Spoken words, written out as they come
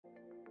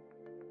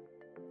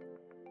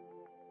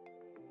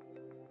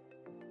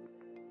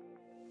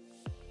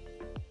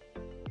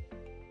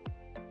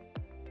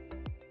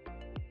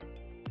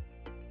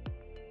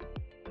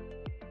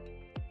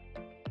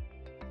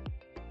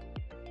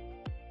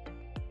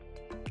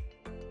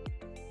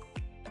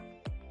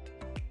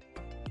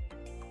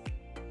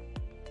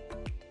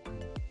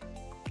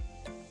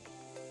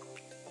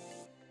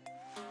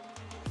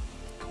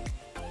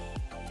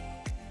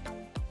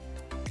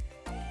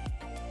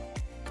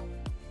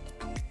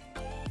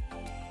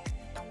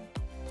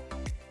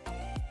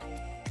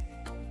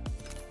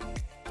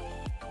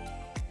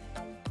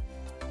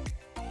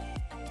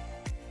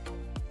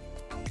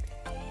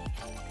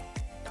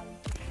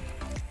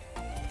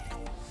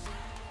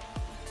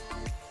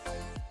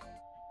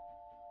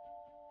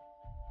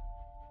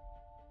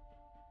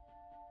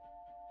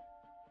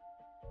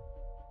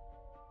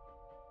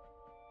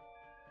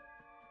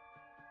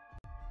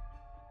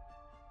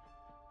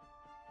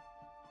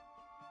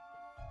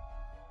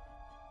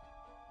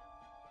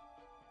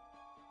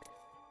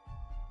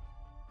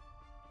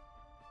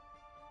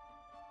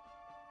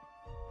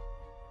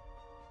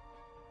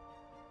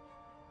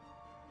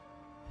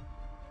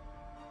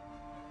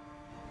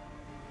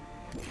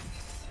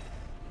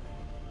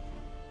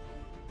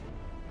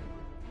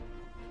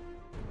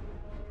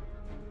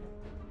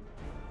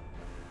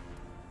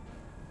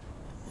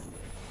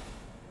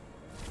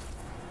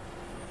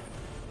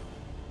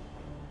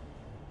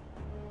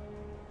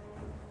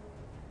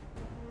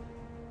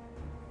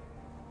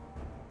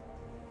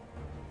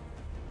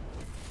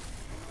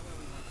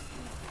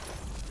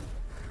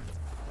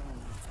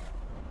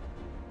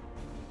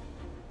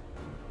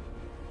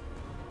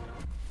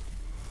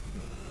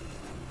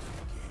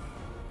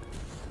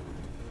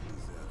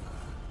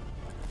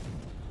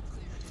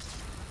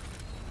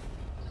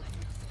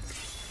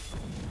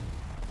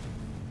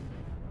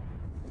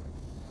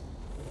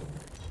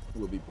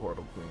We'll be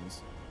Portal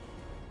Queens.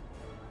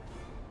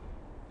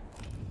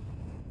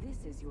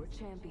 This is your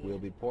champion. We'll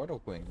be Portal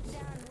Queens.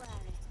 Don't worry.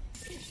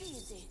 It's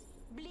easy.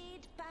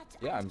 Bleed, but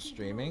Yeah, I'm keep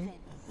streaming. moving.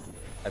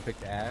 I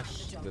picked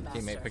Ash. The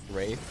teammate picked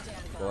Wraith.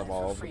 We'll have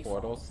all of the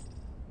portals.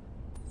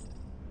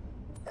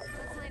 Let's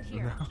land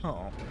here.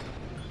 No.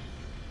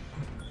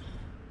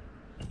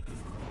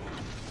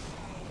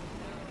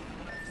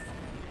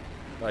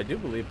 But I do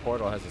believe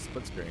Portal has a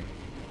split screen.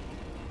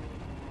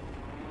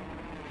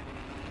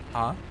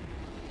 Huh?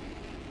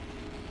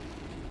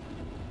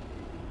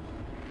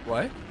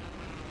 What?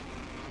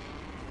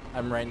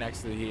 I'm right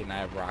next to the heat and I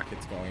have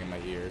rockets going in my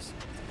ears.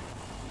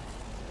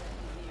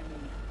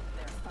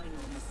 Their final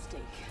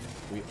mistake.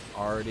 We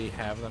already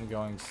have them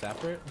going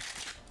separate?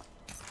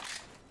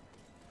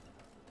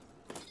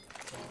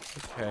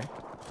 Okay.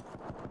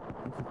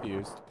 I'm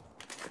confused.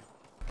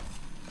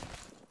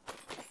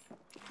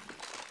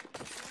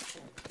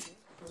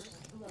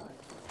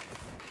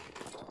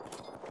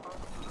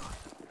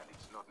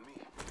 It's not me.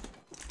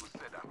 Who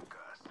said I'm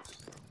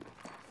cursed?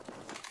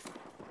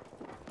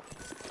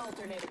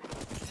 Alternating.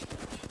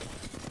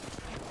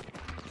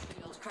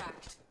 Shield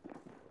cracked.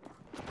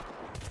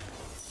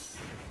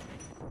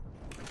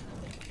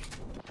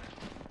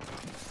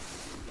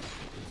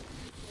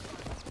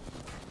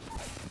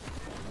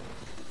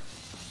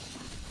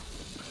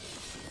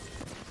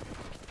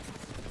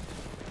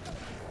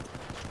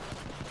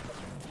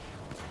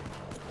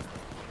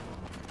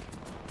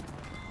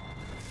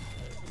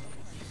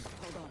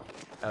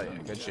 Hell yeah,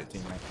 good shit,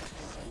 teammate.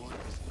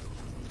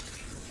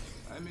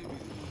 I may be.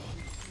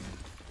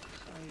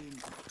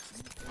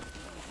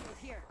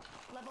 Here.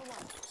 Level 1.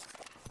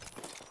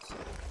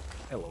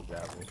 Hello,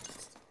 Dazzle.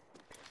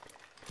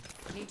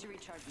 Need to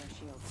recharge my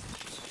shields.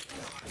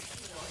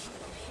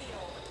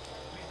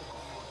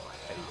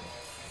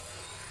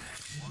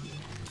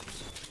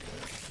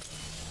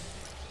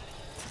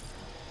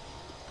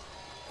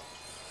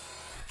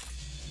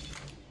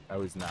 I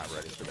was not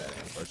ready for that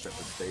ambush at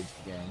the stage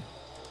of the game.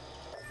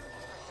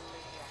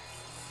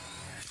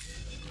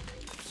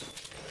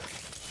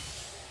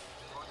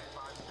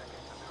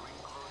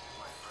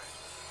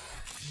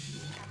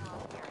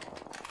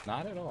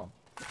 Not at all.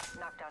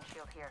 Knockdown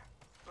shield here.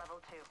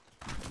 Level 2.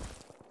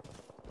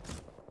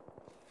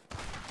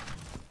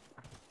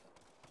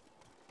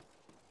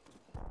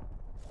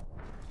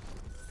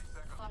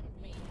 Find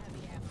me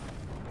heavy ammo.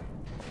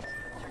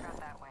 Check out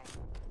that way.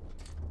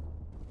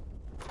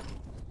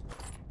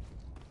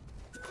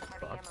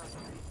 Heavy ammo.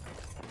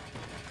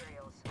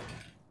 Materials.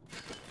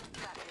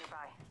 Trap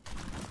nearby.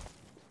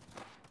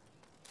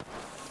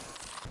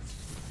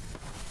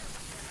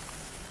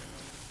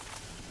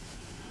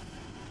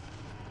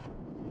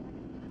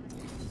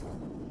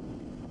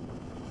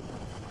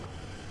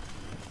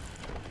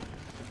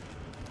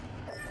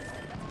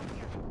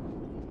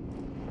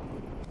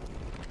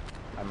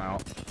 I'm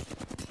out.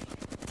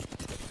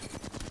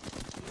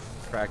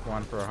 Cracked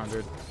one for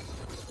 100.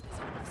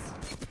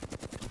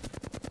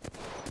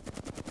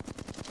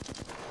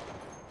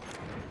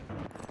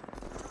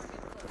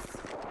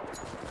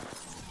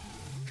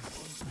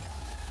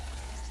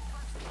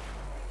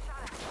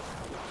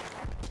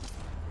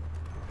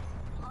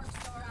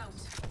 Star out.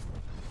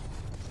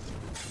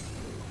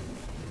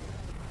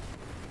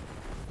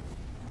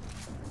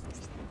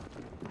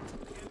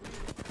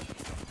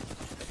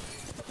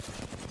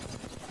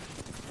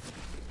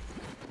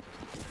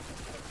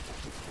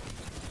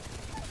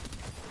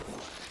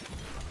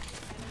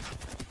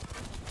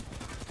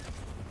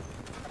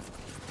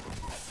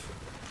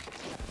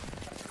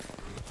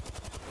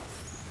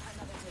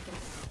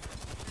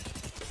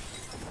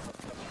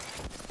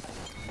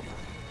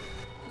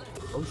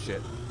 Oh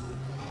shit.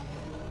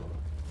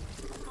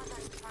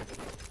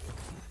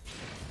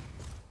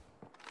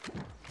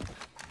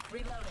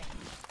 Reloading.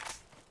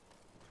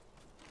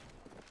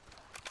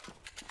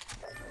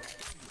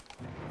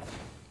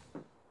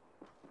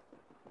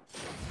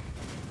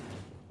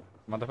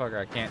 Motherfucker,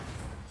 I can't.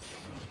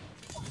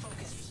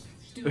 Focus.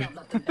 Do not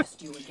let them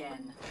best you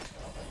again.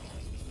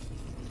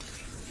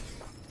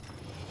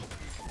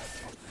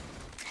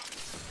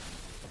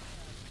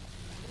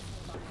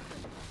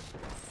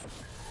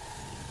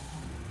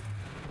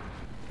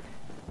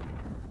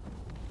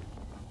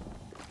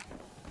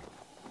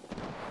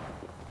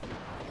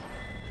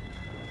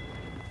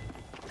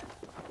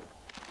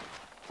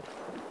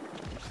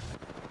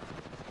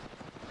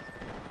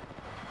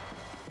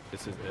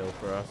 This is ill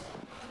for us.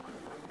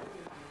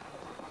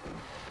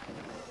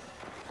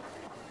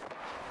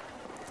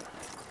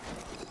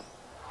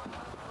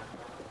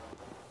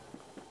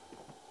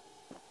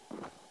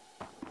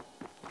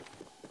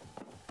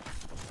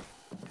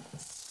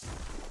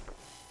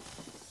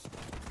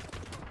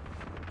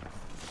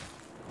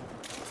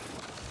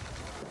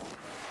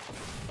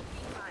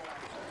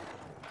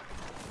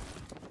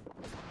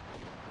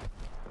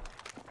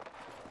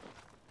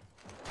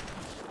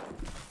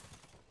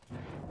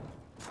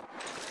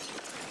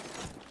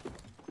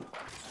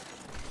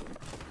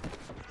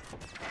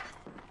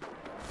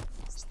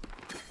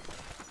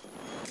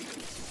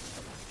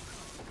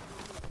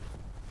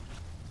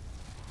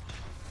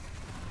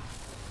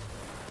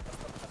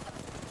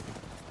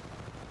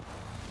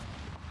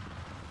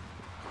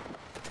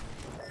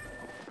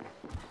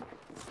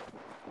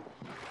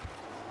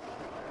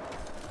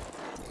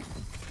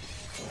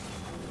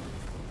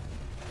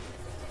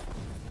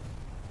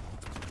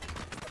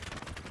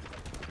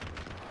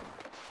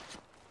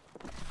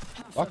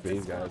 Fuck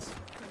these guys.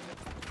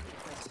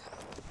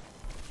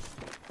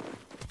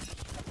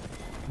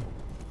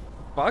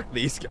 Fuck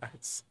these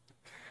guys.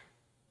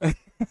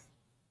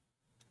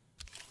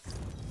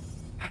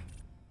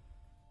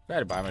 Tried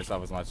to buy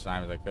myself as much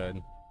time as I could.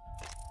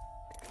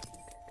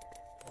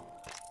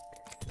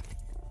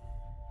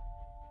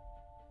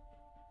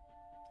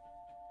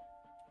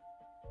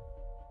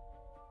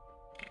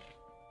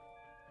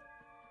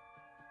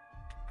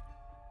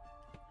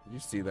 You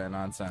see that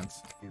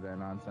nonsense?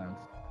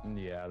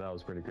 Yeah, that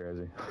was pretty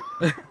crazy.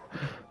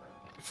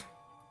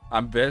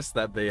 I'm pissed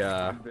that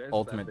the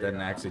ultimate didn't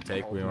actually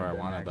take me where I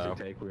wanted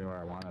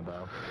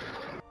though.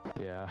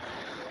 Yeah.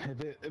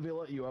 If it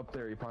let you up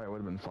there, you probably would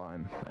have been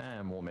fine.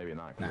 Well, maybe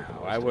not. No,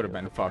 I would have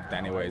been fucked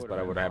anyways, but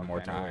I would have had more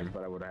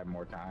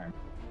time.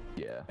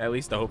 Yeah. At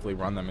least to hopefully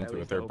run them into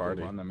a third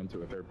party.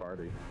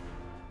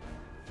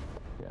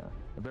 Yeah.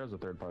 If there was a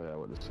third party, I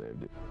would have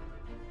saved it.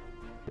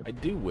 I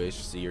do wish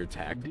Seer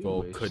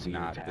Tactical could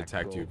not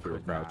detect you if you were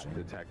crouching.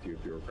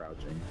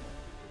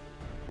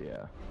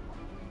 Yeah.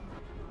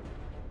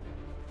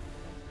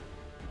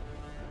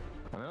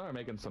 I know they're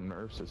making some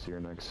nerfs this year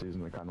next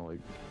season to kind of like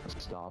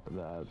stop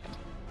that.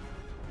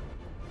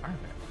 I'm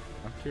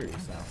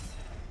curious now.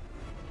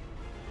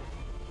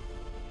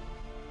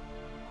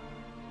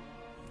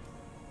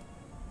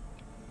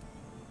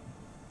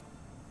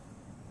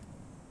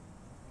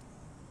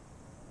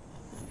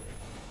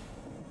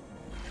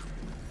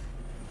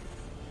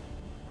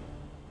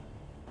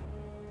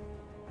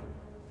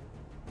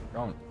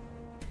 Going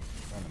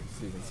to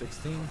season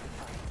 16.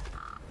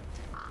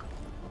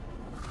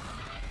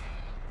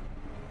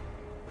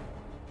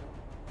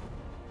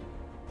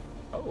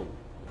 Oh.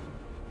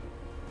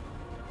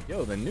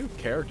 Yo, the new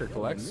character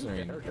collect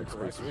screen looks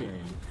pretty sweet.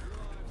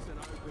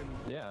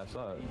 Yeah, I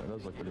saw it. It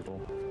does look pretty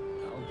cool.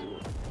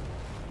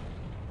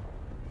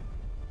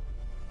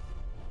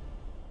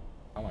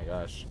 Oh my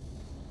gosh.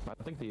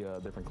 I think the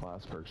different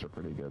class perks are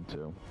pretty good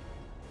too.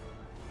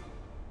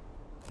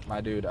 My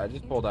dude, I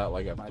just pulled out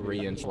like a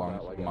 3-inch long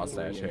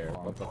mustache hair.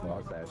 What the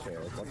fuck?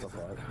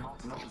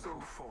 Not so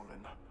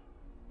fallen.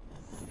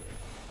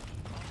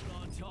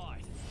 Hold on tight.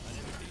 I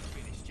never did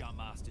finish Jump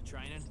Master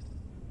training.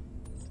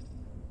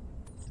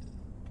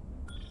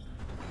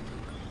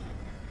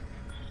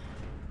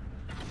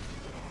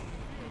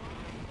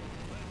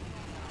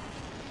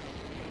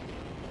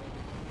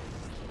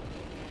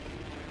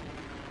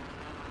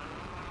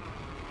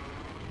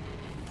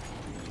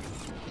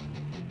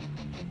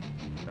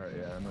 Alright,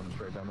 yeah, and then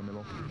straight down the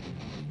middle.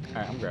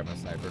 Alright, I'm grabbing a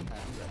sniper.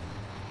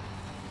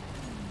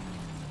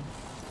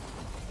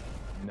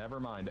 Never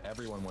mind,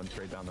 everyone went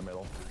straight down the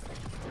middle.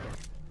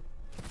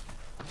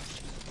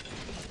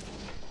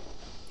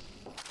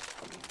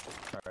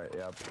 Alright,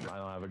 yep, I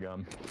don't have a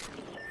gun.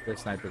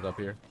 There's snipers up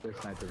here. Okay.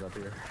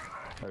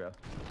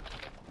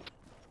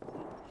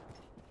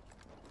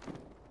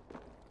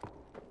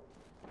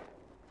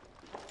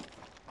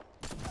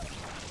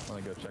 Let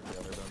me go check the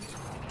other guns.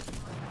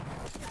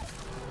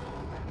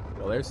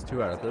 Well, there's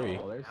 2 out of 3.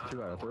 Yep.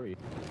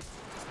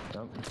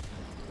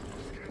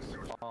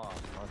 Oh,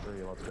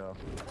 R3, let's go.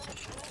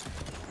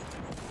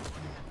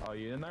 Oh,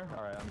 you in there?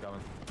 Alright, I'm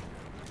coming.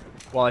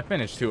 Well, I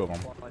finished 2 of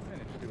them.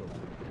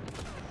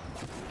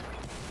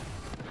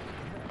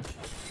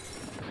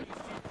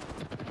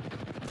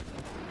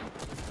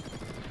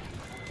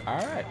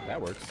 Alright,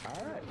 that works.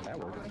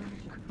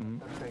 Mm-hmm.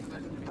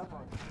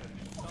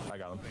 I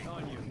got him.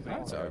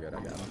 That's all good,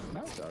 I got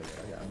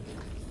him.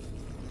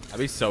 I'd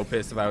be so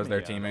pissed if I was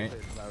their teammate.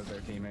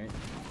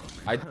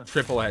 I'd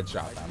triple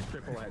headshot them.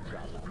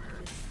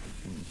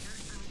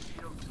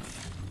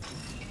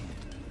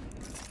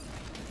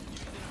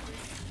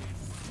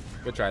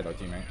 Good try though,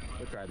 teammate.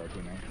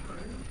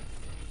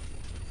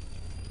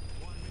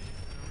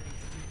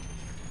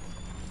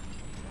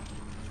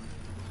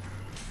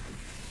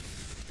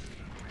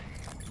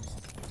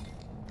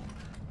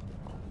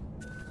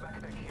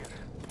 Backpack here.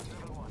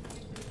 Level 1.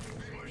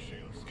 My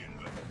shields in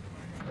there.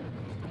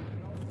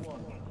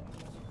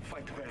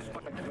 Fight well.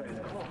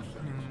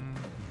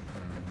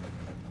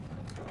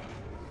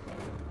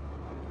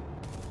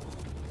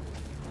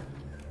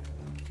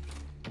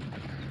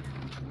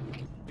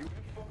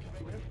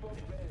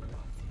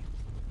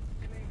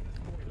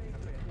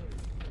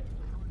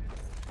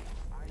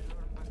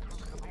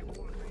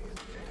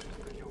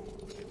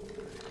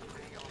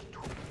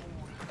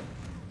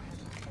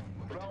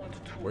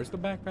 Where's the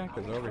backpack?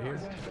 Is it over here?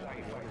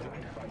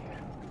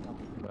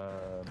 I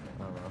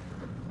don't know.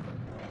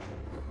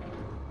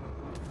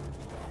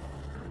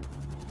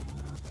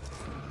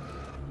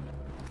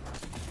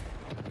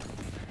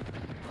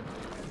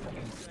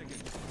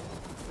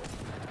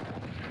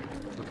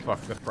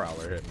 Fuck, the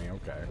prowler hit me,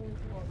 okay.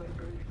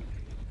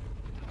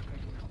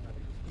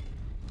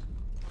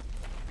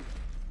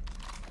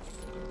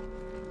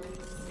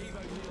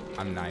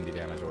 I'm 90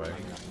 damage away.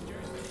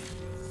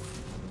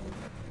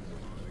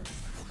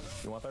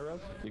 You want that, Res?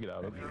 You get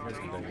out of it.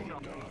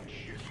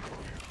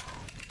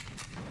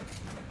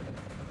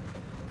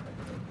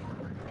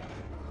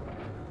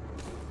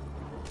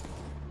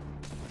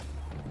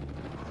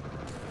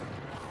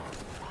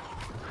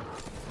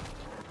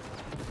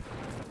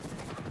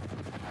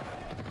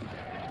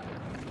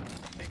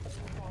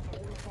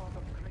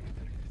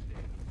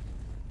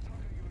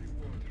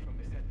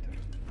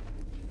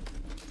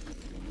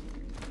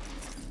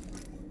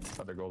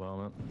 their gold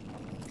helmet.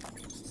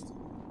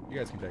 You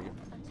guys can take it.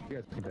 You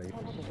guys can take it.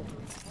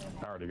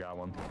 I already got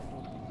one.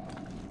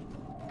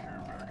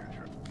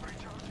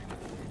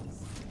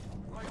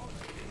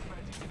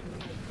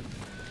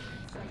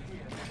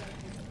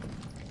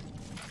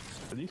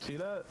 Did you see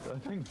that? I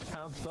think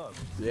bounced up.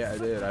 Yeah, I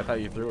did. I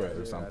thought you threw it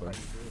or something. It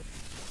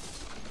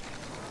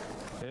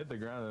hit the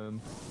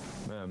ground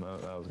and man,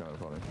 that was kind of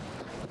funny.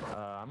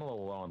 I'm a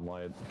little low on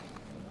light.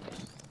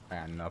 I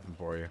got nothing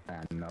for you. I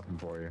got nothing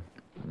for you.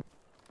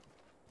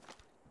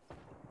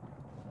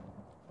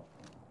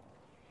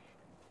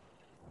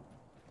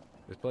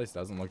 This place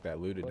doesn't look that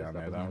looted down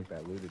there, though.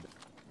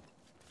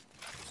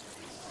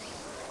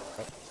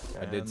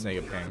 I did say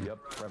a ping. Yep,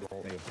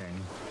 rebel. Say a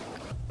ping.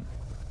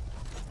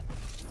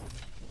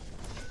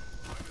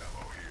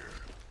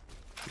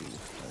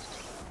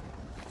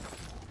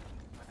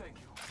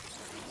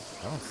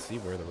 I don't see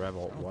where the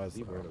revolt was.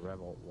 It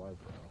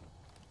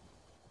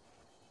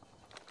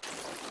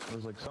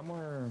was like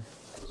somewhere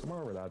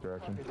over that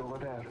direction.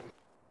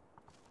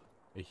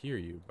 I hear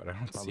you, but I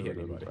don't see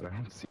anybody.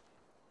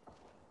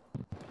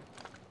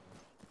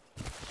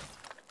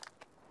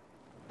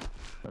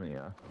 I mean,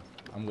 yeah.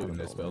 I'm looting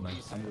this building.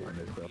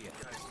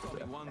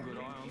 Probably one good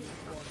eye on.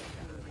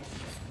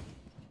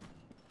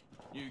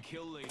 New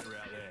kill leader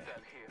out there.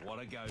 What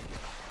a go.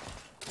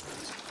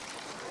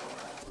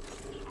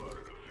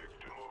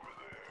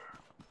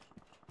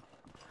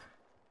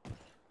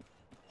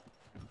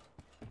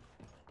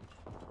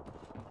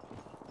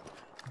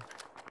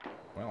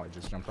 Well, I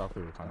just jumped off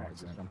the roof on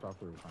accident.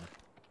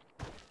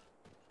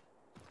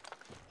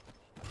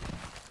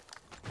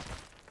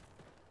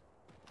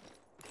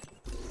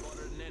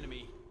 Spotted an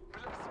enemy.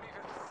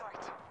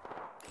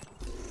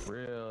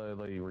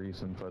 Really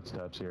recent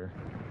footsteps here.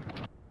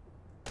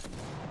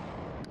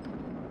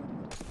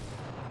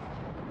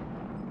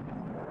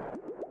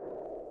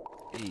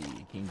 Hey,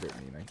 King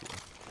Brittany, thank you.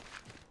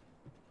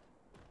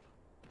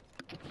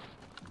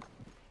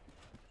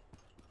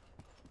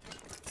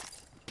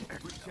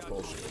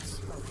 Bullshit.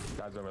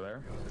 Guys over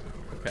there.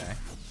 Okay.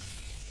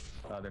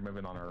 They're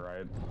moving on her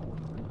right.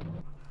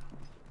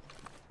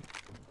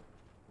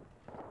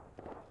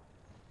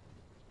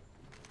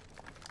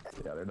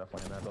 Yeah, they're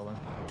definitely in that building.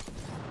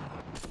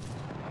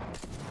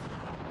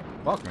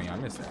 Fuck me, I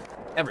missed that.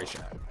 Every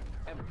shot.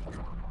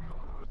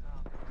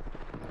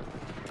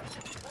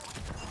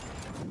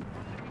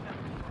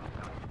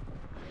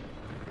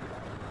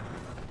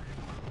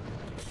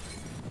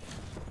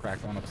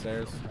 Cracked one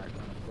upstairs.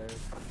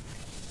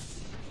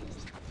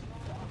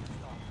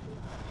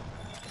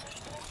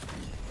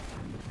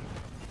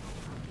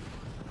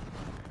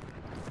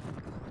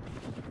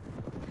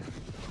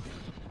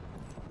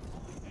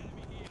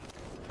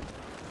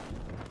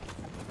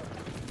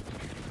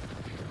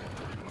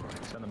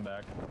 Send them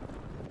back.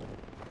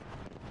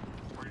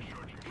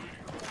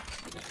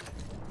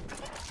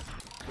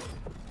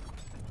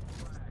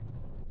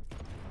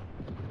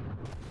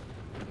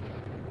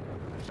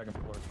 Second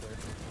floor clear.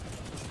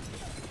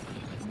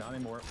 Not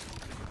anymore.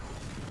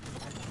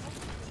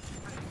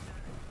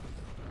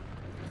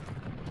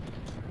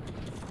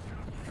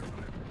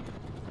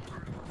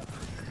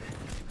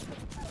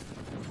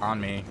 On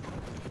me.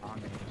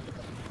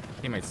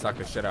 Teammates sucked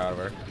the shit out of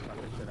her.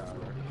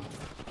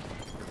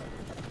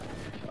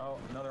 Oh,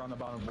 another on the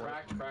bottom floor.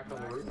 Cracked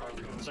on the roof.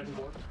 Second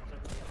floor.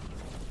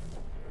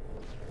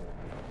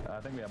 I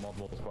think we have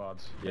multiple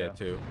squads. Yeah,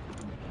 two.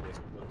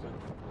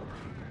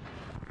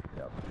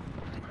 Yep.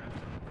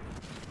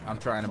 I'm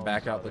trying to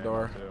back out the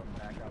door.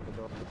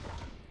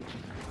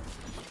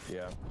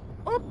 Yeah.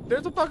 Oh,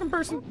 there's a fucking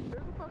person.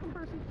 Right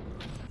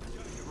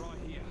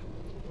here.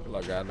 Good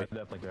luck, Godly.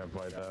 Definitely can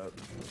fight that.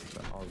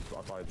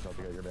 I'll probably just have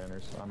to get your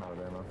banners. I'm out of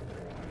ammo.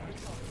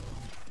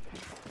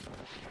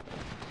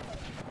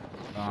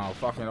 Oh,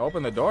 fucking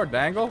open the door,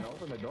 Dangle.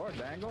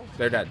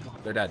 They're dead.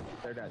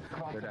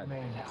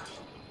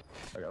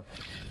 Okay. Oh,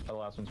 the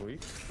last one's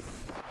weak.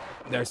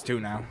 There's two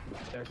now.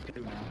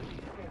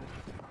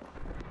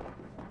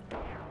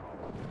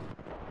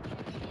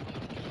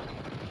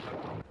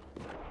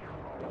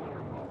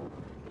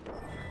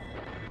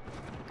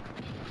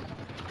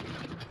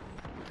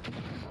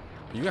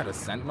 You got a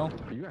sentinel?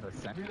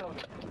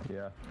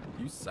 Yeah.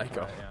 You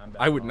psycho. Yeah, I'm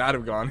back I would on. not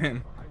have gone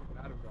in.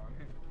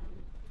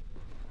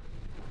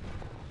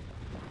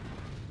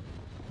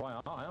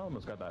 Well, I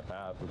almost got that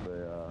path with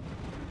the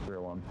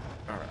rear one.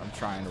 Alright, I'm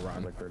trying to I'm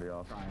run. like 30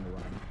 off.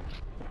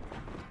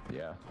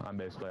 Yeah, I'm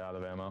basically out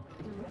of ammo.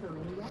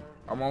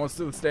 I'm almost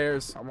to the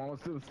stairs.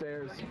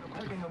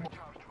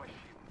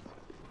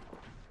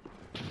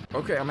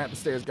 Okay, I'm at the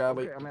stairs,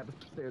 Godly.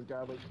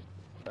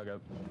 Okay.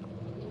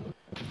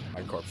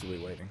 My corpse will be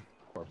waiting.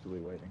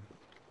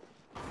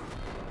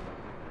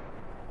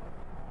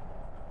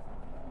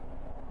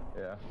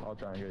 Yeah, I'll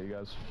try and get you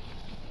guys.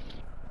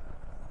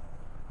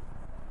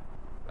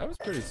 That was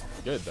pretty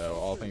good, though,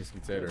 all things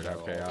considered, how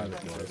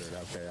chaotic it was.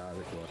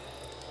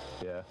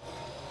 Yeah.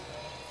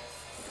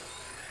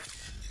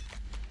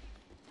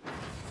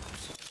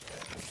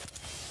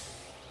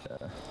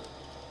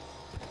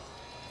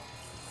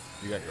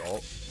 You got your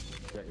ult?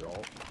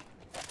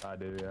 I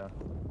do, yeah.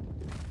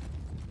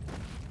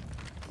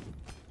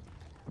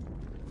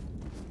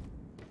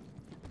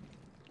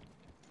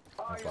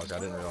 Oh, fuck, I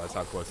didn't realize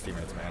how close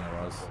teammates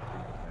Manor was.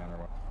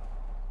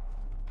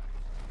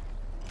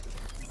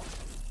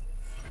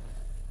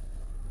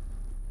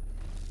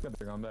 Good,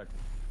 they're going back.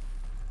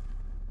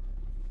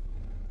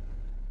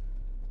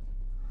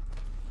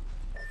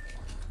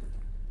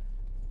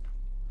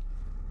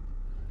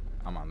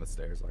 I'm on the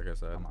stairs, like I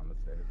said. I'm on the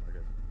stairs, like I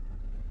said.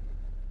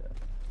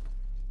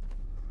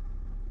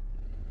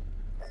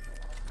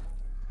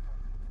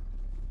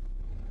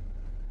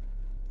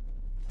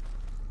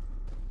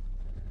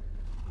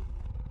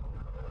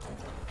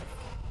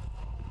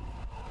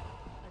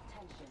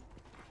 Attention.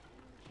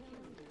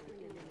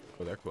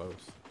 Oh, they're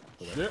close.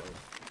 Yep.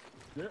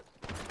 Yep.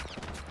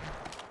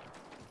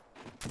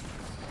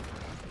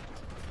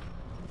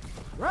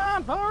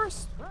 Run,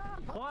 Forrest!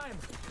 Climb!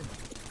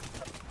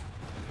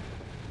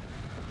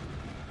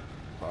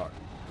 Fuck.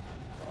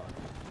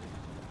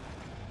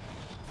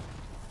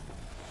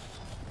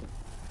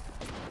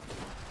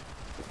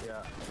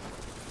 Yeah.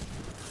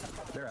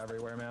 They're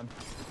everywhere, man.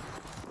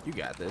 You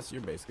got this.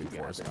 You're basically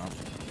Forrest Gump.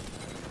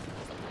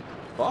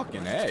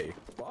 Fucking A.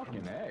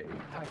 Fucking A.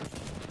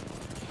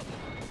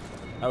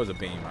 That was a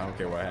beam. I don't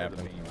care what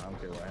happened.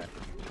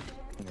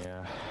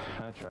 Yeah,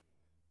 that's right.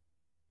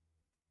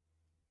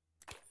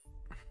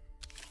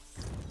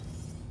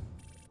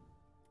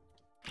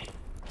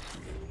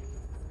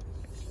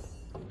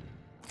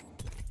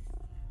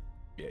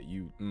 Yeah,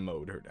 you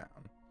mowed her down.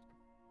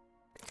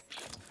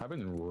 I've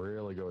been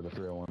really good with the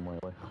 301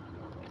 lately.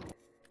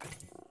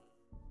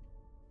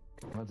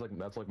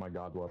 That's like my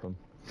god weapon.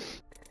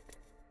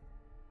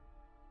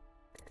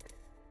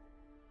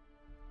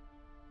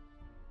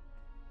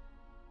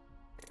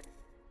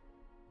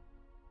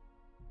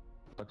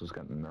 That just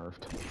got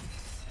nerfed.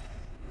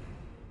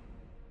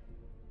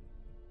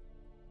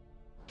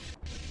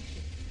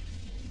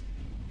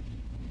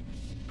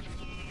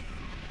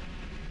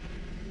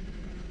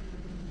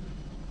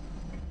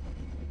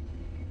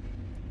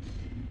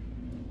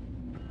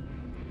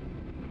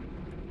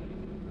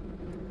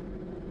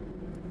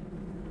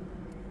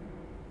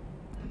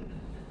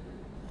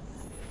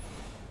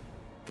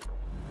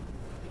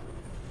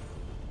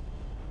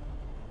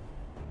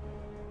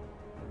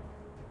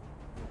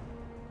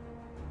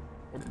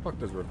 What the fuck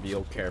does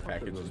reveal care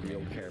packages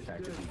mean?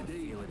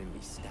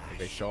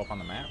 They show up on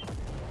the map?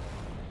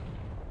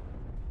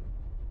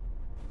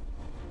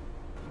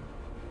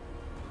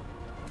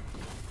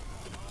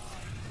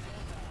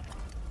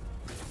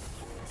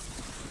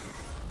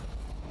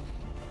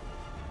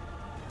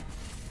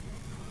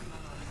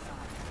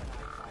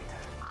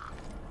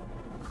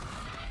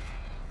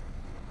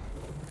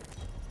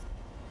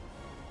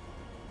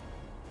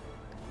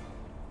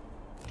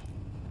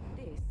 This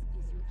is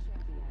your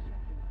champion.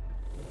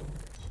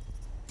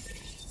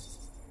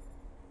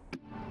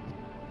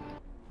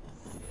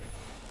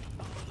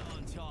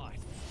 On tight.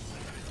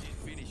 Did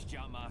finish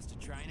Jump Master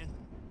training.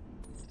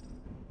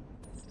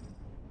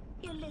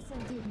 You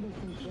listen to me.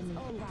 It's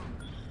over.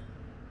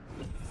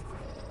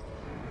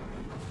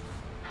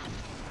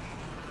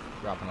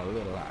 Dropping a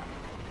little lot.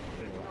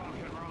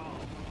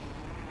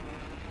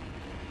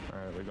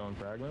 Alright, we going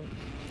fragment?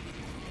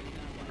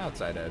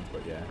 Outside edge,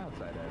 but yeah.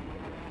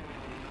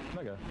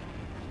 Okay.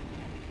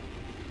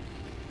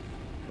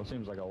 Well,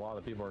 seems like a lot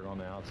of people are going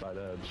the outside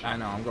edge. I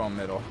know, I'm going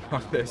middle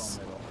on this.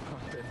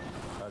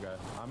 Okay,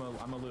 I'm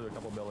gonna loot a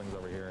couple buildings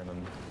over here and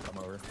then come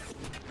over.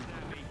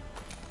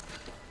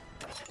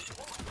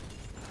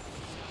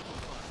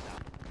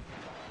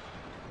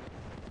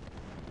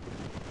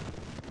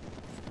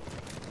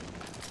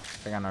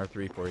 I got an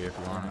R3 for you if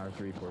you want.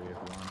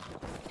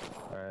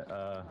 Alright,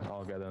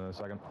 I'll get in a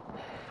second.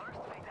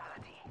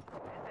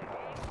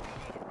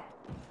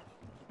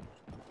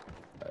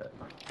 Alright.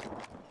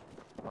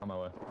 On my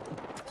way.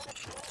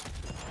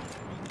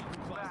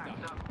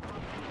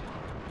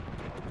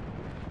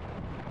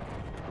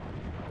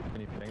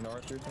 Can you ping the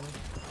R3 for me?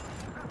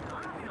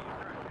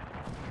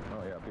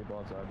 Oh yeah, people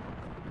outside.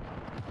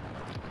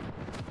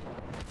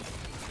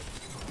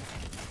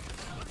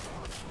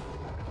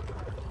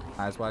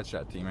 Eyes wide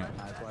shut, teammate.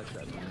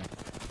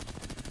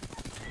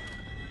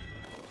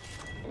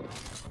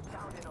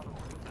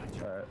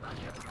 Alright.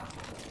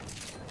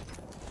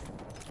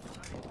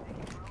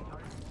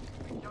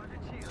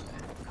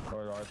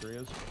 Where the R3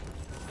 is?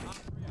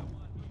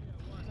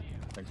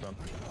 Thanks, man.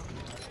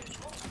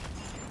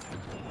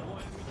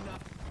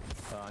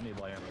 I need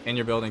land. In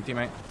your building,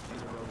 teammate.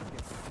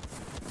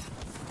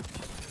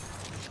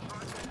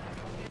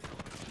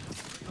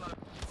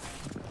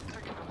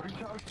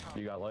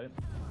 You got light?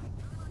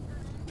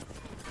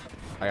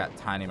 I got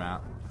tiny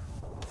map.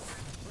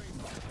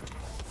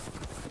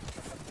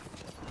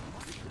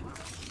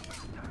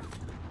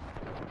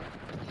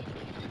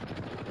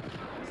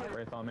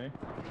 Wraith on me.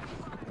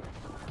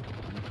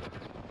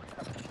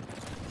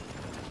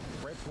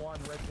 Wraith one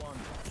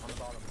on the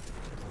bottom.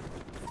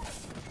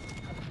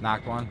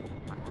 Knocked one.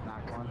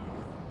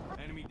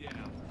 Enemy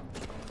down.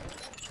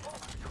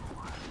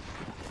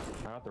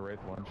 I got the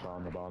Wraith one shot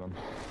on the bottom.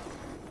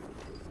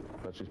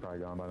 but she's probably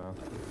gone by now.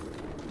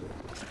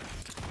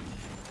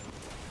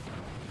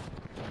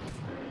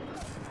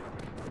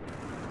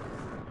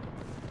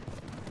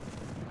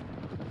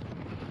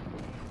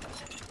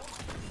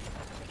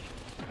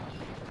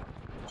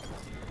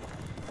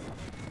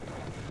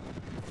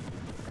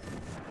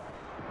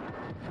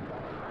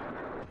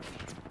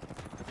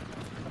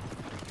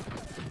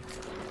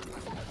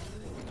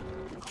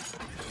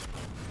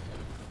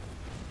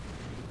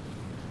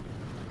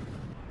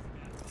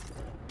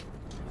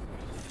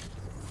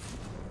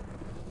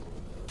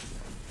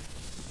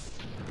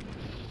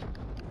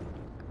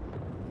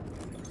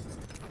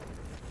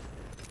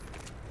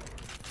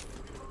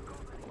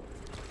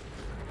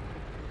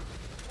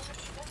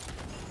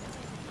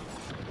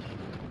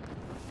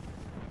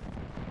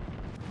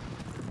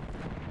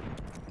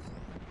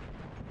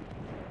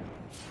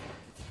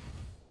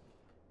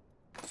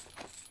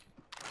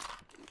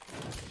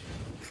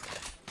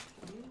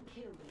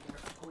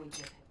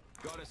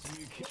 Got us a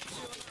new kit.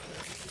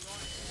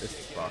 This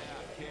is fucked.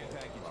 Care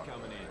package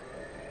coming in.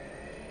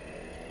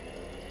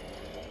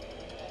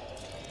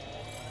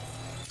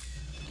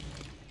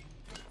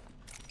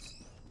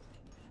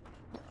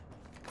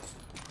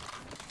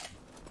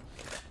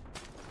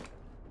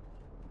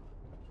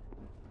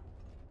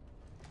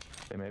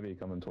 They may be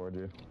coming towards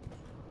you.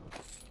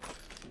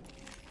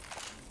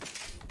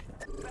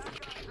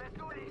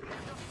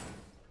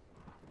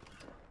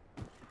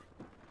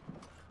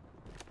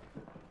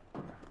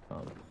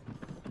 Oh,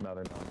 no,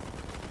 they're not.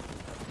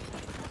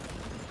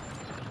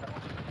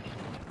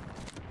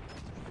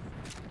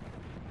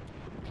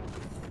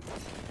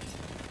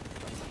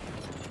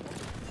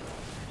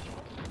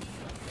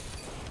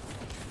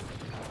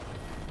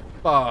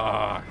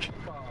 Fuck.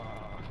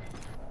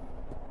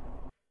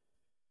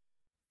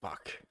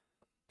 Fuck.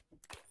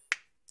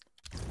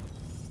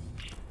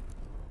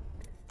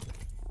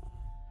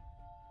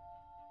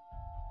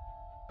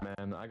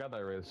 Man, I got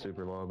that Wraith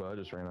super low, but I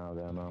just ran out of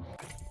ammo.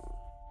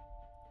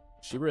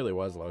 She really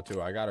was low too.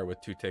 I got her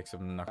with 2 ticks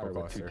of knuckle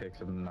cluster. 2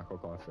 ticks of knuckle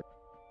cluster.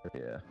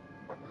 Yeah.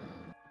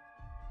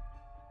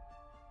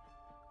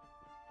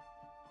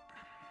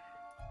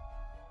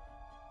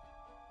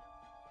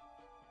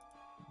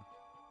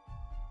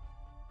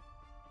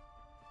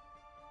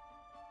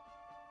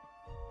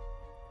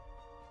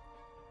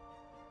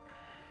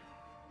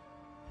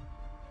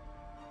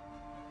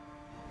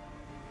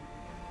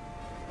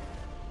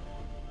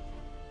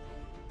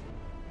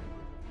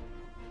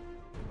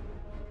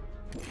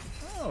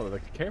 Oh,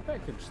 the care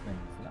package thing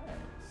is nice.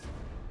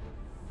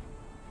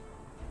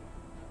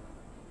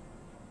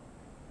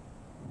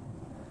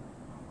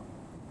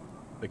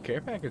 The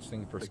care package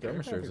thing for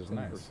skirmishers is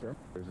nice.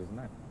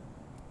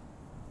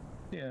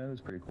 Yeah, it was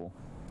pretty cool.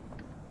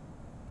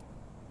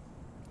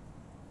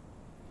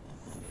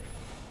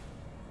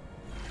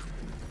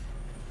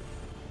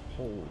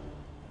 Holy.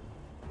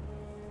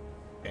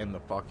 And the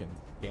fucking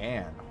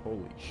scan.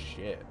 Holy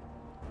shit.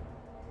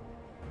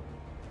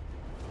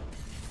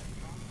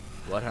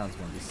 Bloodhound's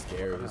gonna be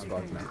scary as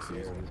fuck next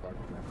season.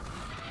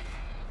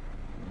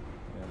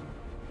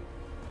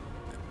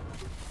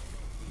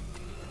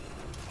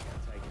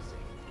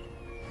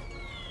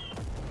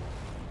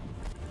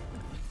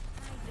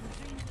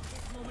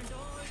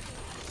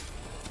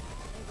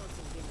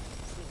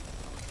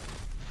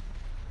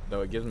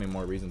 Though it gives me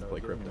more reason to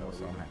play crypto,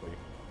 so I'm happy.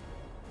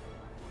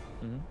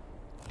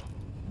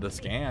 The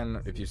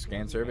scan, if you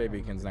scan survey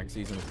beacons next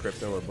season with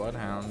crypto or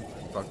bloodhound,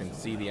 you fucking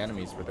see the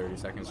enemies for 30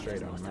 seconds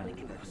straight on the map.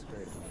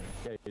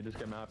 Yeah, you just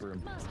get map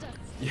room.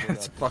 Yeah,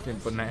 it's fucking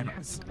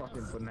bananas.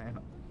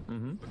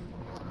 Mm-hmm.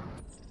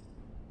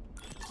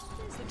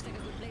 This looks like a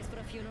good place for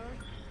a funeral.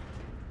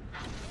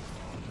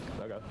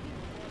 Okay.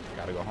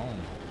 Gotta go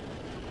home.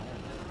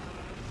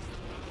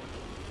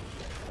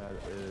 That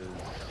is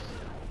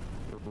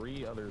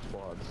 3 other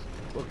squads.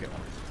 Look at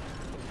them.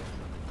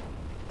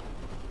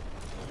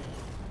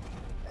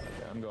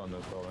 Okay, I'm going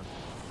this building.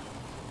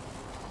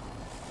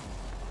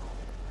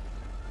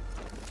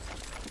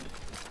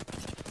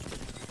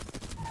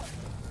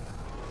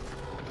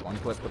 One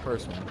clip the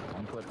first one.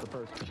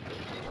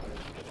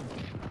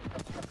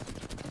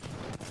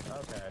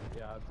 Okay,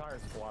 yeah, entire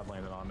squad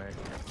landed on me.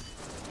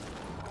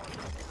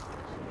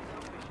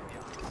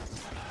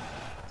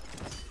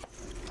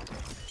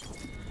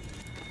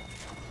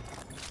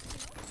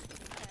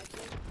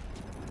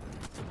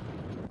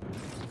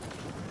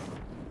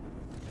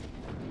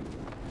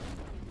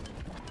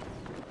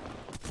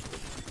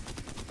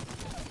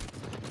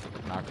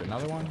 Knocked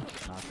another one.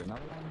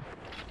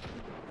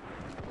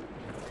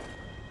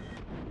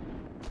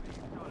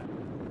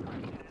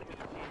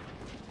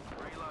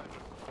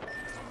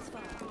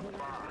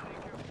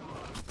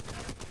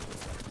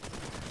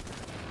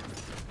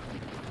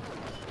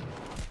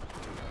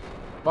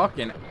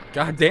 Fucking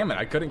god damn it,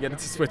 I couldn't get it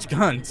to switch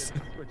guns.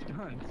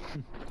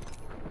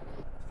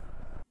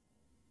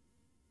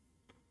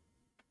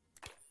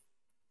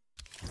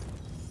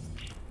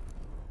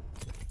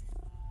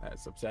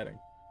 That's upsetting.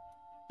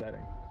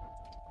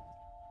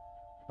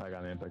 I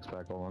got an Ampex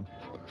back, hold on.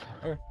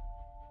 Okay.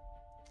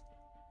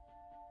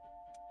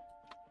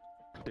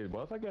 Dude,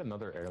 what if I get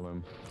another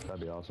heirloom?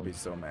 That'd be awesome. I'd be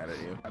so mad at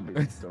you. I'd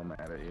be so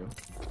mad at you.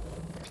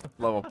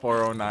 Level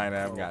 409,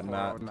 I've got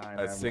not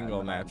a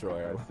single natural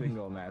arrow. A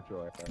single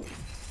natural arrow.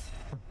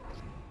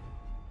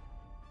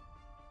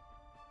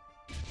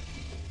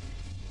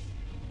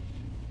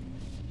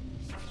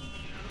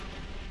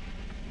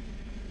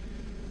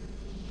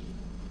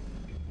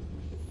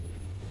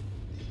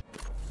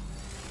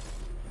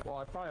 Well,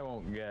 I probably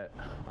won't get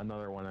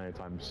another one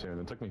anytime soon.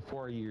 It took me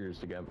 4 years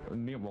to get,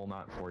 well,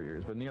 not 4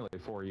 years, but nearly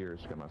 4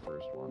 years to get my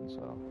first one,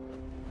 so.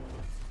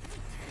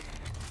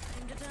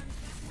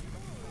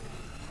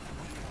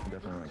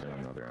 Definitely not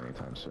getting another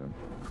anytime soon.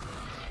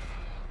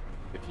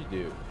 If you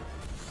do.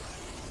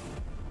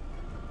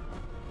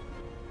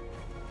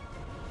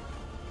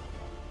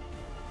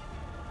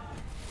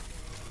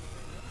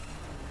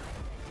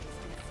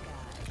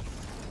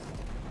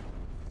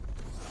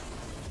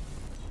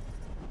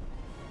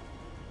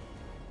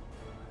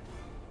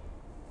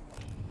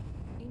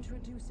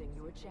 Introducing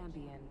your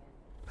champion.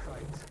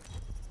 Fight.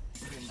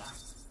 Win.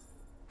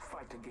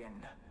 Fight again.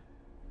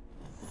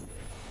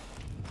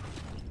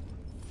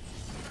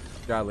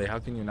 Godly, how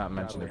can you not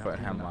mention to put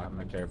Hemlock in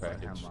the care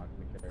package?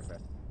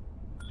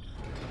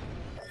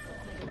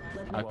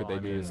 How could they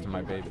do this to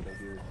my baby?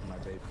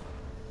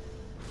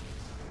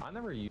 I've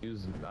never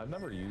used I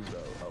didn't realize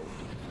I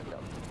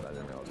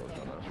was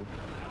done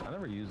that. I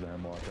never used the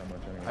Hemlock that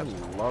much anyway. I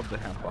love the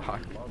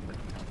Hemlock.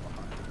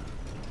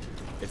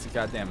 It's a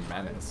goddamn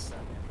menace.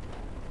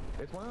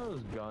 It's one of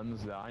those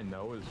guns that I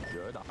know is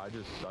good, I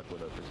just suck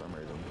with it for some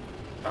reason.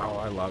 Oh,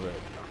 I love it.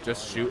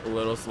 Just shoot a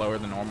little slower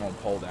than normal and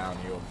pull down,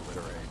 you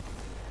obliterate.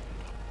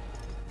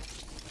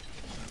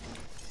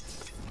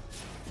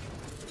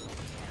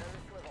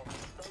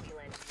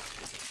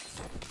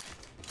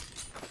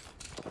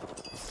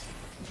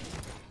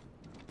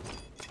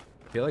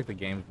 I feel like the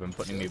game's been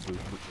putting me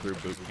through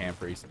boot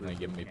camp recently,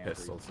 giving me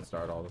pistols to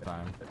start all the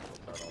time.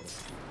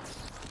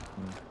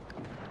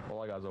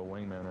 All I got is a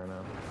wingman right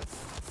now.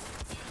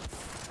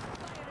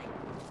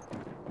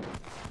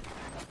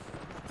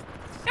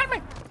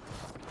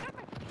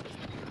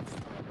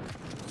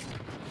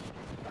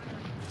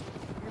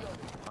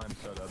 I'm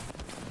so dead.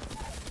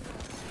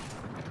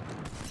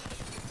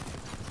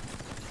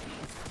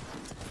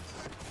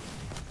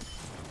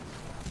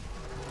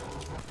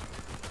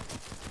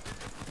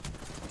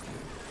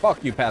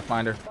 Fuck you,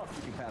 Pathfinder.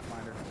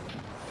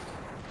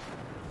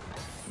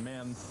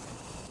 Man,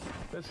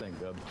 this ain't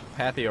good.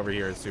 Pathy over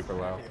here is super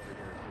low.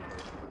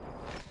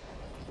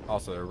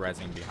 Also, they're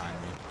rezzing behind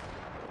me.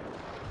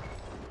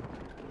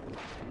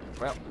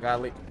 Well,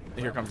 godly,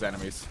 here comes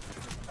enemies.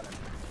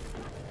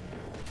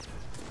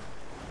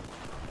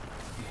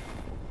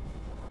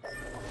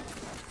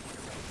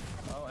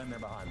 Oh, and they're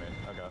behind me.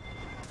 Okay.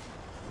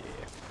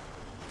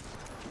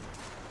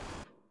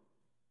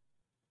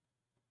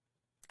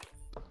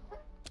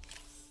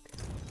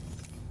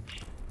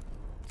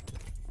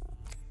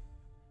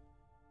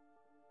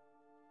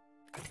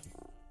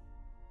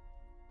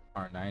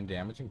 R9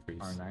 damage increase.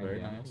 R9 very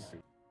damage. nice.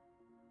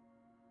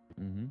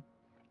 Mm-hmm.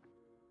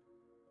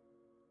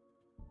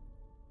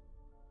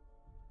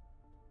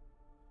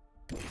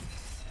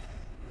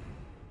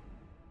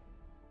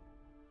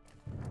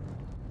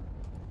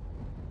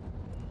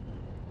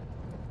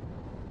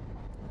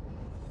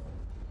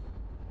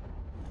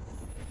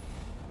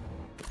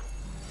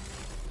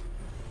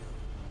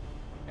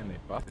 And they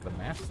buffed the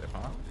Mastiff,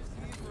 huh?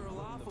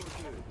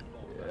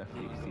 Yeah.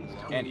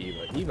 And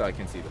Eva. Eva, I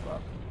can see the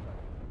buff.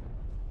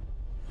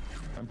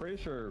 I'm pretty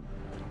sure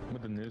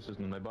with the new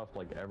system they buffed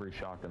like every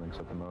shotgun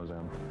except the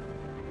Mozam.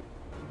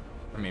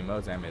 I mean,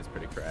 Mozam is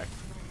pretty cracked.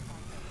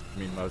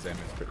 Mozam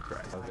is pretty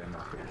cracked.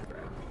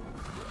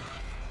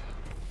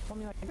 I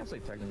mean, I guess they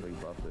technically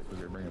buffed it because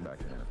they're bringing back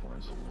the hammer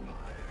points.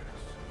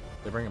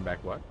 They're bringing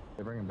back what?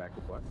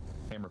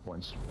 Hammer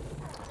points.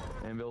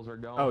 Anvils are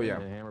going. Oh,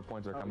 yeah. And hammer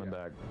points are coming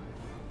back.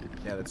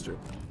 Yeah, that's true.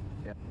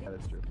 Yeah,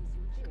 that's true.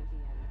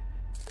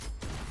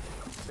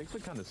 Makes me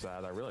kind of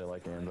sad. I really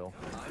like Anvil.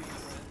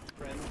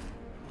 Friend.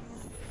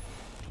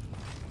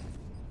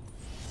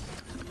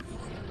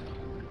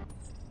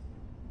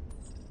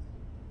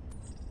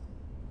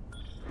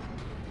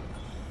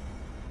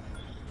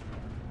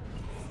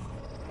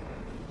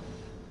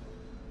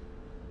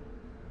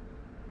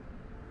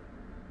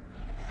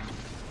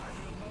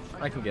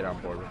 I can get on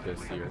board with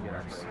this here.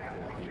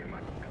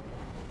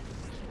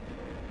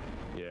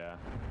 Yeah.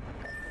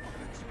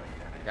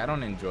 Like, I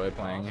don't enjoy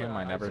playing him.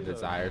 I never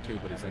desire to,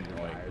 but it's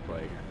annoying to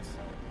play against.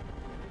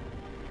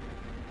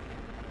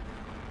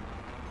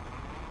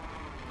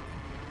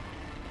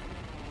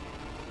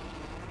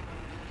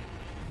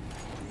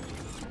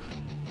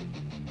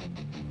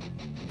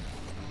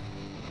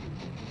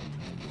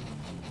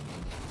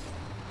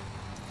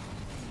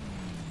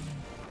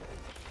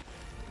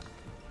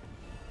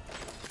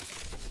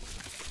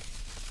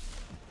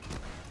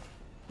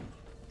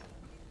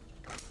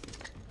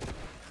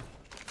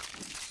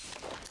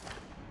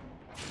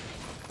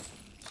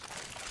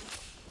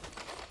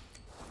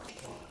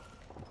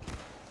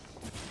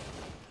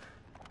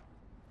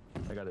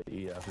 I gotta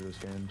eat after this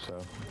game,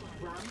 so.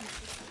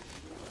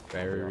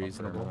 Very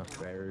reasonable.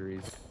 Very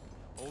reasonable.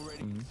 Already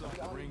inside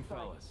the ring,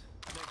 fellas.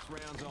 Next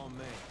round's on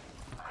me.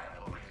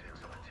 I'm overseeing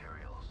some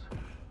materials.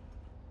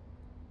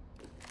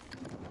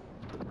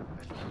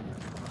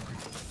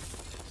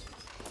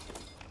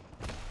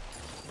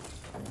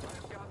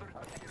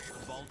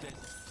 Bolted.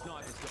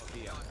 Sniper's got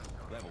here.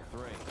 Level 3.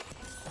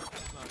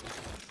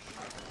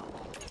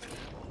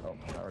 Oh,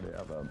 I already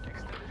have that.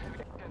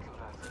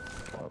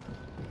 Oh.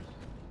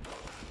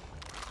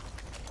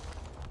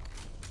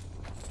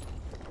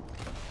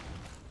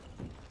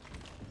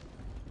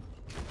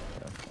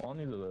 All I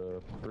need is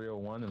a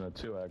 301 and a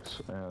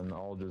 2X, and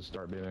I'll just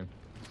start beaming.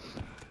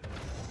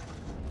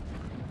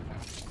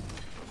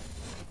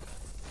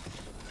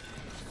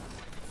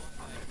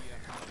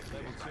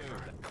 Level 2.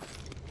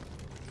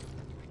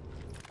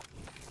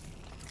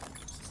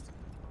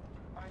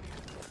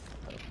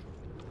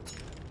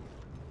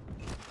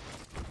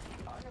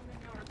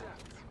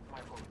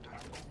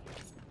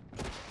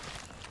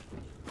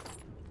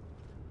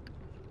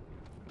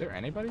 Is there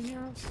anybody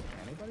near us?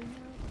 Anybody near us?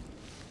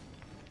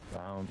 I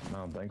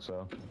don't think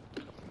so.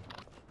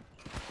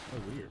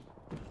 Oh, weird.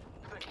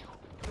 Thank you.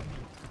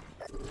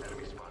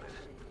 Enemy spotted.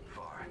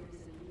 Far.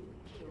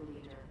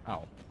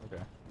 Oh,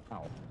 okay. Oh,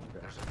 okay.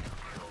 There's a new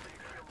kill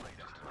leader.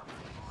 Just another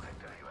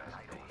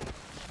anti-USD.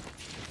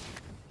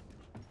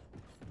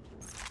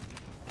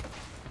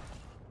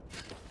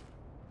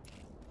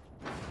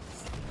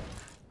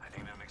 I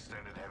need an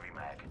extended heavy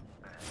mag.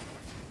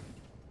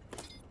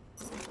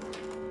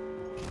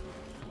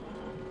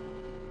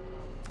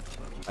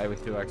 I have a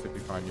 2X if you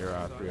find your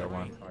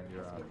 301.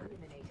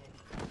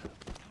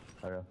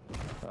 Okay.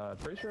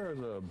 Pretty sure there's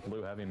a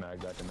blue heavy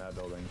mag back in that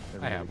building.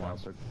 I have one.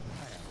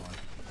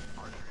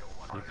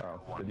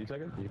 Oh, did you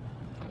take it?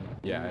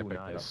 Yeah, I Ooh,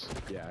 picked nice. it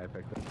up. Yeah, I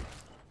picked it.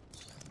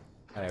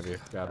 I have you.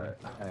 Got it.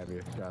 I have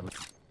you. Got it.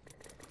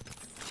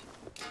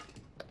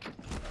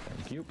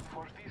 Thank you.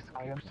 For these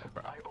gifts,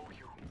 I owe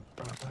you.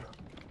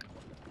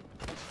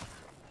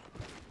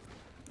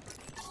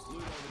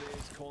 Loot over there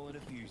is calling a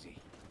fusey.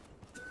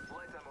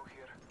 Light ammo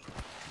here.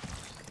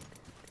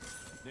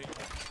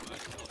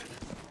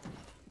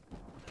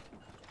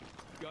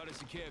 Got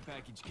us a care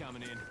package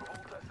coming in.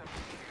 Vault SMG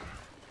here.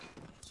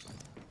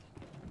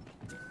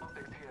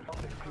 Optics here.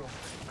 Optics here.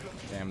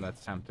 Damn,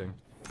 that's tempting.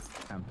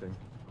 Tempting.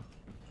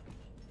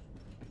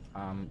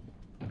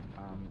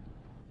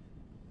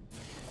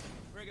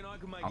 Reckon I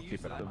can make I'll use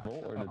keep it of The up. that.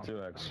 Volt or the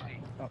 2X?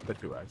 Oh, the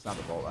 2X, not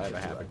the Bolt. I have a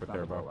Havoc with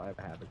Turbo. I have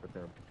a Havoc with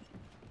Turbo.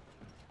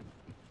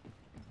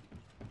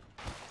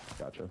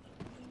 Gotcha.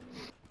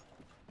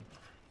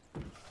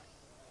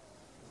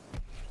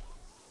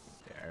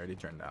 Yeah, I already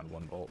turned down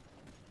one Bolt.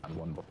 On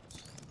one Bolt.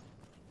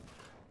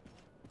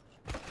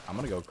 I'm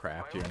gonna go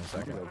craft here in a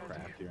second. The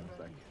hunt begins.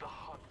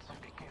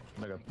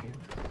 Okay.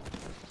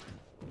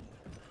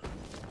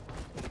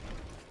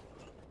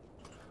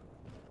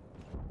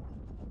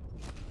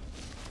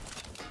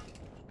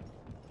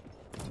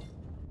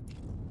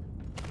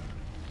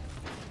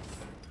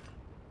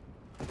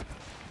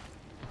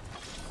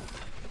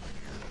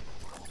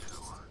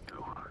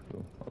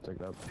 Cool. I'll take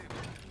that.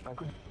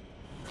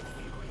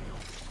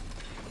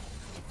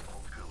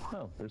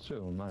 Oh, there's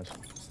two. Nice.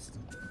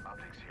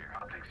 Optics here.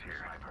 Optics here.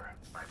 Sniper.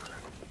 Sniper.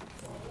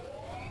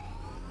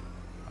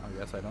 I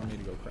guess I don't need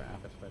to go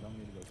craft. I don't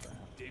need to go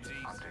craft.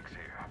 Dibsies. Optics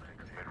here.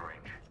 Optics.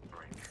 Mid-range.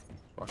 Range.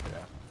 Fuck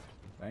yeah.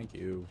 Thank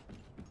you.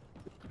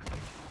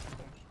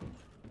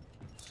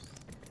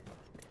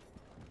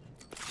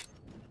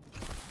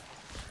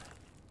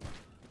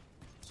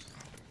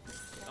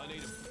 I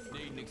need him.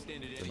 Need an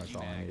extended Pretty much energy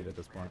all I mag. need at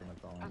this point.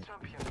 That's all I need.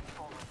 Champion.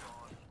 Fallen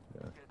on.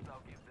 Yeah. Guess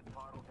I'll give the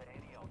title to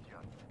any old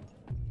judge.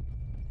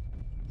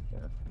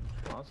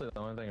 Yeah. Honestly, the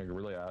only thing I could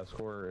really ask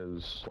for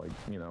is, like,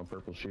 you know,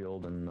 purple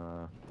shield and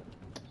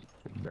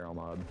barrel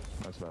mod.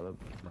 That's about it.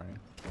 Right.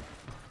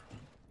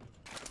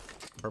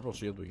 Purple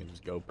shield we can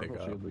just go pick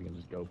up. We can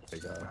just go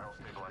pick up. Barrel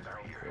stabilizer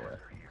here.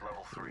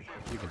 Level 3.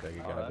 You can take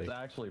a Oh, guy. that's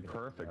actually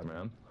perfect,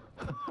 man.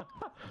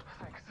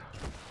 Thanks.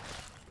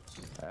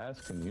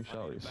 Ask and you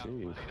shall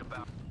receive.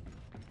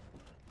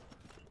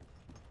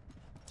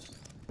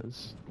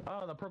 This,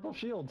 oh, the purple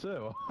shield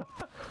too.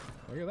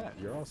 Look at that.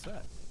 You're all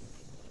set.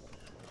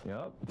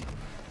 Yep.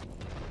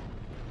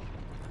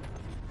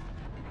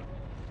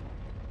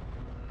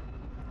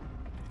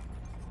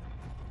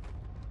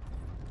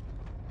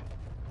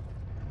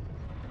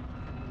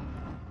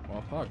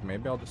 Well, fuck.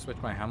 Maybe I'll just switch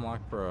my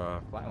Hemlock for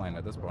a Flatline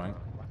at this point.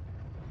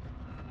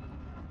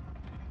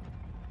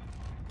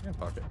 Yeah,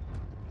 fuck it.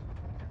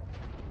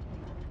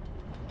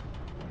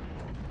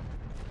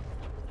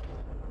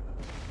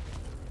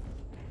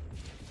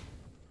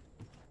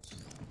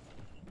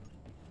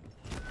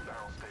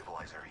 Barrel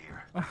stabilizer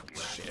here. Oh,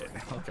 shit.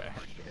 Okay.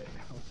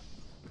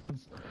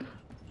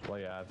 Well,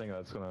 yeah, I think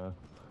that's gonna.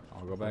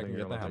 I'll go back and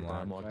you're get the gonna take the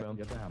Hemlock. Hemlock down?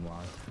 Get the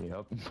Hemlock.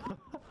 Yep.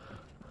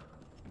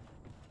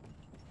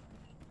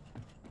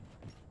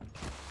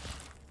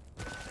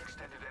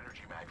 Extended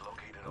energy mag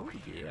located over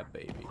here. Yeah,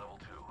 baby. Level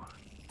 2.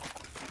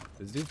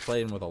 This dude's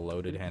playing with a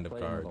loaded hand of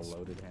cards.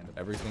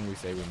 Everything we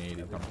say we need,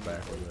 he comes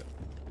back with it.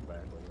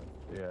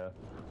 Yeah.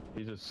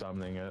 He's just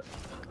summoning it.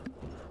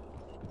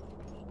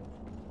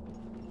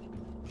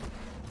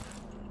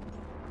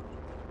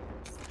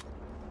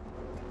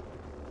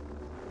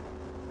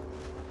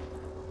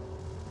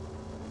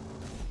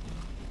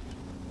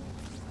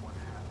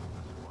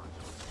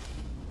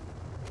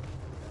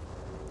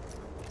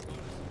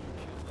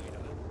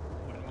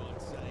 Wouldn't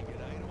mind saying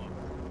it, ain't I?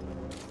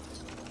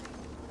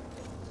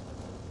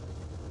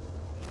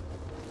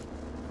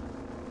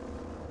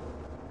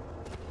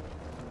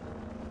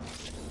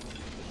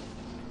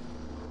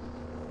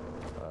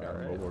 Got a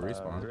mobile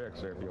respawn.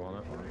 3x there if you want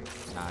it.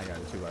 Nah, I got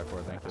a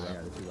 2x4, thank you. I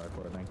got a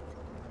 2x4, thank you.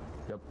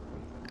 Yep.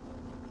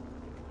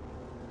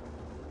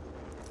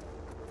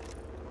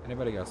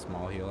 Anybody got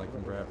small heal I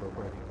can grab real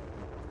quick?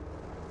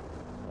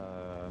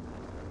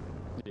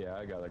 Yeah,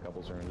 I got a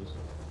couple syringes.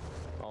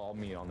 I'll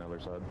meet on the other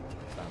side.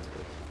 Sounds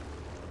good.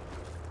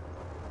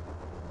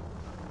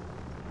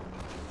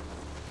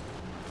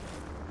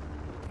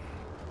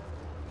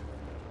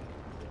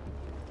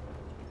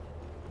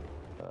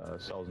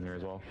 Cells in here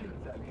as well.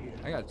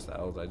 I got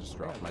cells, I just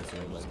dropped my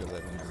syringes because I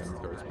didn't have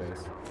inventory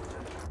space.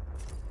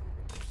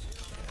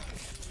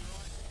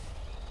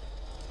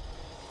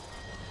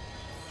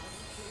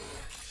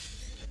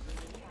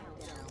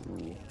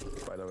 Ooh,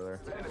 right over there.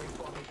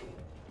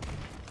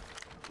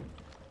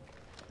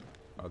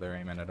 Oh, they're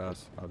aiming at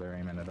us. Oh, they're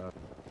aiming at us.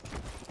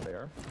 They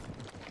are?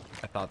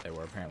 I thought they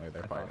were. Apparently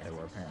they're fighting.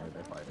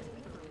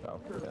 Oh,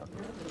 yeah.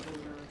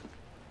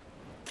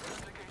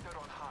 Indicator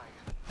on high.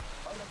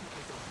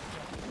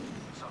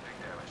 Something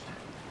damaged.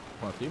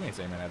 Well, teammates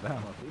aiming at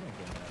them.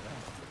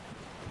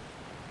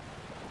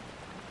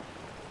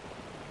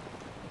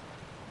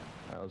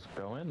 Let's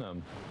go in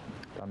them.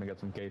 Time to get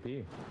some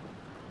KP.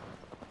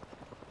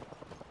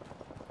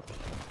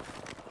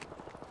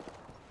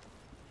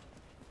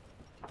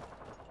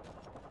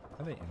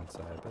 Are they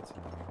inside? That's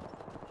annoying.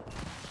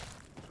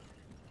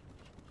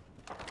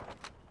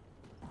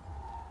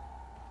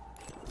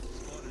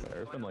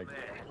 There's been like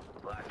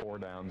 4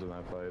 downs in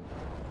that fight.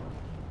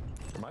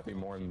 There might be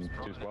more than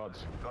 2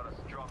 squads. Got us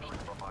dropped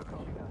from my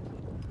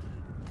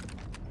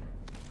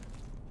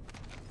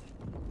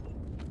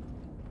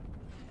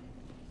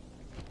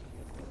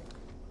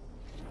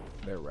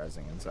They're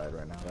rezzing inside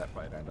right now. That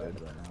fight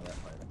ended. Yeah.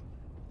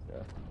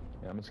 Yeah,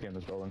 I'm gonna scan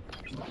this building.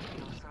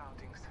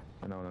 surroundings.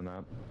 I know on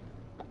that.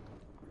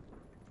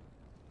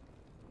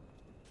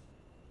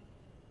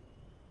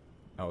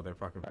 Oh, they're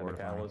fucking And the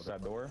fortifying. catalyst,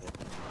 that door.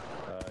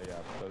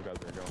 Yeah, those guys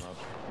are going up.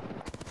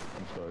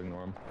 I'm just gonna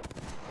ignore them.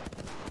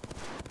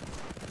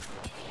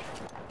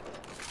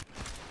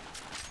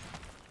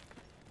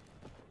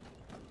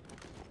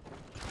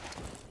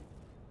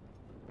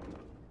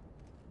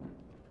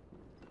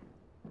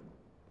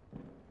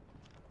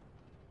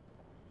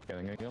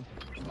 Getting again.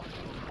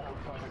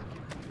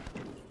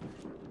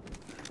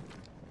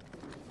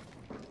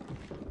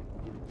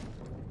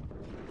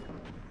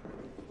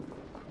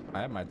 I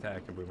have my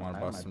tech if we want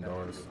to bust some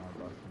doors.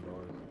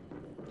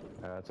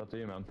 It's up to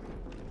you, man.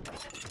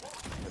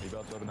 If you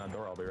about to open that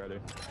door, I'll be ready.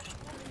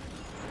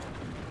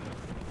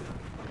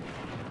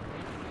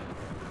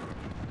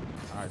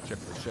 Alright, chip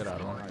the shit out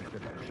of them.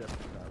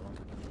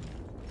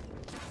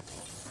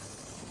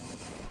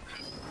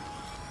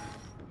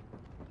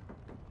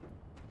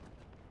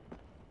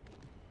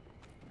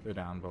 They're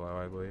down below,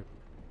 I believe.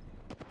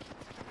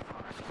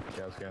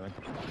 Yeah, I'm scanning.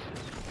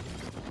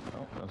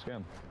 Oh, no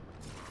scan.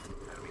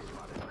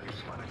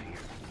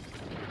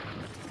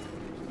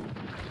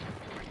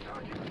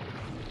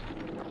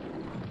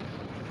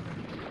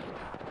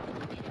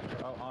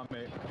 Oh, on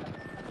me.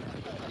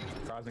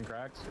 Rising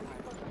cracks.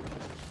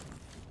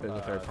 There's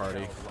a third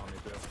party. Catalyst is on me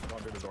too.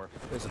 Going through the door.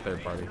 There's a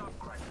third party.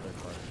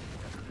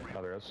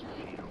 Oh, there is.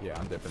 Yeah,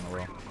 I'm dipping the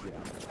wheel.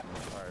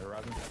 Alright,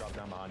 Horizon, drop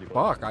down behind you.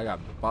 boys. Fuck, I got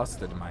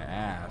busted in my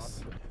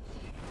ass.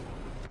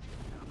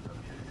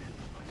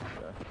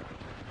 Okay.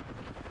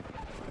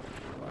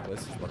 Wow,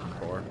 this is looking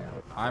poor.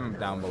 I'm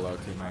down below,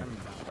 teammate.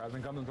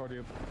 Horizon coming toward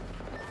you.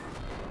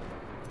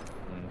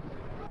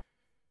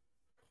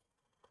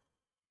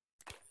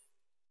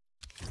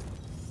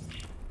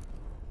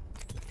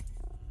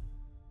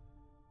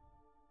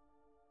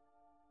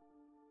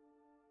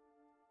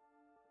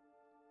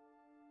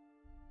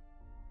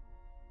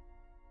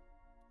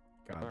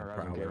 God, the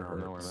Horizon came Prowler out of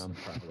nowhere, hurts. man.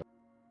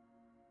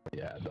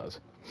 Yeah, it does.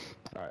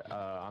 Alright,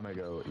 I'm gonna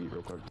go eat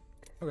real quick.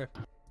 Okay.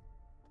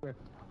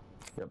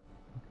 Yep.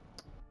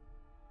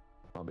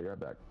 I'll be right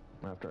back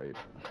after I eat.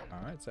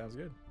 Alright, sounds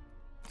good.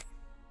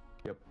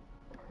 Yep.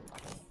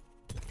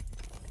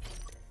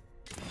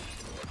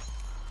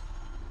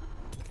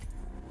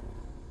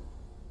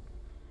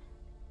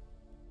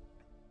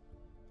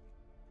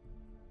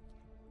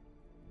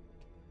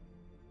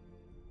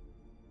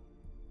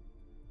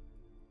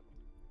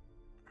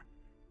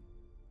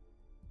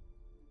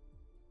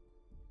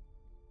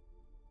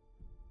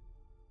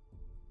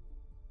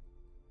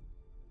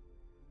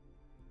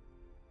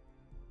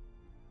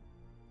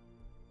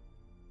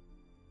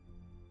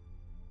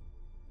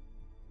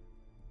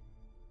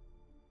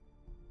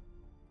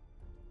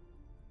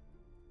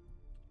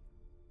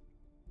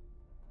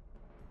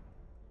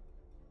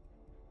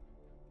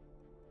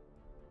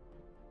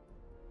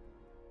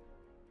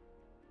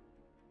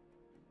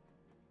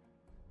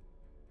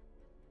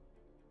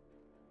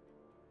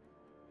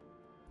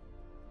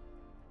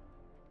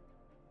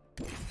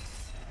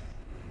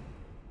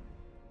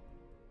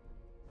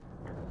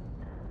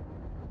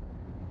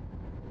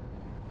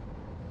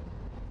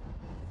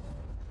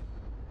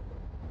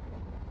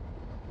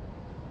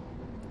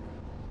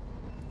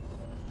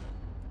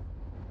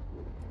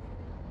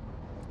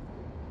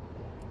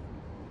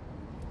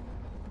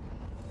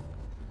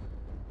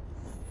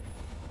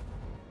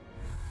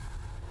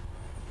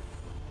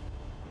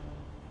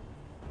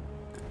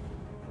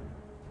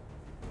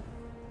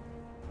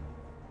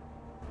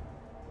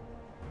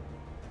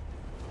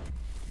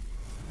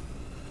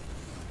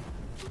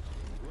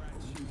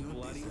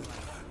 buddy.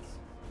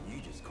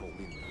 You just called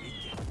in the big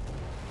game.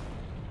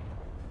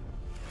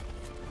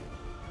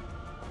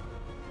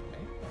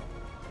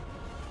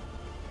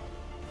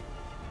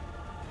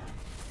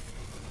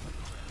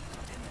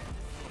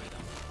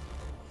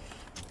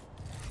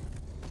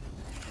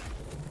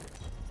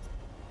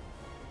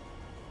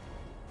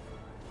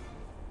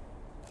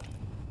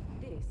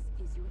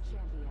 This is your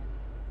champion.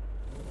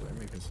 They're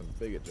making some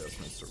big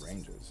adjustments to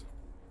ranges.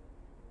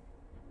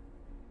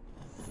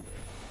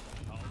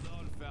 Hold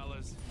on,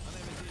 fellas. I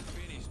never did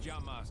finish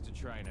Jump Master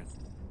training.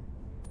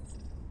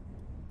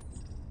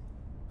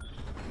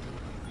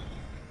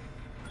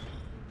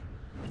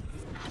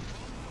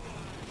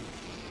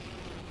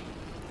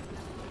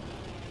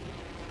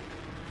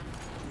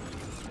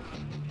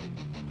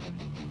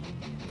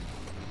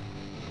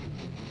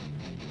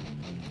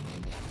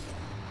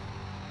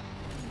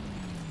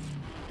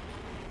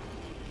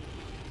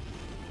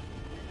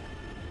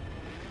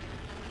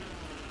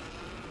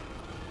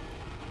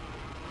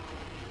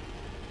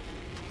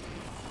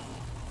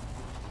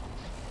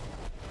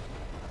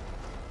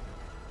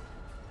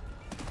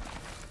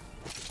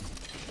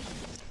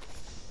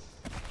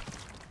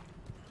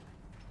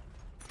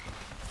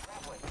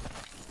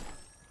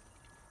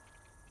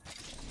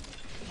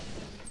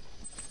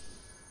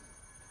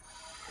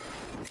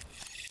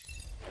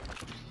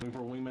 Looking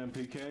for a wingman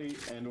PK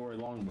and or a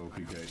longbow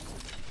PK.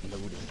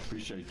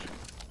 Appreciate you.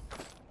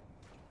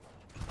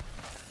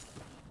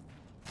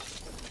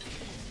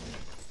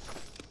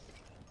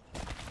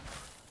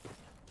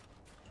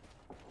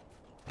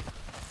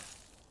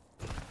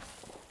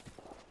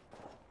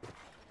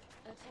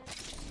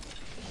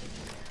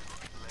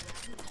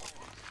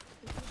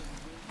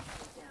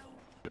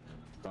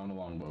 Found a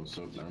longbow,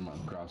 so never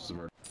mind. Cross the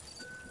vertical.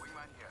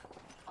 Wingman here.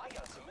 I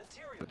got some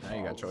material. Now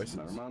you got choices.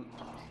 Never mind.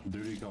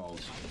 Duty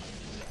calls.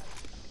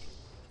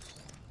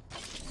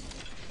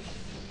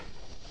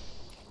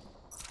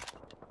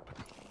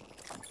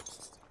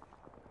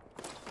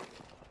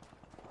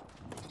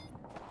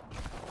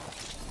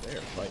 They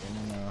are fighting,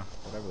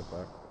 whatever the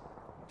fuck.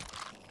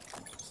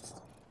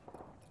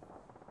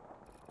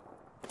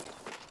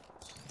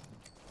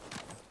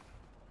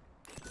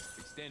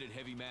 Extended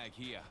heavy mag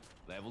here.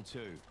 Level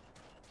 2.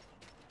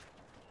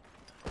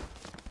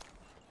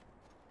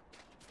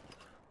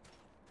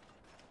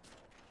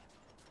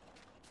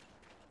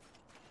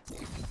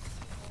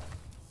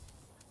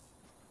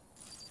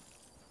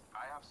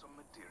 I have some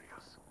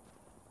materials.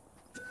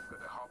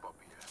 Gotta hop up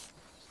here.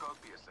 Skull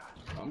piercer.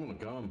 I'm gonna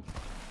come.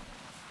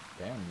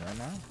 Damn, right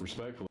now?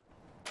 Respectfully.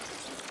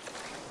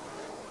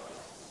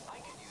 I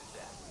could use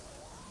that.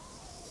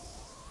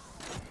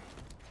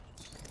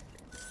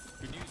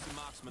 Could use some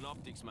marksman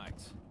optics,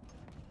 mates.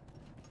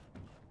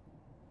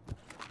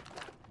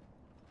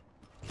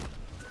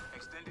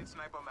 Extended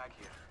sniper mag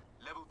here.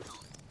 Level 2.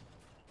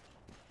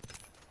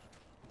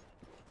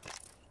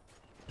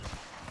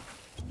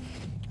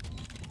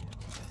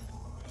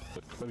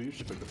 Maybe you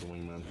should pick up the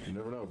wingman. You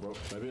never know, bro.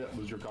 Maybe that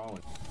was your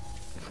calling.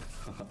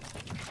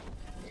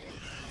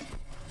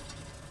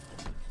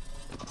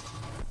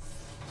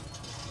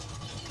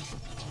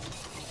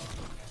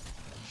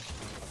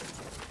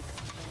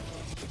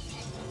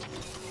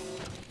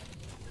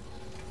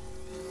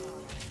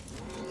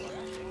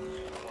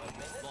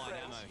 Light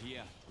ammo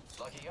here.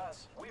 Lucky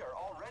us, we are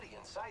already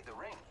inside the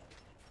ring.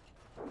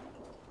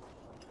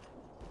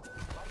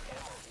 Light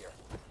ammo here.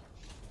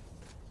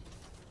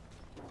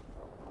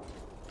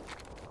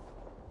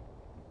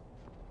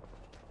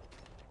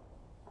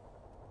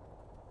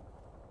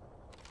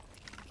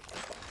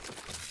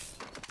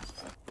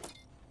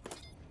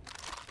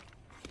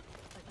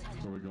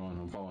 Where are we going?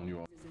 I'm following you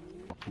all.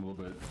 I'm a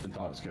little bit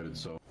intoxicated,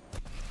 so.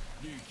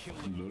 New killer.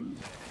 Lol.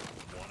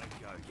 Wanna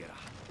go getter.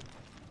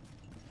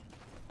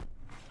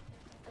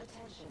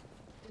 Attention.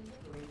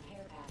 Delivering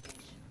care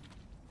package.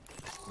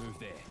 Move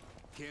there.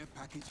 Care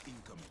package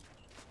incoming.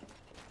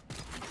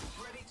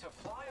 Ready to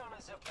fly on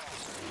a zip line.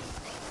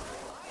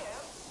 I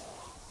am.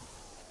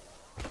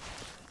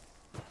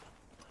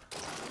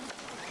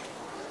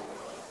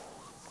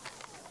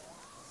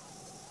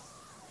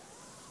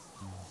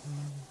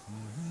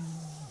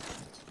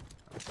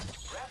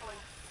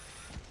 Grappling.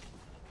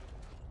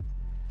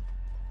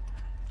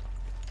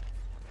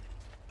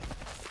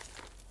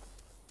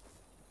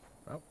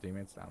 Oh,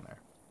 teammates down there.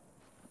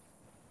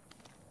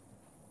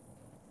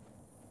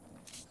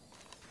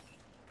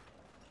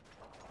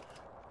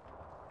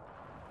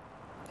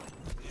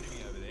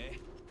 Enemy over there.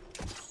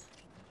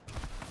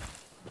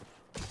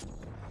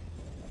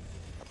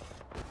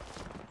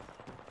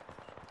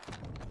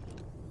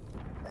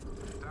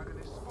 Target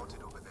is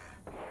spotted over there.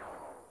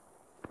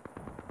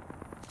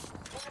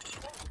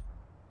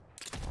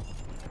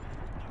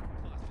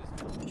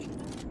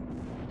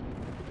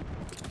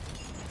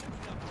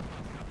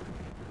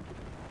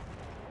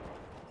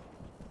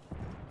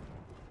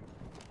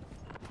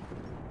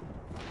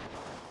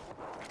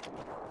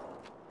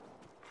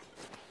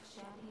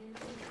 Champion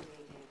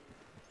eliminated.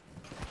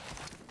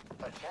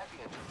 A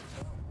champion.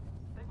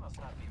 They must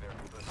not be very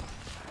good.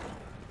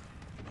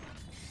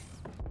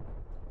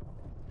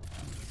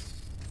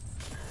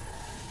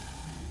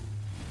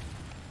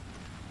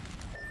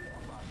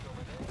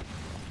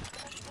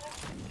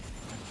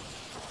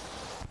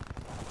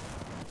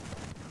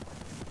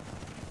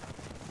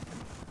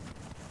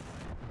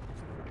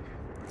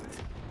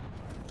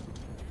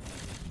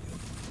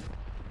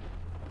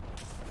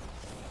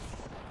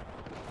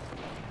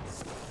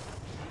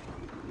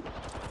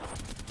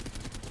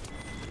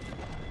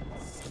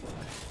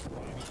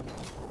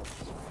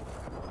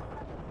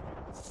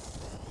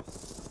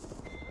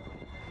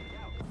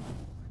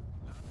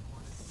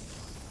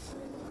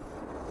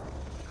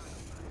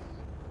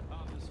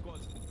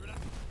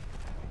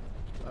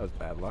 That was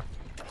bad luck.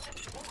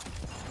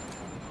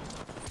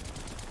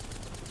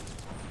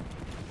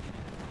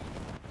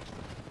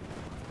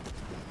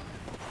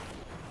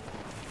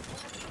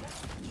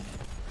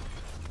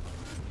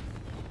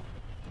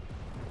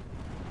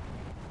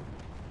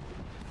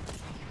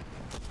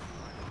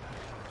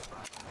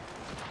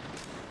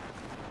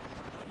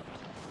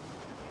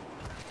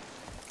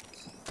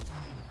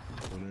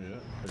 Yeah,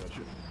 I got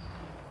you.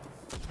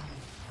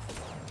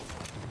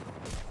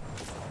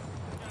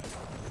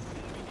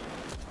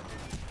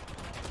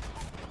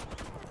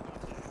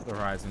 The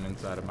horizon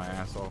inside of my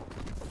asshole.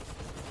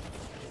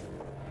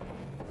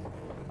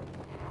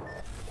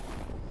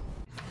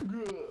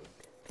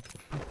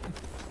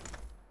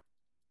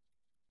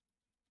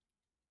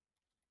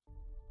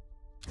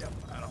 Yep,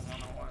 I don't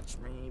want to watch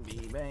me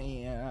be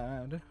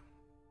bad.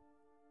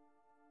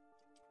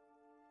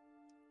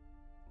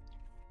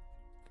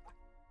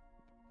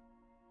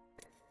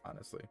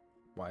 Honestly,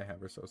 why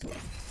have her so slow?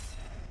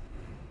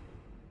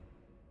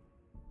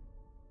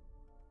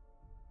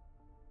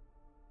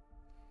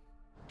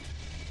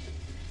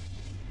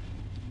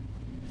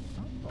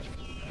 Oh, that's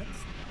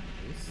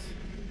nice.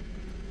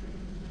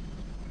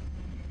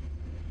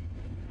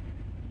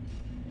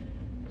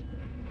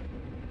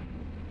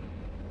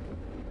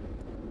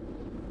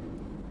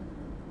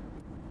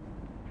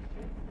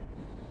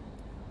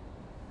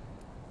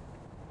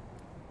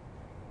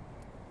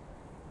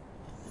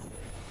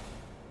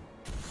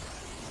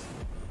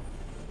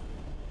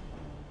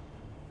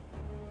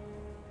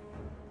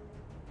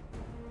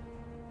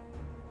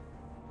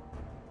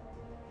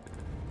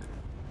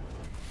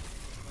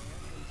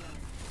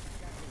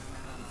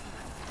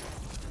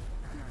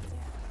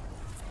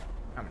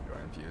 I'm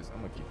enjoying Fuse.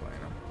 I'm gonna keep playing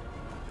him.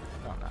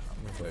 No, I'm not. I'm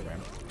gonna play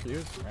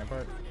Fuse,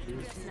 Rampart,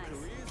 Fuse,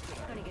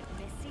 Gonna get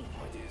messy.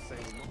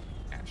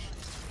 Ash.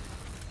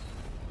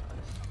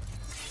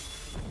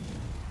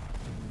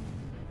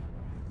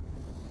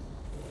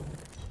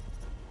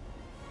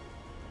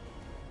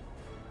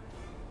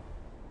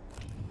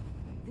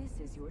 This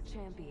is your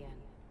champion.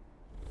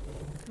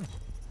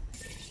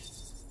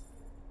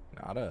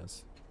 Not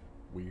us.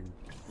 Weird.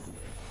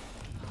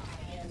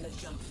 I am the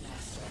jump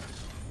master.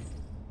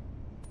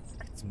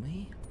 It's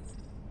me.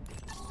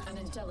 An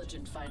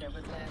intelligent fighter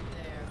would land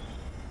there.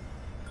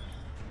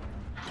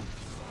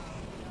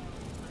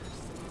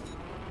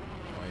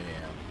 Oh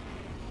yeah.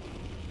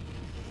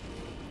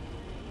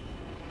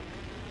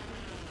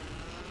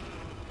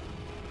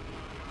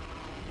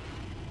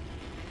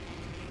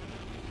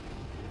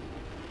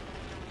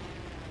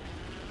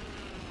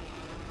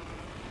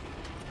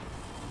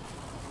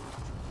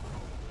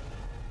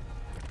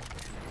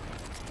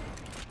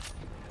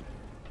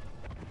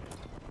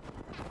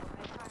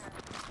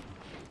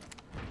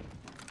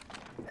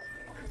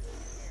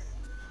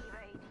 Eva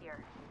 8 here.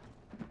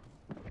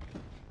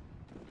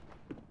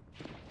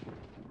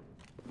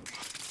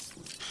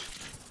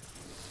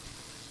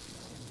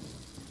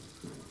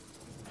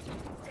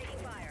 Taking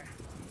fire.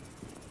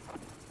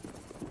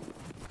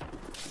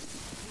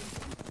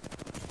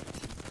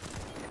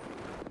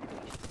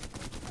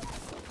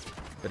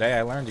 Today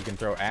I learned you can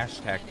throw Ash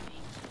Tech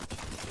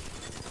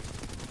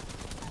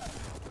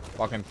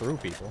walking through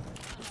people.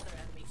 Another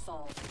enemy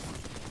falls.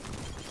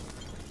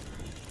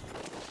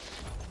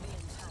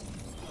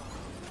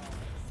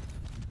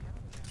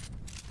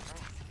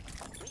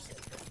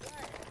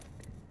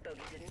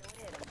 Bogey didn't know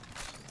it hit him.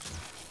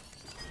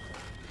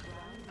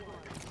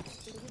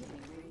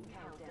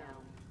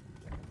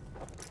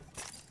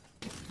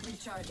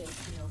 Recharging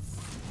skills.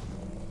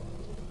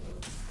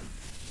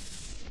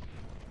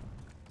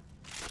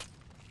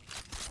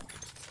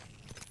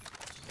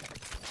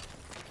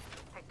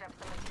 Picked up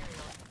some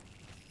materials.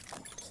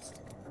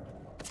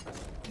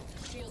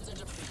 Shields are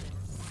depleted.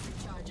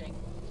 Recharging.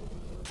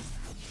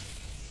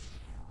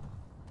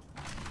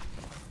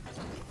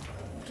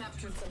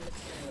 Captured some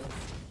materials.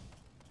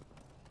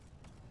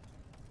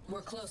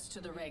 We're close to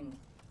the ring.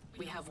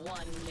 We have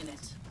 1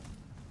 minute.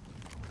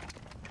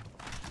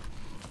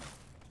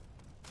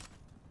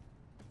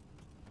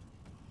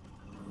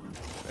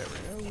 There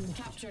we go.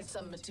 Captured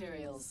some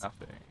materials.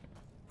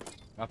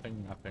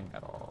 Nothing. Nothing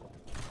at all.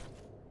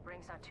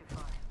 Ring's not too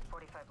far.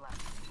 45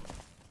 left.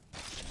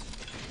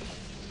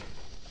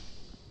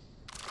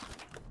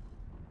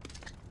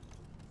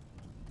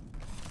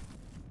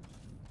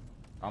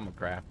 I'm a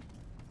craft.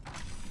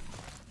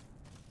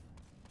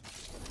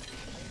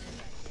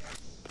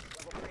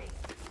 Level 3.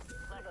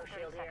 Level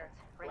shield here.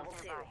 Level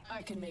 2.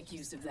 I can make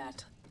use of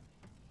that.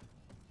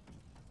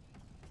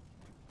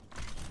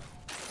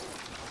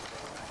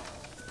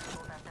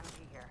 Full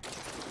SMG here.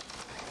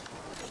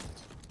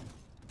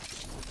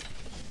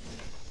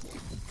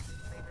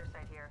 Laser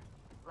sight here.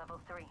 Level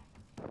 3.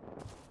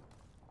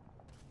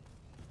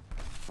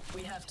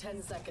 We have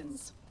 10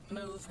 seconds.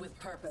 Move with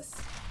purpose.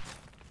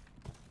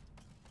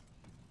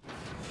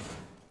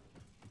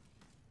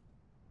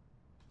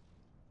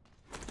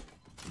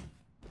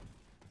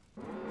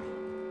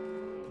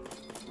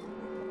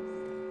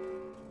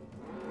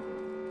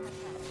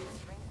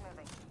 Ring's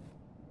moving.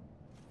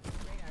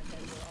 Radar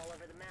sensor all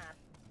over the map.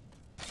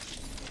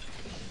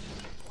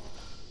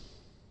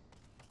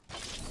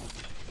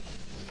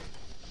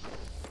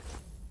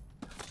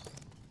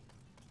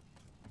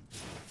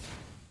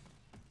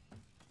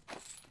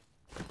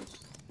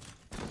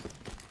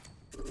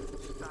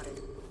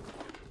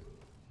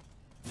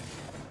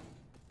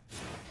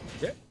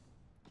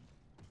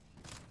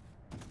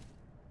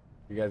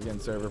 You guys getting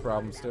server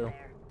problems too?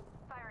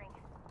 Firing.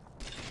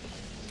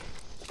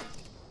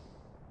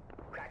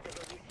 Cracked the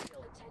bogey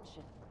shield.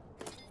 Attention.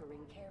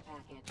 Delivering care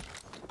package.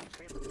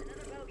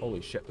 Another bogey.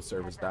 Holy shit, the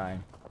server's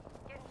dying.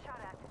 Getting shot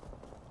at.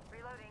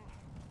 Reloading.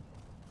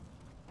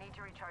 Need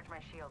to recharge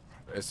my shields.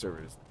 This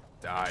server's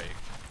dying.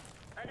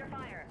 Under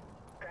fire.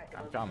 Cracked the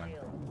I'm bogey coming.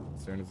 shield.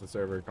 As soon as the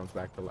server comes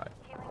back to life.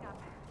 Healing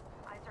up.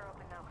 Eyes are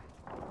open though.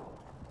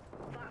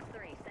 Fox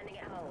 3, sending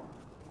it home.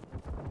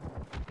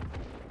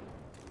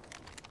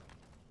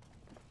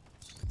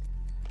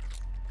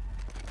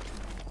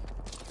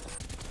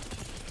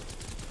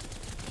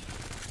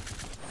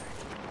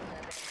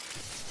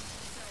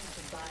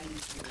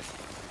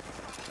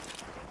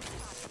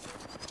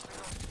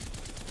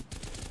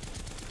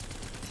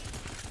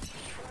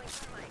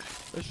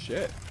 Good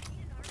shit.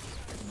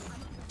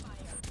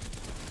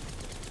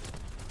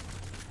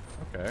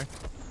 Okay.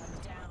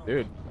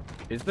 Dude,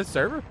 is the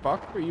server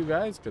fucked for you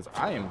guys? Because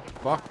I am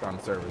fucked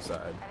on server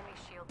side. Enemy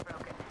shield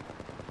broken.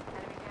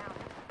 Enemy down.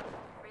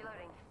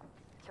 Reloading.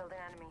 Killed an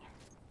enemy.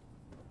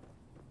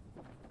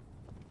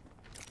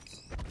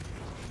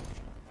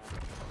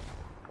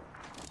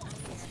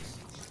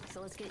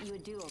 So let's get you a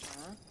duo,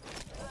 huh?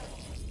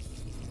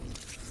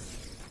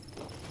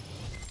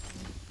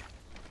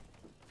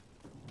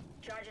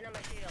 Charging on my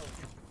shields.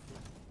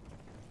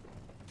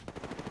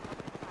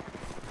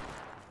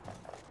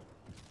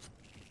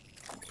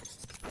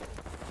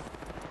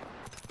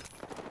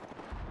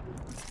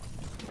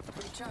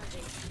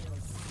 Recharging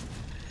shields.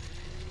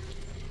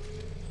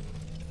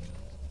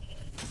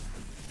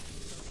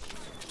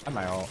 I'm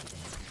my ult.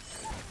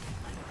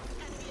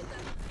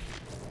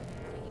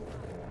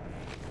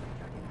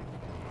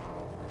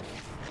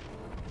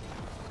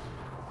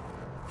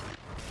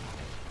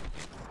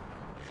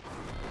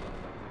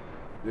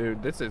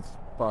 Dude, this is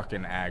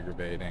fucking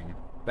aggravating.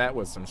 That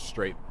was some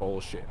straight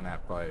bullshit in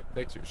that fight.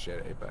 Fix your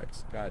shit,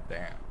 Apex. God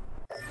damn.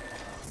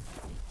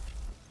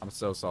 I'm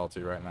so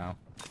salty right now.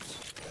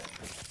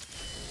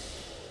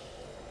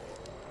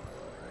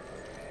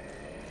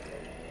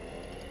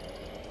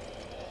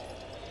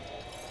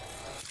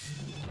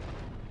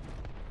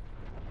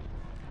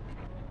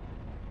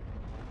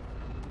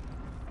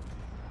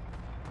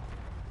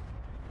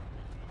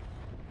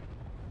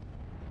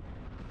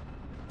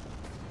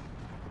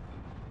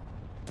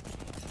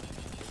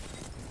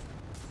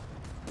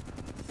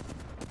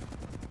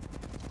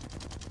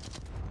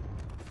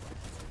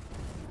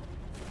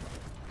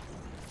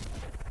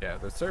 Yeah,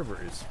 the server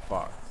is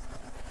fucked.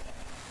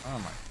 Oh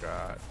my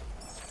god.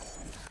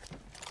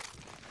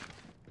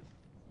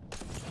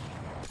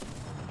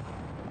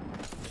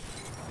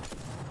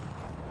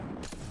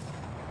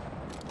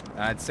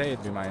 I'd say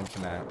it'd be my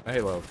internet. Hey,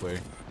 Lovely.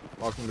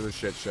 Welcome to the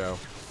shit show.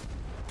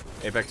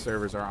 Apex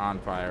servers are on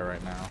fire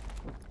right now.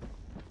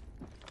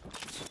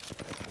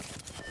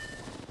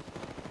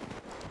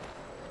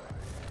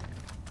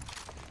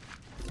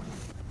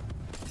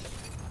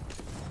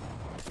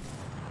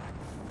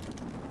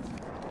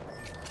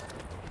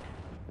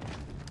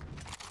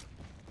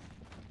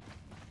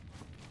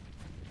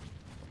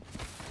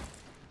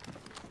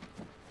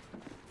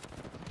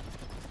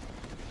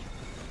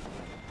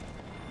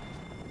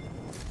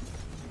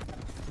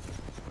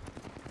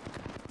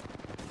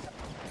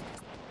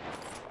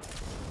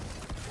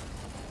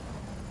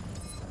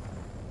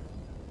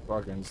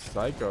 Fucking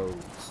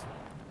psychos.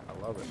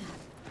 I love it.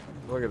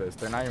 Look at this.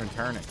 They're not even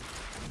turning.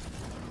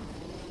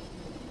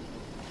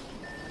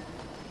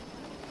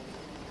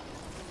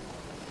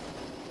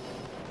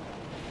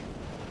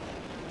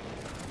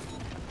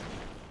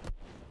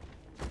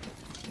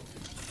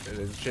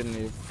 It shouldn't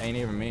even, ain't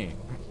even me.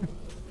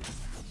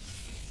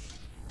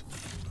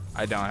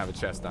 I don't have a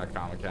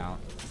chess.com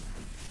account.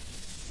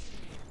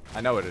 I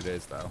know what it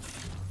is though.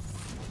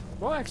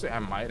 Well, actually, I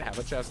might have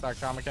a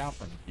chess.com account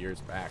from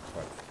years back,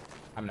 but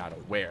I'm not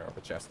aware of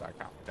a chess.com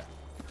account.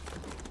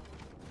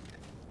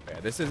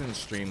 Yeah, this isn't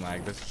stream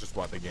lag. This is just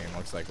what the game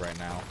looks like right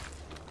now.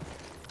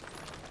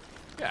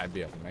 Yeah, I'd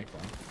be able to make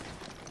one.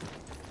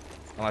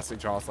 Unless it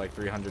costs like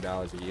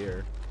 $300 a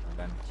year,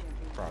 then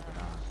probably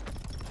not.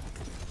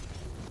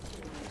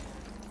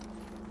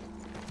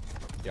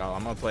 Y'all,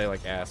 I'm gonna play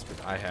like ass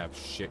because I have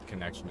shit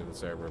connection to the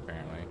server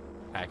apparently.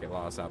 Packet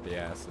loss out the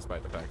ass,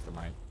 despite the fact that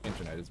my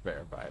internet is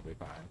verifiably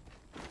fine.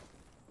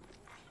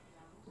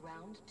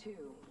 Round 2.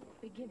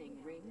 Beginning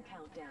ring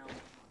countdown.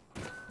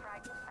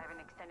 Frag, I have an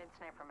extended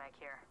sniper mag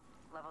here.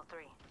 Level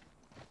 3.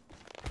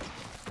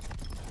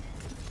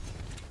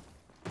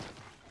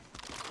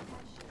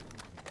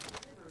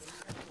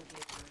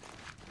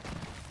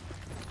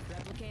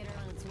 Replicator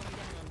on its way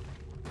down.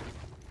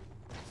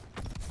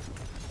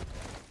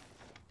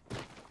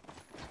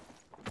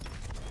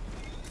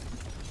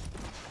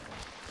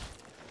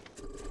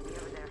 Be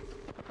over there.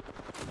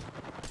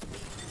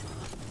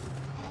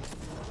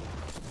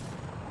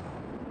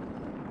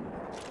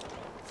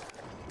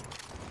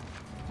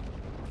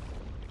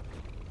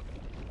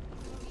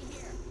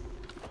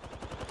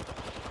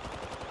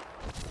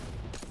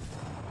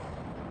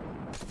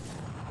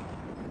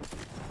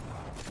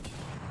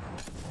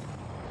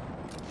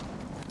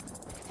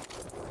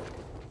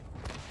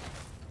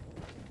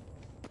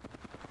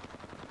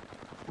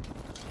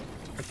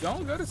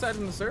 Don't go to side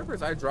in the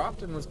servers. I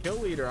dropped and was kill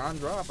leader on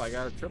drop. I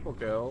got a triple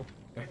kill.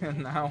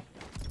 And now,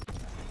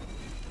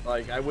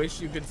 like, I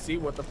wish you could see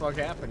what the fuck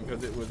happened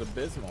because it was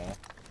abysmal.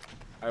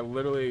 I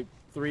literally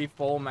 3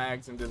 full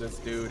mags into this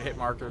dude, hit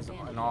markers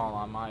and all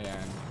on my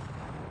end.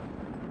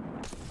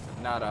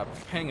 Not a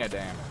ping of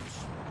damage.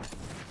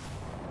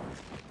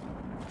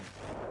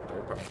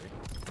 Third party.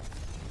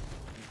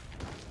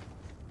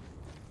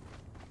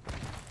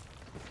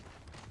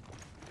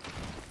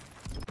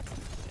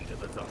 Into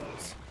the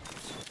tunnels.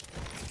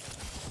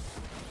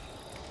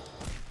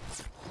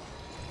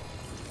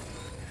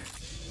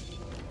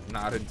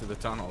 Not into the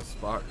tunnels,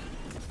 fuck.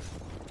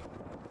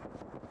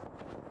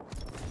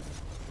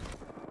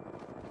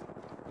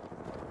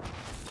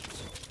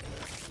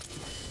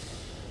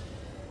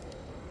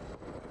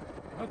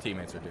 My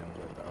teammates are doing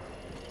good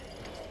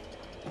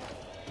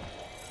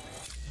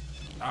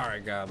though.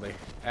 Alright, Godly.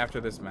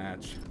 After this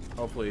match,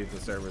 hopefully the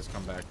servers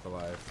come back to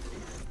life.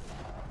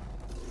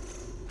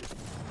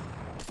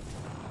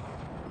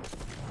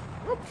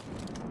 Whoop.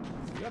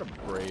 You got a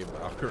brave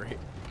Valkyrie.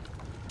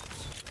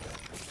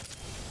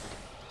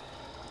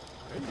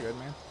 Hey, you good,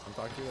 man? I'll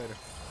talk to you later.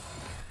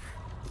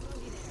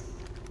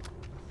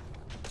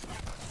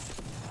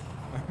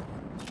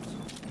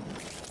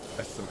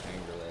 That's some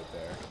anger right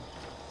there.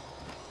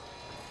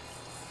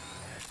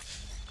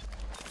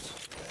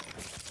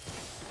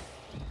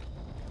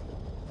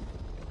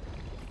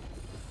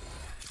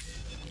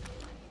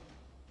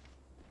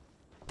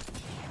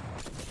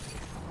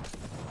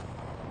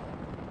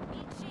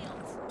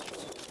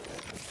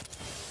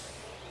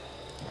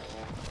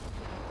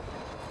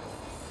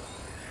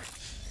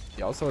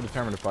 Y'all so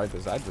determined to fight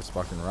this, I'd just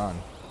fucking run.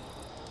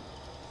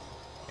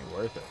 Ain't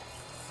worth it.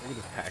 We can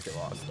just packet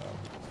loss though.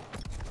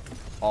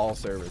 All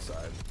server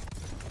side.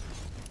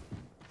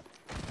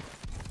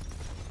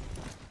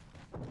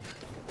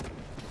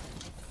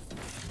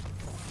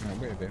 No,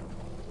 baby.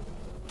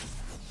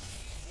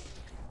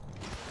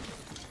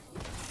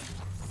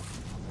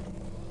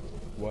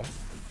 What?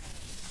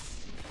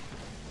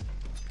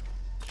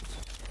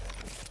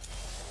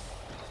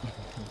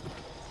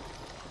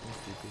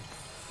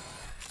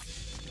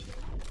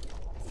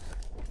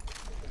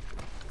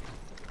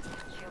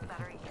 Shield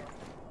battery here.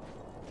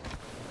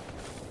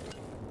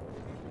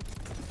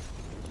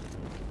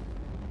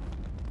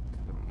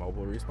 The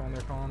mobile respawn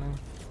they're calling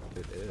it?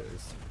 It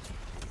is.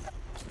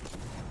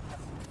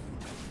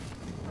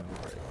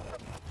 Alright.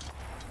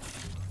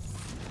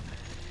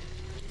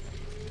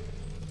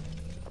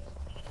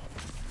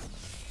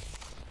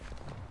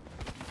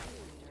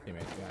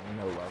 Teammates got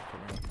no love for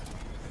me.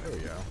 There we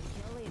go.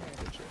 Kill leader.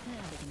 Good shit.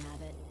 Now they can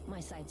have it. My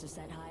sights are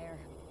set higher.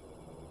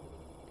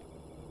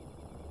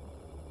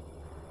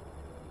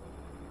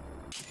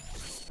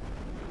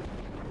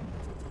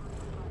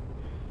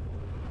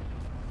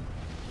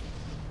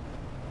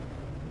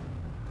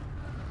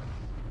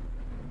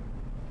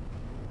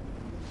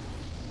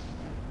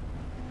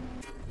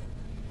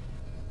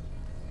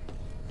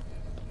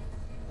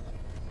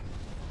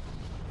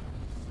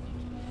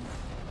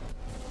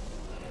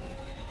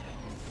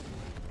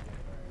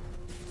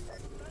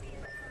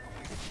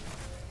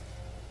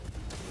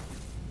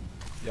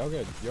 Y'all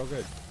good. Y'all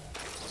good.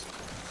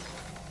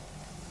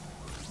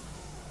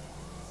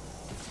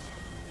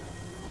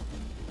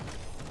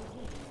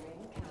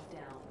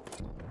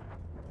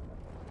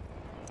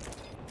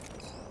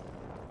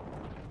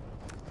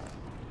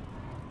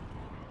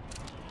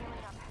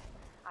 Healing up.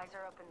 Eyes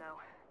are open though.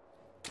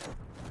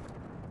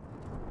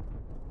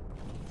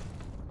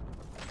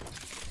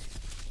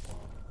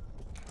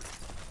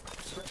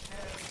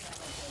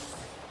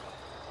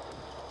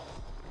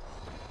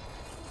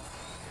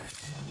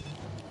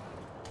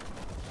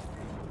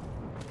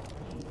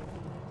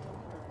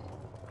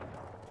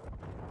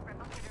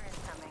 Rebel shooter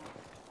incoming.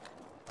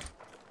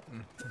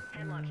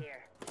 Hemlock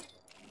here.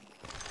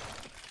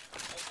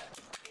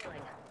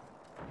 Healing.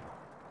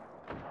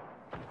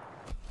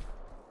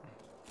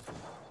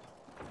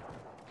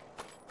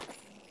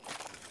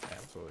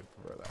 Absolutely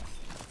prefer that.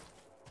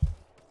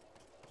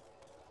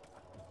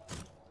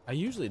 I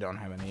usually don't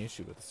have any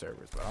issue with the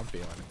servers, but I'm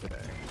feeling it today.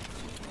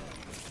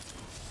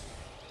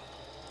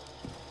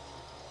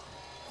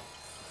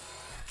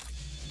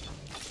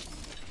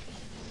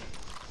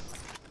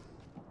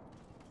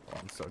 Oh,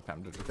 I'm so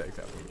tempted to take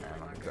that one,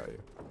 man. Let me tell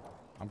you.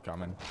 I'm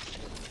coming.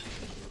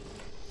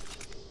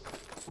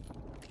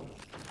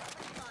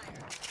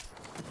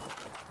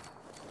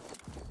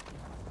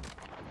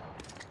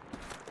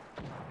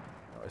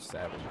 Oh,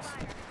 savages.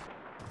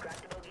 Crack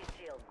the bogey's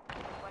shield.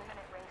 1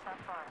 minute, rings not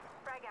far.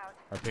 Frag out.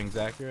 Are pings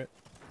accurate?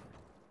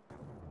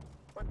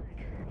 One sec.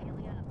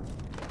 Healing up.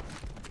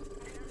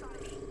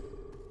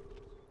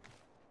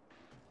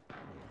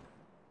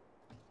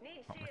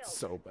 Need shield. It's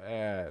so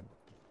bad.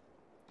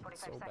 45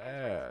 So seconds.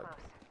 bad. Rings close.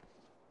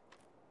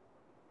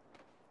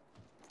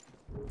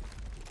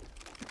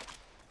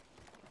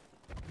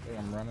 Hey,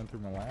 I'm running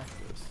through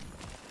molasses.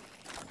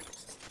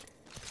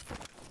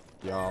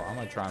 Y'all, I'm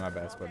gonna try my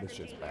best, but this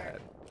shit's bad.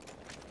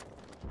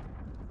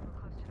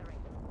 Close to the ring.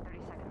 30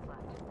 seconds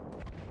left.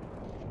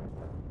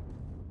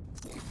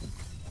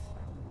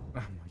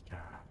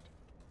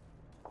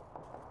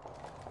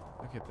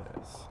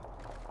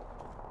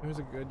 was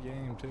a good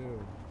game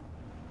too.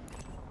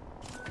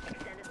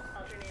 Extended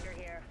alternator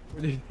here.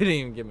 You didn't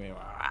even give me.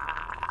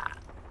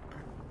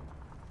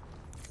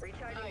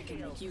 Recharging I can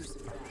shields. make use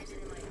of that. Vision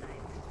in my sights.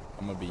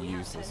 I'm gonna be We have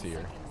useless 10 here.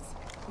 seconds.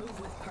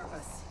 Move with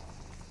purpose.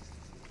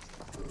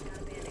 Got a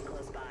bandit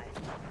close by.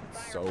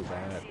 Fire So on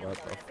bad. shields What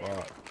on the that bandit.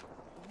 fuck?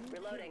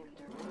 Reloading.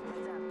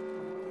 Heads up.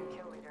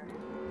 Kill leader.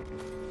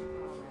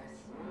 Progress.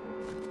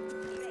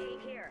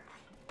 EA here.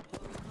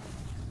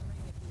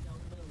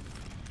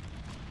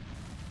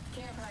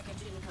 Care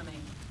package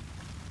incoming.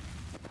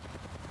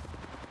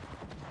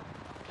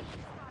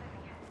 Spotted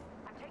me.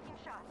 I'm taking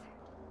shots.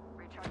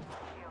 Recharging my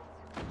shields.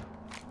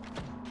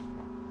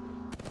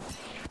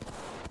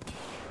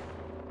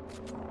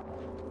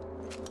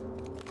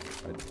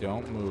 If I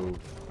don't move,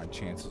 my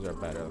chances are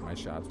better that my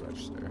shots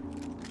register.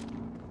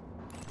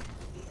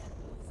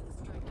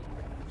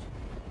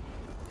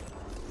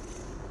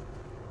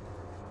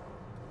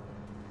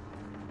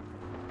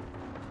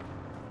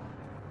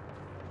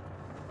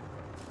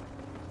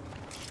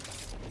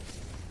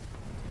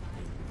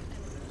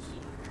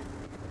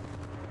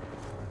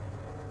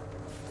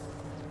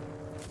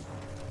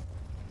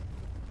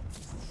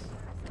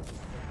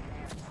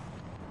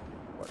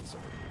 What's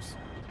servers?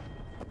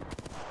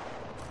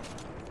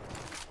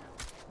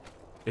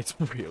 It's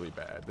really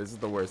bad. This is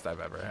the worst I've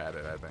ever had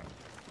it, I think.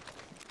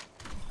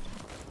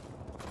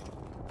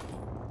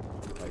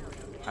 Like,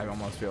 I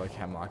almost feel like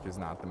Hemlock is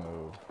not the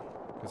move.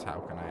 Because how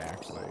can I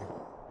actually,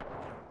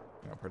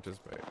 you know,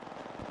 participate?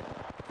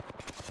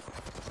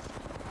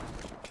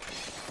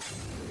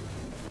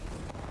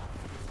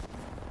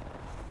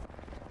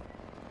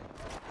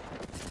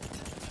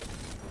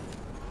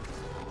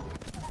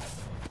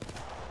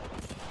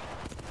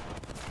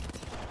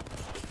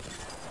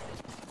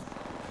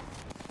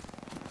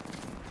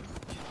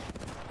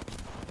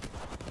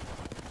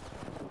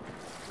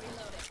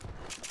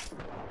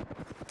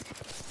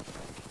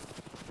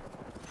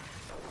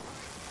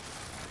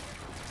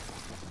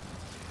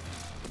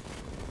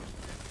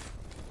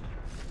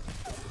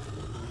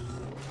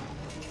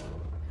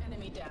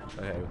 Enemy down.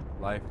 But hey,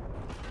 life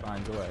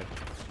finds a way.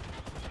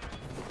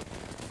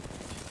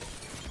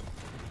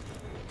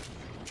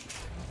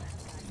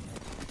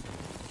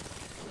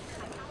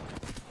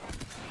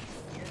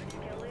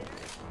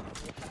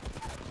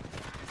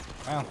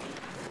 Well,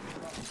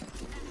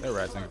 they're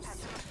resing.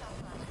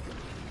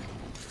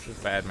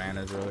 Just bad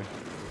manners, really.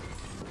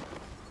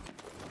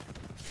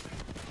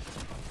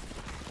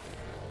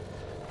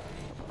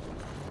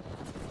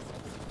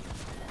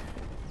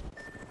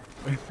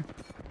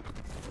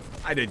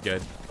 I did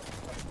good.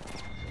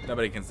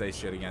 Nobody can say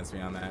shit against me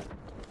on that.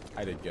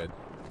 I did good.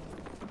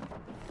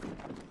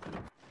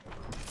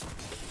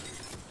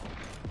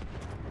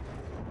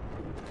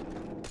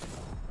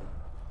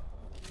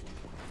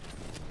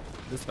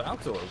 This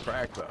Valk's a little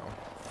cracked though.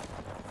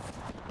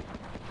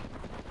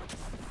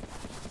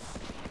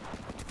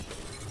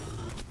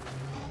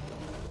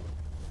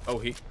 Oh,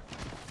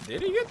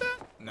 did he get that?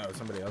 No,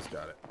 somebody else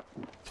got it.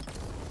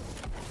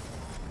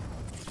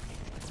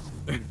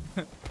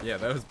 Yeah,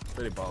 that was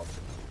pretty bald.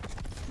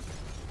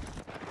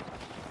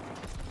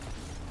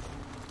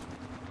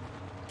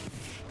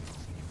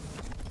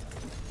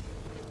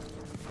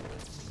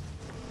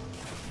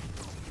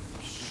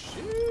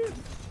 Shit.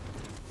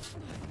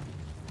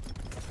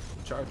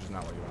 Charge is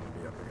not what you want to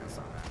be up against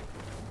on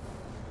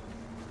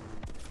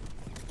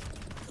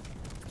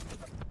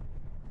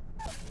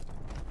that.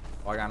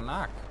 Oh, I got a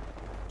knock.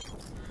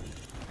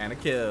 And a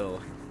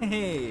kill.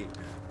 Hey,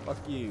 fuck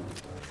you.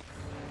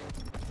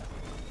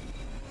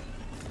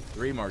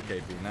 3 more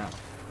KP now.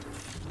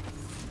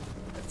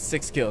 That's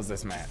 6 kills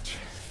this match.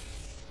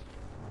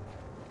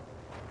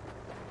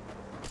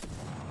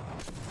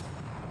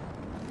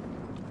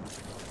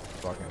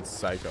 Fucking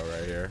psycho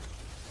right here.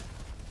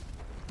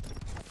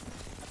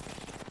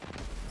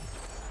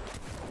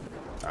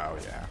 Oh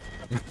yeah.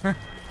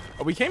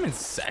 Oh, we came in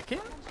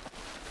second?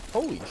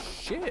 Holy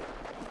shit.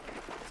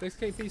 6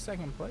 KP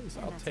second place.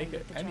 I'll take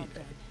it any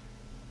day.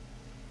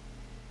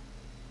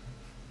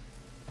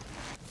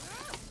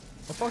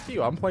 Well, fuck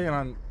you. I'm playing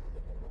on,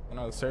 you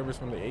know, the servers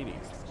from the 80s.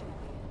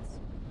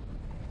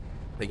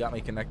 They got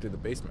me connected to the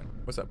basement.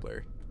 What's up,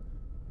 Larry?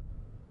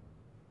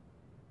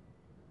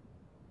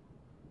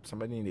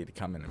 Somebody needed to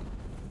come in and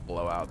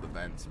blow out the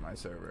vents in my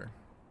server.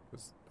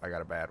 Because I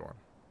got a bad one.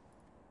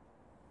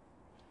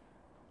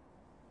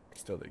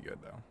 Still did good,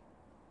 though.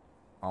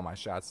 All my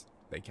shots,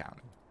 they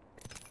counted.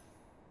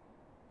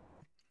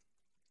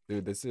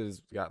 Dude, this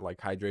is got like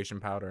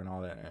hydration powder and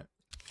all that in it.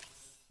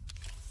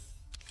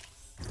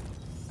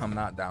 I'm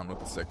not down with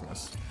the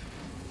sickness.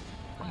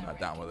 I'm not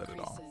down with it at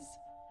all.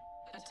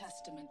 A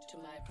testament to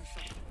my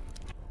profession.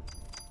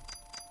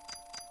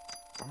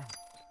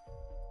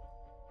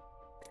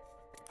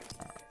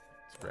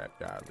 Let's grab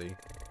Godly.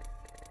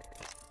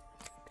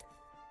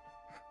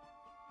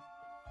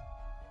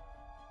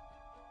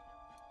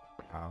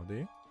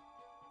 Howdy.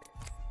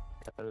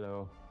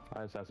 Hello.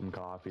 I just had some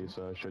coffee,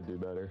 so I should do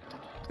better.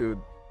 Dude,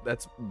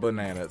 that's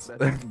bananas.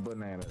 That's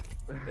bananas.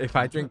 If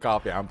I drink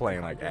coffee, I'm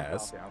playing like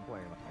ass.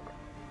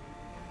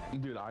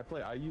 Dude, I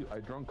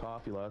drank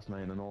coffee last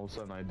night, and then all of a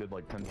sudden I did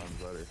like 10 times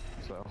better.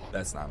 So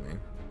That's not me.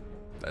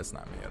 That's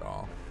not me at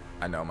all.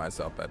 I know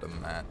myself better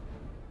than that.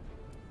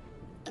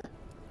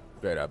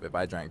 Straight up, if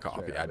I drank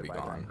coffee, I'd be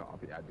gone.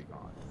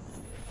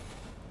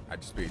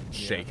 I'd just be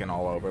shaking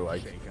all over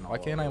like, why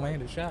can't I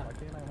land a shot?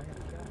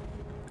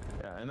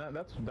 yeah, and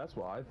that's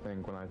what I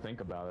think when I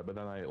think about it. But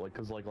then I like,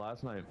 cause like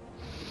last night,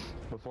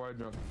 before I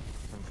drank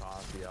some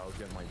coffee, I was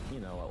getting like, you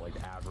know,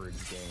 like average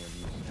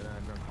games, and then I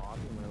drank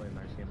coffee, and really the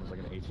next game was like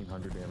an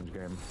 1800 damage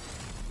game.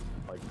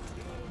 Like,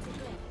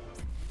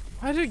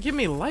 why did it give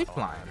me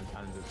lifeline? I'm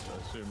kind of just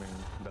assuming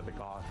that the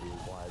coffee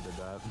is why I did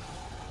that.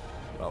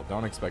 Well,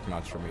 don't expect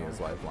much from me as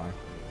lifeline.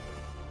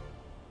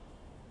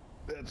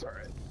 That's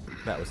alright.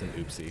 That was an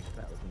oopsie.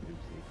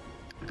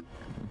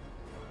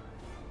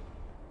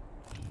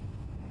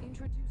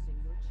 Introducing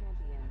your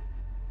champion.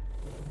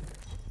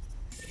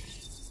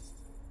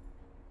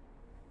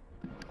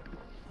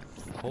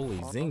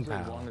 Holy zing As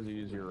pow. long as you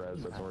use your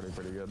res, that's already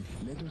pretty good.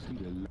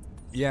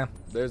 Yeah,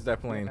 there's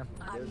definitely.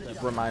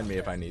 Remind me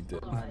if I need to.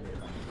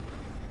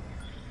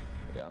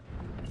 Yeah.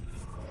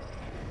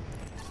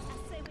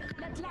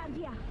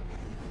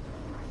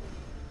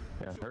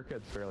 Yeah, her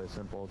kit's fairly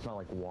simple. It's not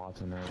like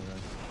Watson or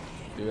anything.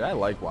 Dude, I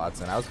like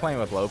Watson. I was playing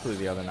with Lopu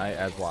the other night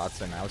as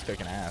Watson. I was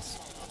kicking ass.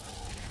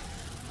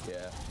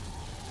 Yeah.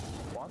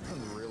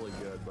 Watson's really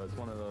good, but it's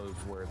one of those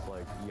where it's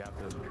like you have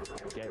to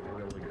get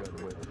really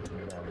good with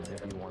them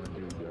if you want to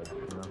do good,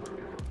 you know?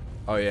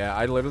 Oh yeah,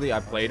 I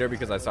played her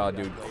because I saw a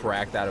dude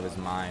cracked out of his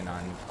mind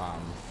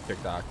on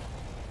TikTok.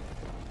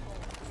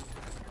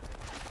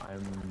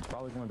 I'm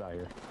probably gonna die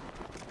here.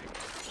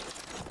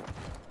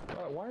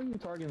 Why are you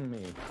targeting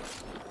me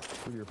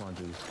with your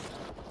punches?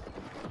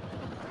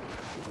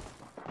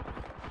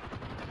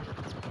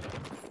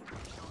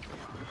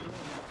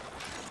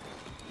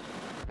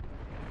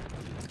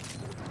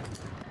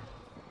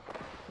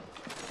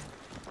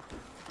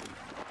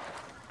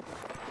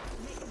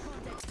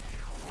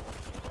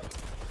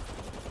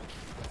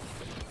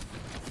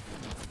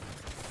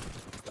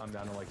 I'm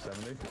down to like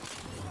 70.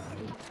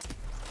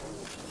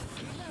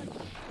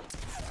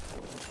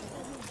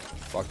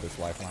 Fuck this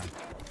lifeline.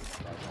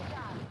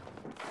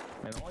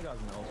 Man, all I got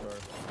is an L-Star.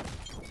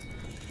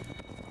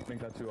 Make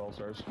that 2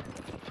 L-Stars.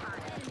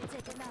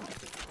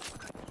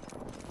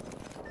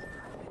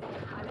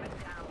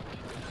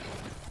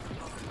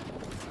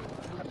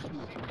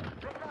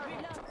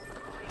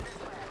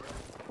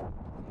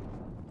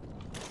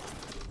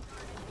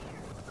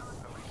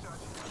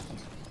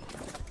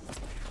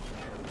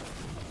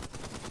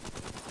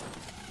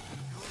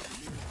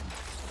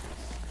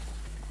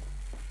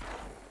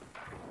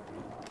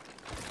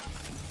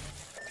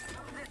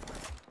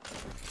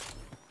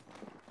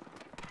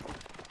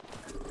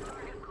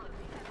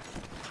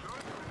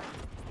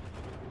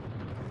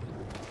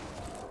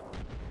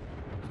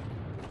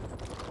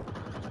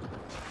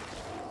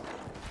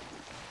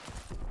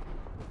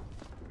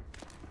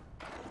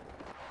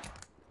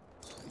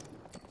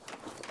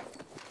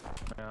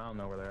 I don't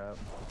know where they're at.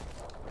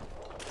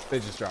 They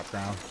just dropped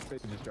down. See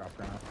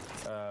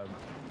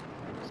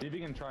if you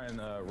can try and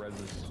res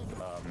this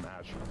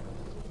Ash.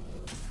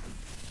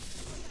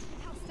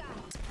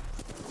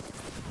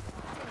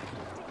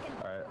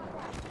 Alright.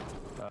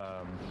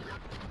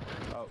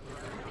 Oh.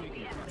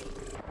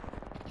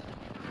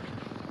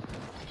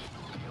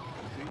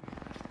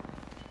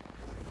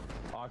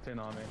 Octane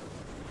on me.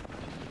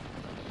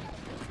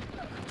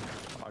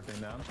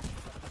 Octane down.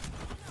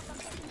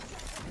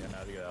 Yeah,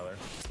 now to get out of there.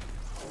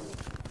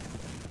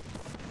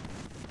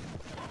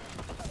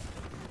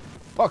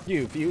 Fuck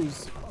you,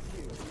 Fuse.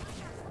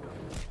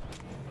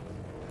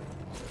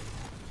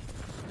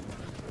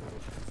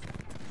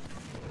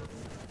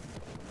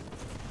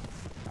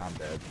 I'm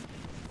dead.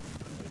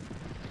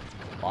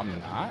 Oh, I'm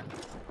not?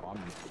 Oh,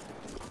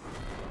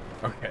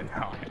 okay,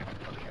 now I am.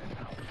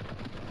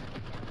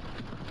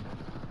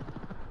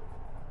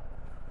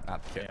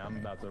 Not kidding. Yeah, I'm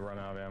about to run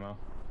out of ammo.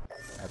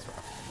 That's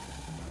rough.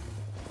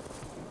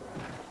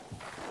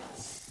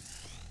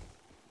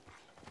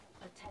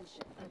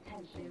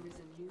 There is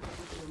a new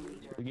vision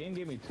leader. The game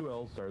gave me 2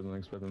 L-Stars and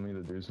expected me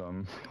to do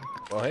something.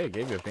 Well, hey, it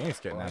gave you a Phoenix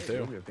kit now,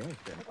 too.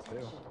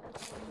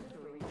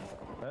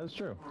 That is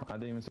true. I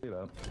didn't even see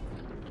that.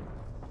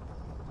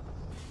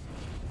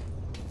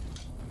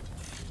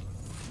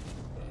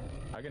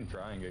 I can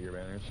try and get your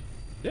banners.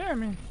 Yeah, I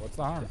mean, what's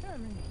the harm?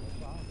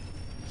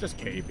 It's just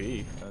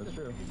KP. That's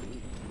true.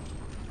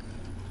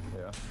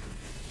 Yeah.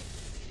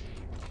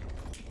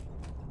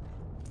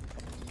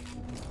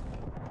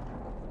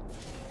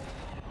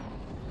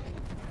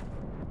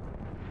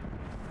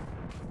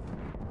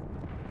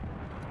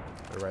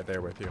 They're right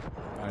there with you.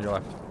 On your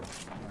left.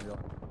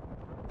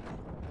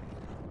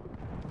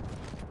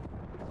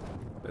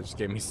 That just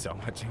gave me so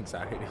much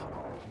anxiety.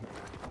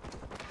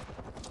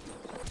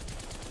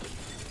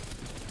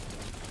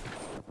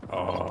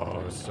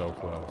 Oh, so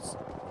close.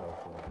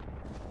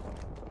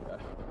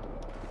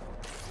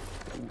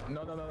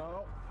 No.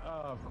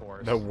 Of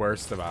course. The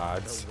worst of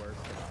odds. The worst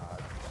of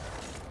odds.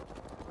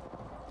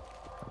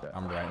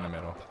 I'm right in the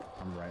middle.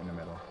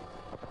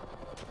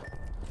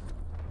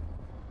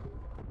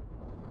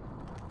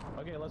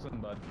 Okay, listen,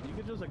 bud. You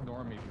can just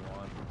ignore me if you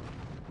want.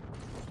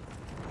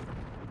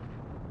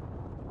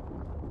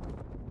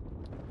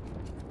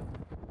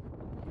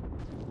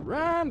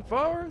 Run,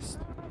 Forrest!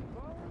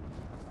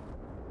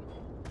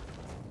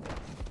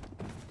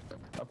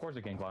 Of course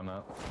you can't climb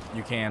that.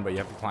 You can, but you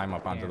have to climb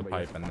up onto the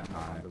pipe and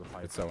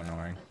it's so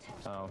annoying.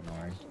 Oh,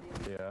 Annoying.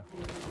 yeah.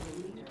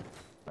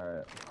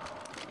 Alright.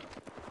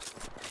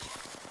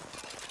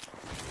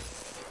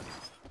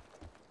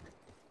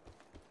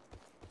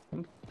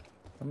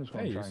 I'm just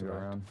gonna Hey, try you and go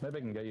survived. around. Maybe I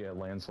can get you a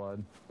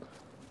landslide.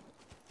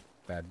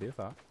 Bad do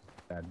thought.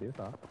 Bad do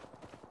thought.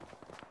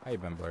 How you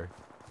been, Blur?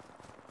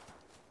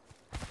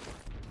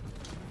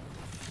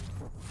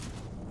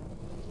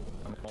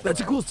 That's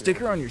a cool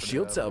sticker on your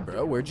shield cell,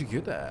 bro. Where'd you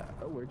get that?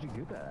 Oh, where'd you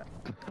get that?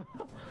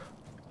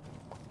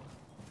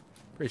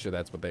 Pretty sure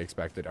that's what they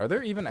expected. Are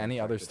there even any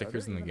other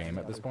stickers in the game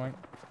at this point?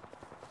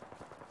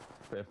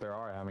 If there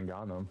are, I haven't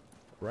gotten them.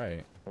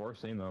 Right. Or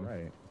seen them.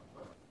 Right.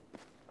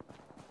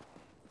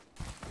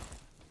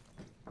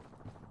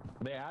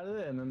 They added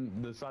it and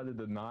then decided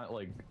to not,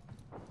 like...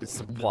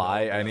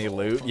 Supply any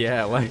loot?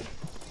 Yeah, like...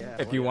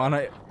 If you want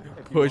to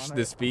push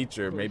this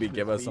feature, maybe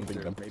give us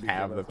something to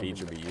have the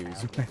feature be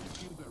used.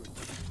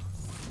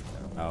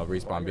 Oh,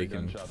 respawn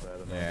beacon.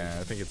 Yeah,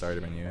 I think it's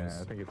already been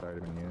used.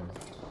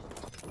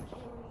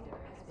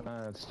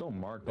 It's still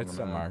marked. It's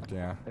still marked,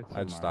 yeah.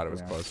 I just thought it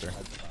was closer.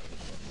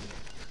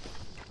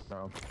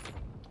 No.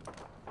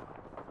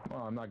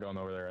 Well, I'm not going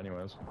over there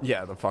anyways.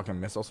 Yeah, the fucking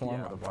missile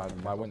swarm.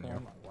 Why wouldn't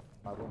you?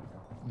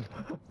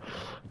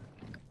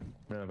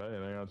 Man, if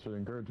anything, that should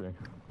encourage me.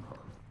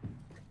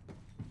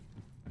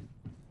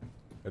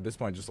 At this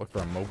point, just look for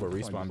a mobile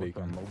respawn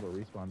beacon.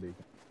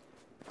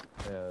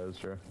 Yeah, that's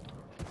true.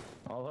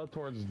 I'll head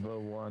towards the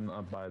one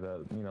up by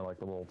the, you know, like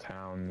the little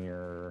town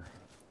near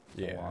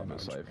the lava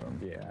siphon.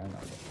 Yeah, I know.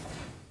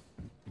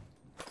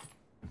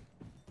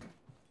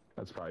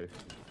 That's probably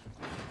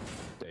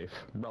safe.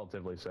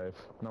 Relatively safe.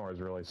 Nowhere's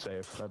really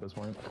safe at this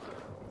point.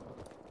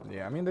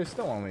 Yeah, I mean, there's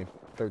still only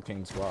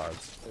 13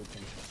 squads.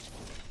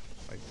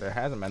 Like, there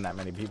hasn't been that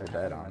many people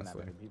dead,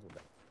 honestly.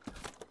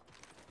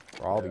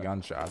 For all the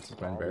gunshots, it's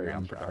been very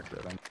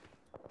unproductive.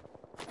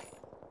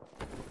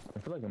 I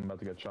feel like I'm about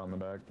to get shot in the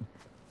back.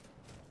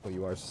 Well,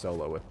 you are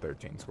solo with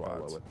 13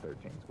 squads.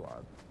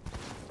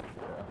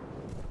 Yeah.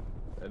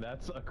 And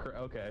that's a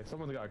okay,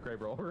 someone's got a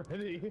crepe roll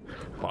already.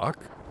 Fuck.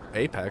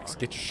 Apex,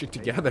 get your shit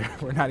together.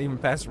 We're not even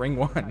past ring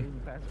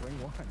 1.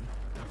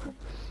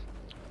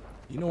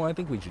 You know what? I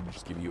think we should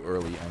just give you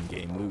early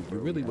end-game loot. You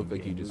really look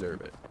like you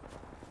deserve it.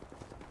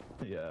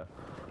 Yeah.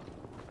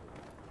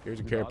 Here's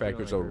a care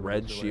package, a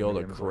red shield,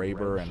 a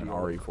Kraber, and an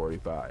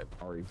RE45.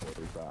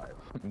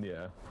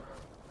 Yeah.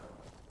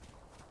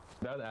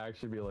 That'd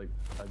actually be like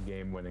a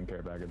game-winning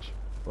care package.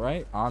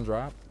 Right? On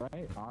drop?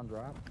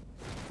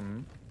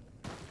 Mm-hmm.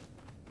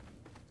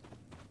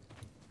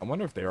 I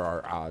wonder if there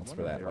are odds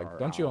for that. Like,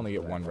 don't you only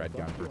get one red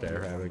gun per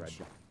care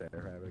package?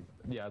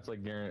 Yeah, it's like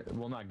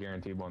well, not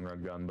guaranteed one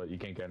red gun, but you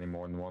can't get any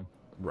more than one.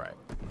 Right.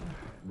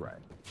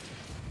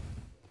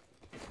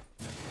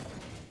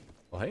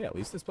 Well, hey, at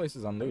least this place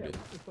is unlooted.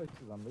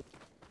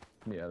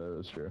 Yeah, that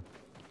is true.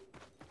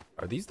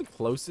 Are these the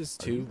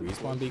closest two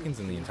respawn beacons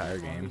in the entire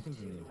game?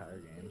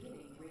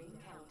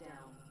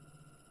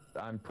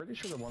 I'm pretty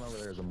sure the one over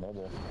there is a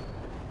mobile.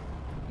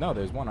 No,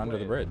 there's one under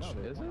the bridge.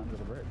 Is it?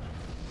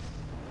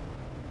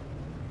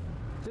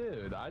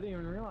 Dude, I didn't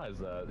even realize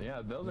that.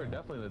 Yeah, those are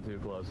definitely the two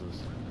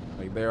closest.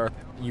 Like, there are,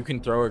 you can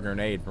throw a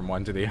grenade from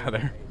one to the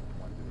other.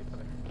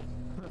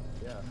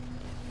 Yeah.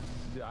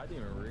 Dude, I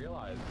didn't even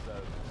realize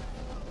that.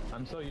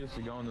 I'm so used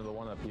to going to the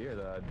one up here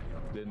that I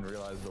didn't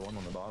realize the one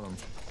on the bottom.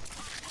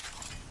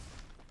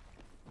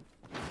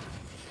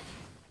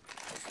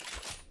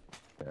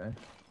 Okay.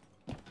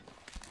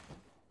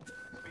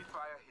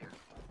 Spitfire here.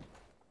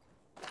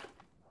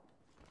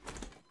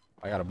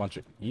 I got a bunch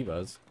of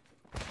Evas.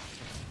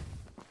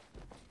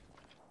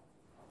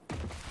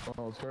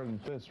 Oh, it's harder than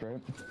fist,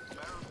 right?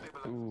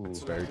 Ooh,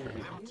 It's very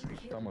pretty.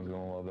 Someone's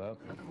gonna love that.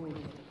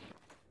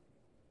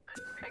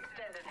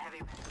 Extended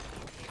heavy.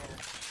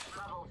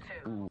 Level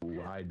 2.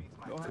 Ooh, I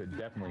could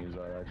definitely use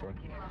that actually.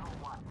 Level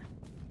 1.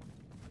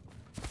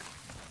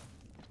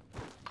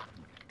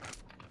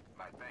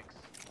 My thanks.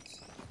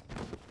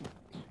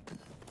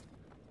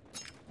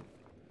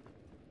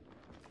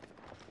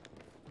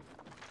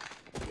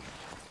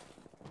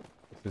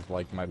 This is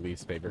like my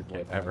least favorite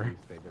kit ever.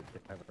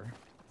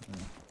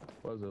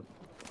 What is it?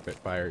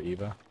 Spitfire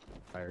Eva.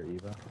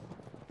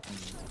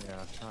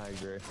 Yeah, I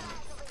agree.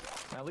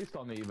 At least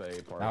on the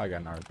eBay part. Now I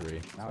got an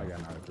R3.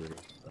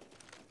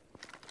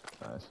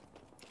 Nice.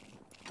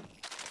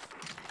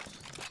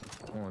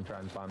 I want to try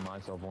and find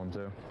myself one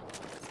too.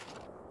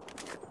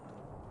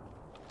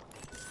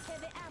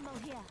 Heavy ammo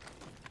here.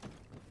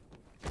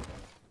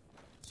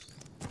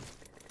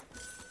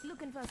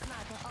 Looking for a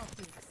sniper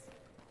optics.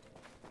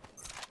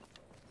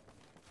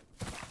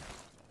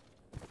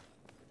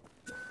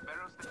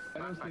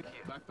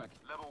 Backpack.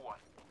 Level 1.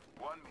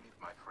 1 minute,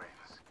 my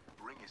friends.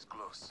 Ring is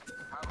close.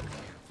 Have it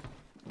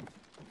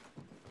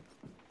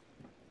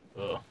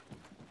here. Ugh.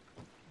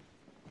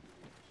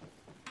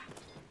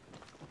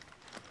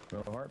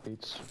 No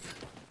heartbeats.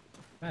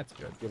 That's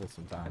good. Give us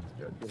some time.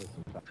 The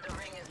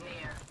ring is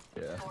near.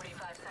 Yeah.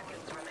 45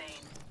 seconds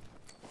remain.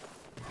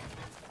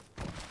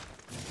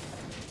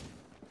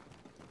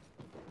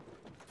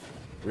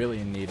 Really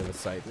in need of a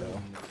sight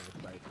though.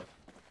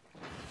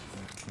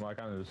 Well, I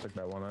kind of just took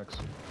that 1x.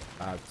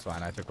 That's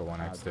fine. I took a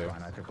 1x too.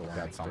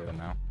 Got something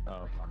now.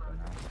 Oh.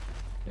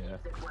 Yeah.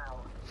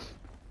 Well,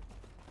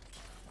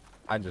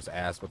 I just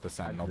asked with the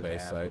Sentinel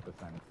base site.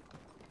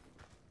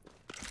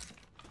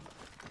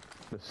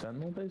 The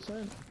Sentinel base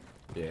site?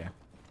 Yeah.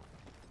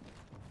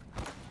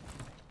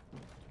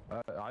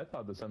 I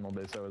thought the Sentinel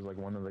base site was like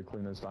one of the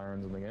cleanest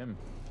irons in the game.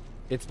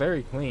 It's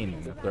very clean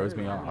and it throws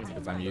me off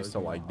because I'm used to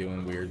like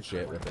doing weird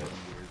shit with it.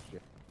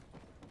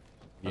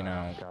 You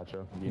know,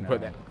 Gotcha. you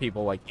put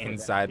people like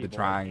inside the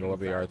triangle of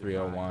the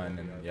R301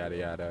 and yada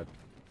yada.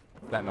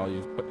 Sentinel,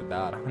 you just put the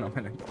dot on them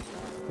and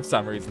for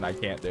some reason I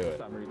can't do it.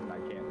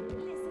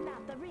 Listen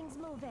up, the ring's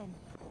moving.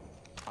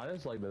 I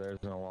just like that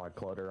there's not a lot of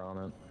clutter on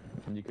it.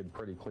 And you could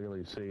pretty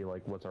clearly see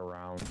like what's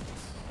around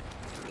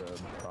the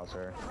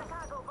crosshair.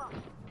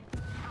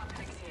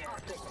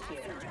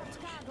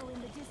 Cargo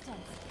in the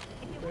distance.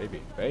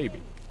 Baby,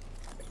 baby.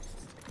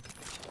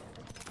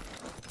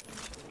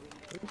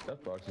 These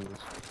death boxes.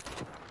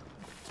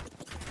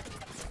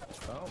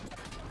 Oh.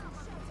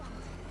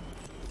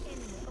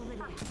 Enemy over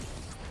there.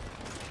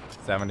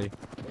 70.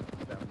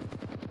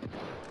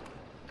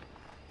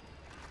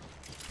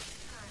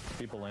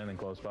 People landing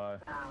close by.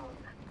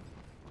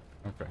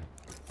 Okay.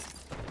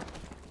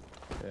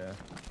 Yeah.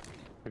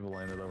 People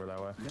landed over that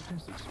way.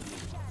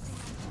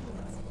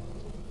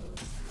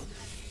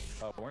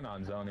 Oh, we're not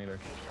in zone either.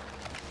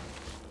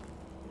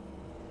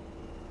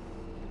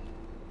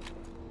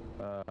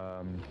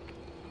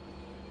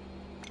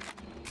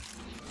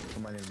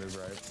 We might need to move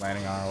right.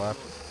 Landing on our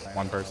left.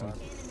 One person.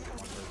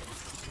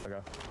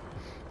 Okay.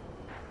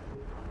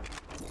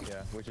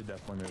 Yeah, we should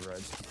definitely move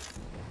right.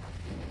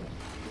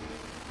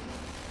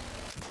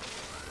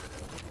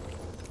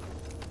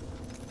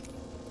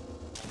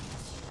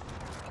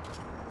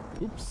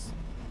 Oops.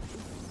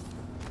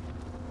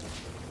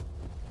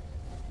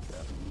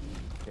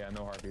 Yeah,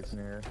 no heartbeats in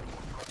here.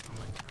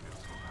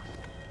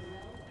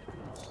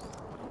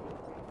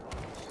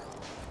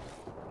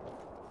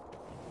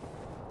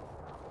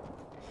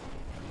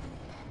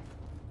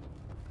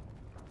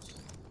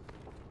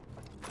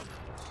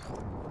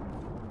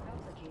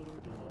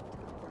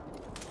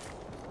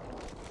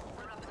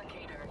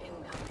 replicator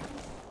incoming.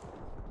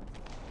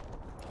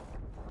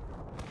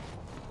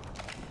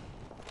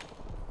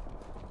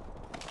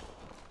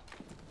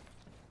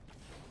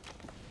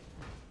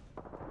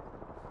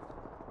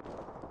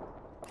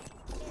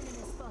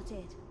 Enemy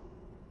spotted.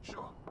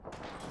 Sure.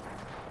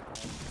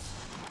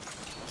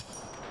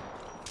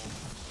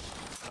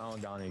 I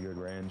don't got any good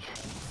range.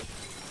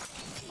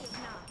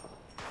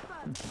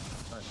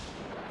 Nice.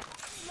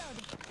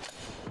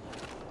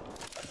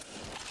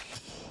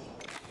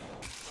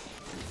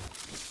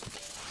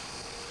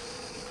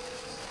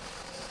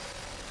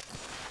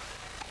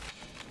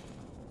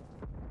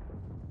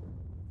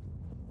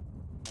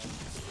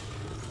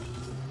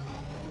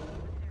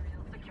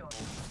 Secure.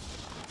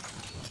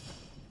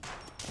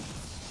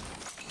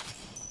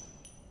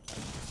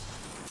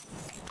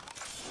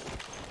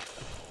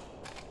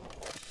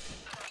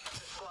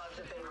 Squads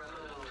have been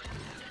removed.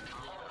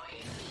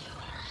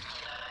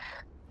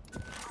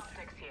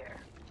 Optics here.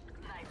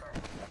 Sniper.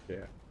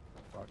 Yeah.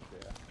 Fuck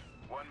yeah.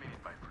 1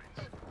 minute, my friends.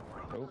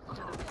 Oh.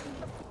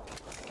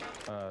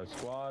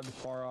 Squad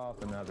far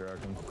off in that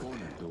direction.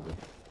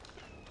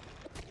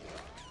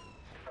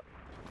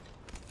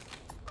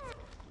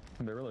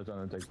 They're really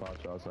trying to take pot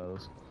shots at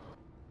us.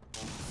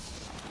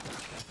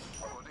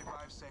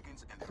 45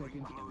 seconds and the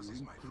ring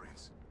closes, my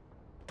friends.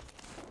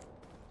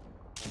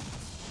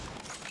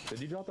 Did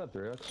you drop that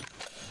 3x?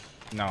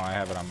 No, I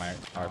have it on my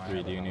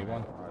R3. Do you need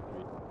one?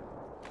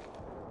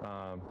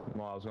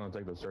 Well, I was gonna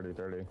take the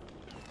 30-30.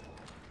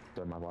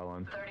 Set my buy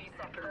one. 30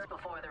 seconds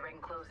before the ring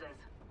closes.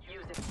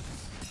 Use it.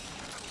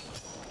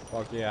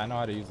 Fuck yeah, I know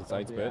how to use the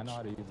sights, bitch.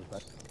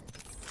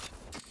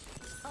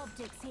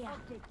 Optics here.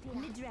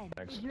 Mid-range.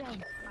 Thanks.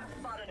 Mid-range.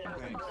 Spotted an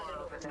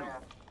over there.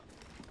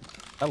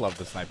 I love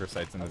the sniper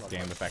sights in this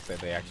game, the fact that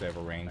they actually have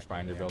a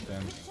rangefinder built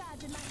in.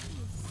 Recharging my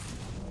shields.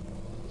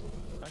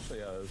 Actually,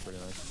 yeah, that was pretty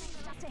nice.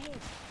 Just ahead.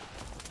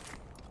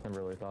 I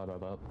really thought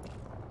about that.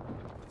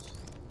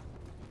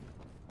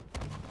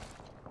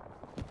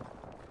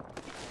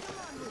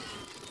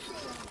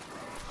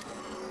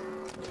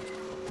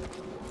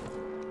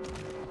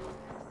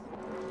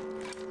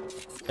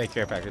 Take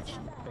care package.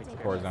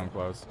 Core zone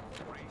close.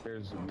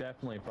 There's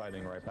definitely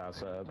fighting right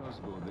past that. Let's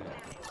go this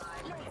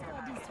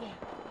way.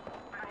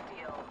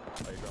 Ideal.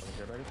 Are you dropping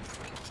care package?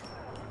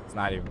 It's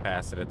not even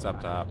past it, it's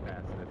up top.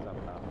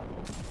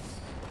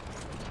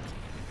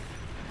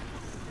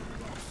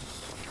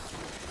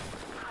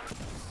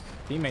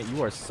 Teammate,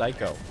 you are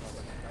psycho.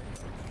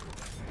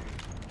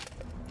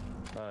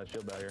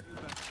 Shield barrier.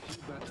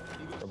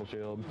 Double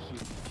shield.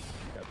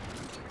 Yep.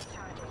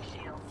 Charging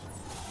shields.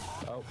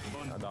 Oh,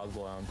 that was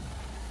blown.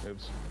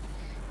 Oops.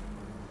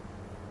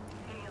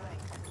 Healing.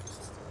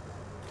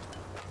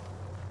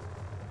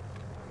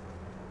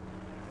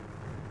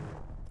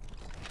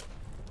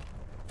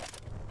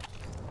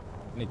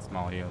 Need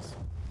small heals.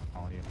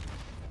 Small heals.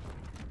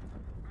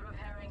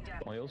 Repairing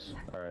damage. Heals?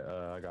 Alright,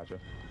 I gotcha.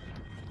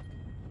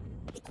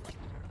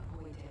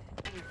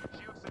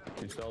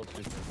 Two cells,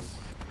 two cells.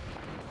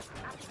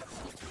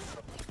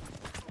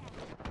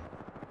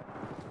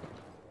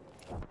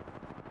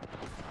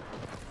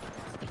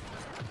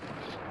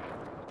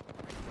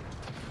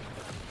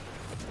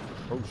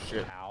 Oh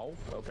shit. Ow.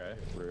 Okay,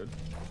 rude.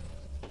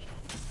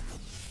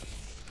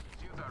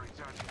 Shields are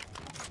recharging.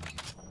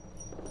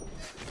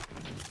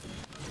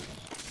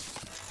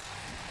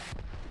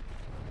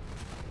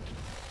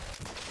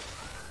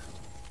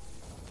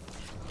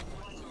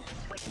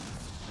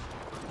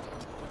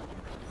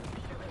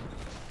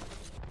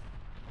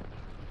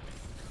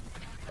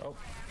 Oh.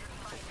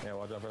 Yeah,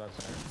 watch out for that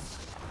center.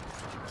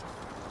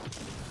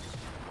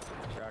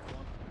 Cracked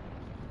one.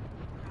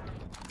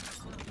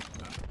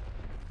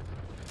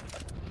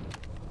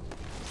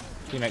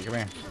 Teammate, come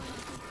here.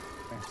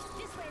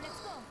 This way, let's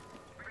go.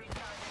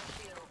 Recharging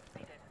shield.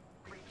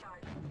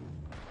 Recharge.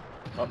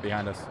 Oh,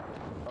 behind us.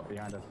 Oh,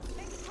 behind us.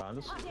 Behind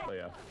us? Oh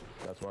yeah,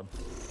 that's one.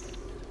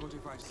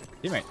 45 seconds.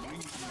 Teammate.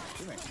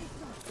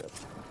 Yep.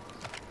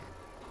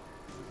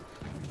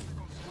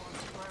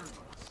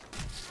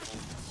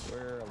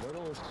 We're a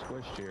little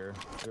squished here.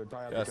 We would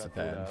probably have Just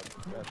to a cut tad.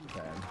 through that. Just a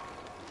tad.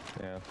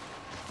 Yeah.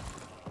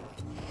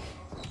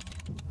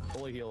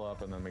 Fully heal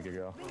up and then we could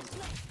go.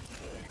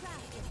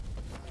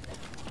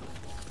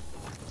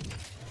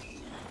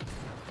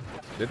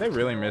 Did they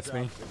really miss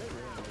me?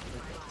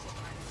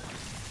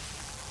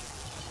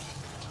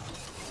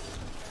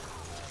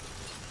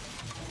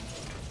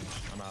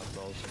 I'm out of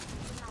spells.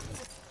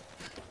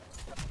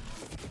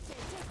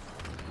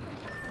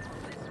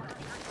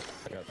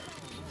 I got.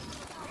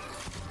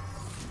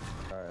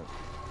 Alright.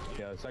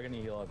 Yeah, the second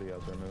you heal up, you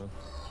guys are moving.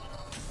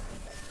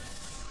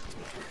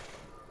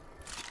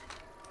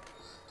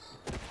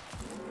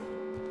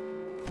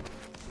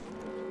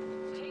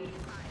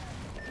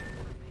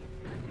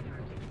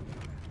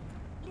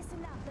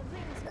 Listen up, the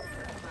ring's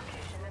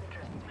Location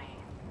interests me.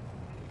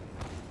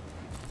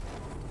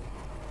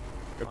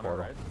 Good On our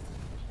portal. right.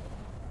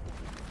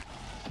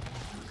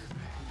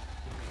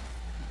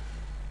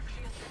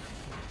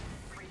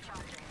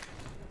 Recharging.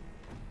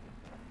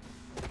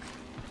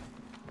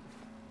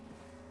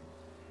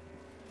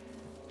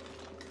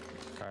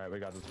 Alright, we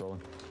got this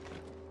building.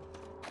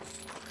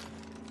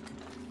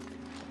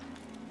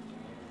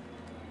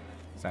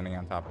 Standing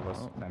on top of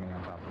us. Standing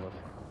on top of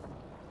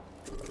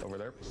us. Over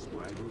there.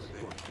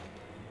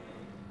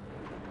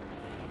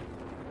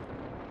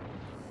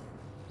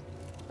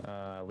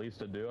 At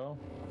least a duo.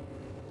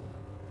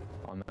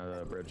 On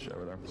the bridge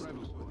over there.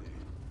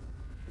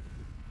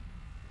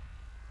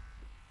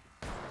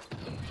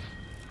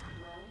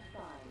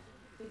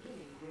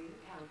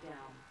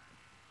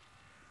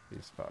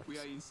 These fucks. We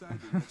are inside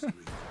the next ring.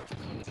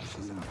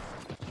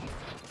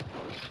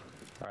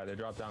 Alright, they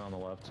dropped down on the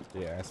left.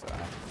 Yeah, I saw.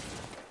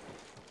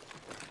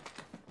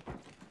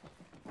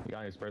 You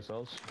got any spare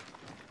cells?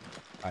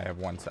 I have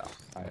one cell.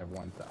 I have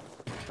one cell.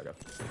 Okay.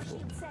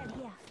 shield cell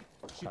here.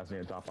 Passing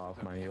to top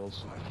off my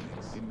heals.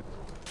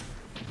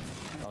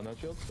 Oh, no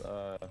shields?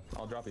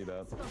 I'll drop you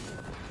that.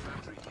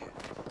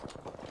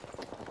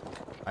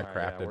 I Alright,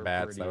 yeah, crafted we're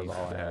bats. That pretty- was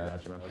all I yeah, had.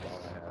 gotcha, man. That was all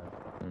I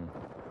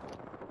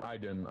had. I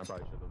didn't. I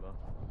probably should have though.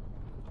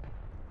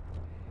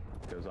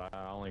 Because I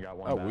only got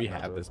one. Oh, bat, we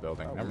that's have it. this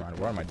building. Oh, Never mind.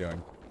 What am I doing?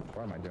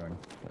 What am I doing?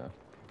 Yeah.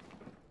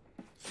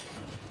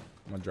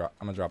 I'm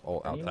gonna drop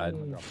ult outside.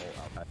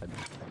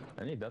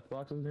 Any death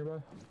boxes nearby?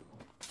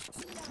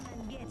 Come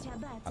and get your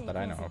butt Not that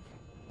I know of.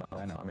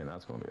 I know. I mean,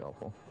 that's going to be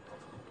helpful.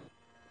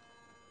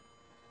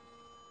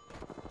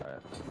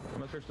 Alright. I'm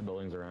going to search the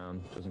buildings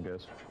around, just in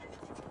case.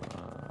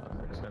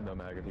 Extendo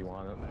mag if you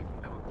want it.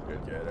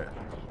 Good, get it.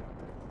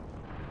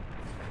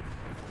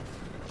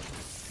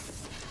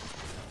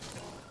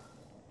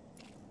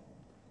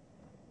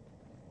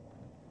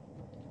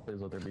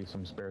 Please let there be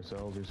some spare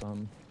cells or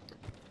something.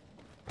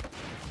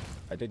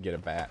 I did get a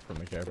bat from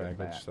the care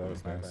package, so that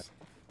was nice.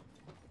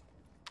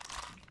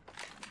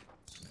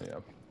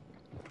 Yep.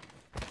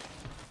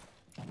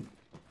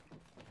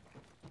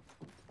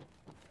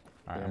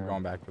 Alright, I'm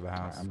going back to the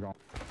house. I'm going.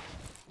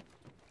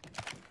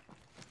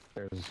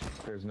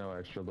 There's no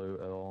extra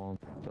loot at all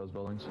in those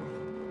buildings.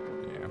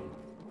 Yeah.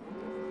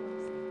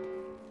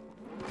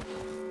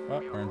 Oh,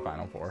 we're in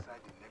Final Four.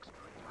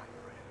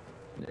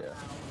 Yeah.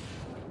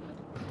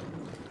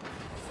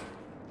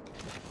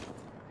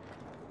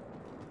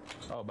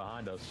 Oh,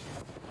 behind us.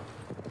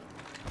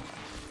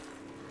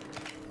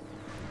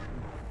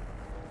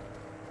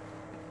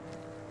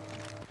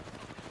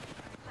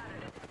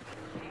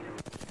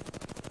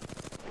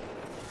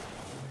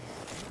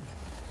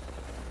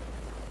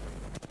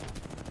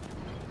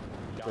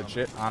 Good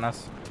shit on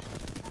us.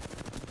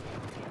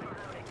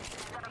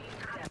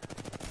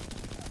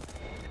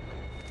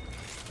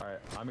 Alright,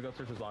 I'm gonna go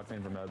search his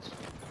octane for meds.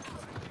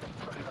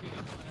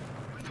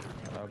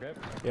 Okay.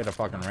 He had a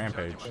fucking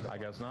rampage. I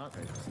guess not.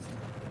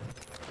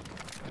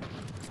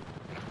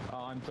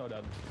 Oh, I'm so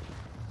dead.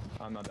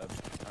 I'm not dead.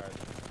 Alright.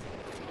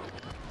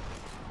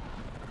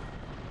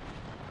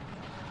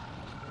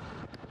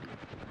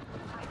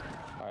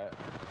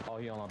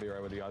 heal and I'll be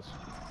right with you guys.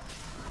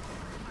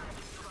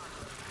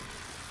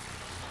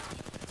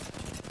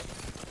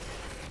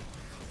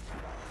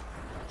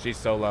 She's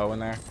so low in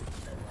there.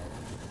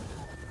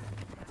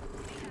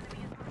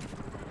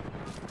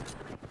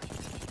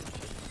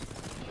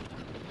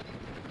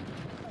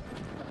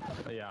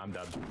 Yeah, I'm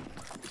dead.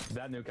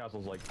 That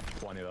Newcastle's like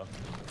 20 though.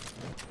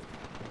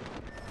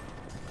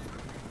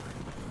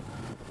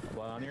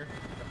 Blood on here?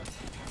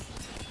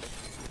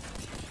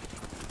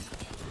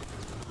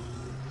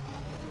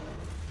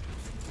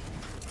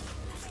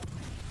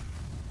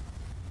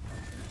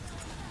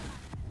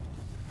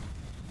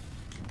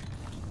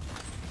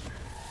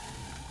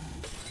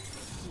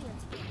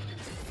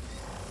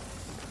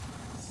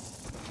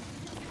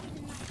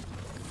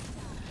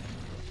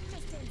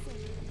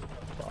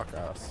 Fuck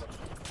us.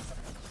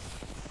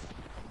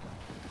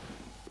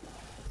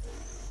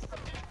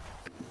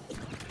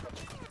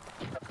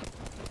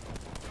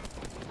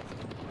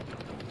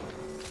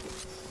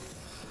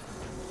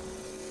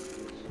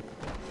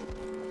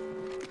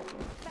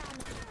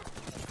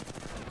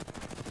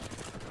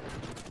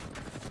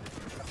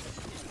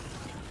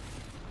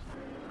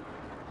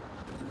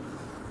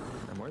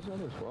 And where's the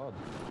other squad?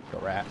 The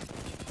rat.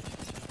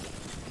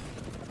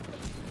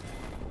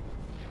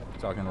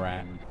 Talking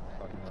rat.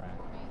 Fucking rat.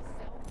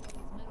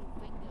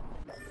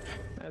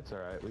 That's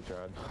alright, we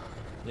tried.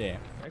 Yeah.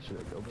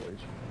 Actually, go bleach.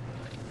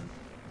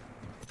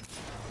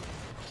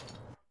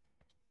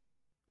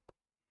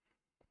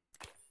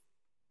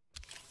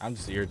 I'm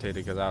just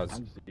irritated because I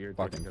was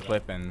fucking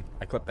clipping.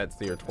 I clipped that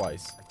steer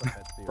twice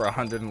for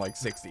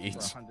 160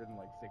 each.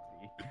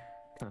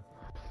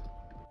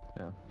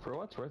 Yeah, for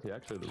what's worth, he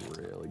actually did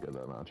really good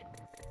that match.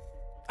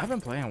 I've been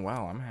playing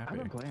well. I'm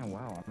happy.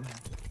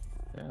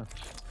 Yeah.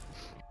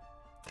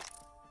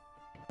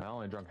 I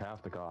only drank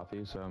half the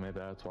coffee, so maybe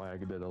that's why I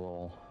did a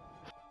little.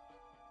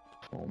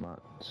 Well,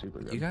 not super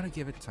good. You gotta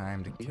give it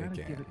time to kick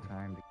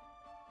in.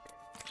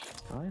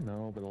 I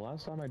know, but the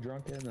last time I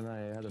drank it, and I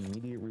had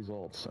immediate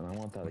results, and I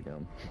want that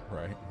again.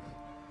 Right.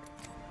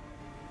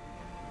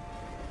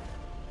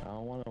 I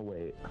don't want to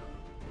wait.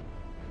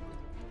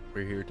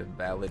 We're here to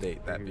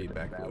validate that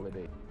feedback loop.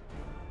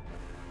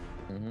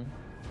 Mm-hmm.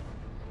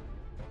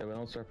 If I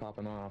don't start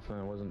popping off, and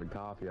it wasn't the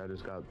coffee, I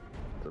just got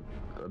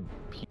a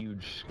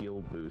huge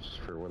skill boost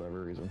for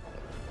whatever reason.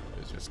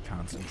 It's just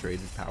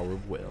concentrated power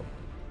of will.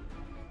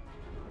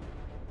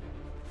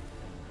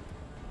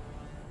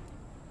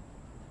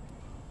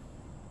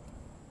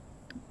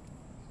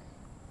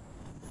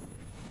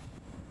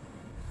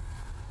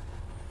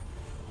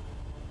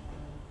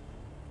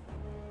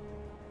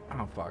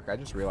 Oh fuck, I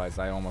just realized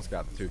I almost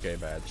got the 2K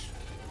badge.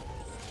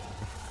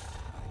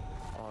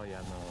 Oh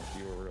yeah, no,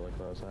 you were really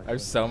close. Actually.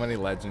 There's so many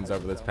legends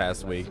over this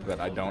past week that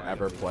I don't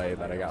ever play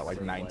that I got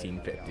like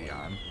 1950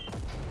 on.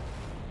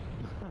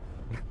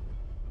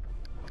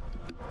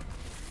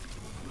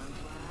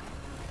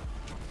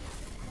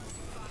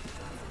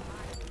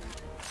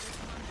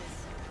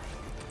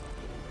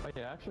 Oh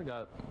yeah, I actually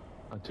got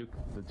the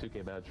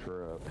 2K badge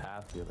for a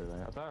path the other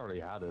day. I thought I already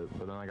had it,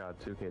 but then I got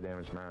a 2K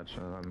damage match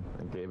and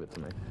it gave it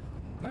to me.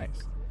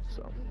 Nice.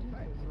 So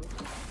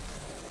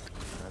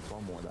that's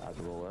one more to add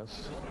to the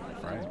list.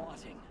 Right.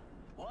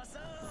 I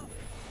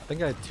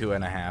think I had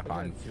 2.5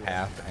 on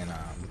path and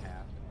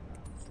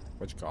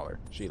what you call her?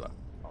 Sheila.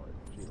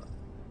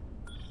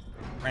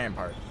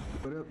 Rampart.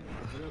 What up?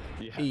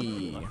 Yeah.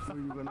 Hey. Where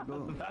you gonna go?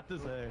 About to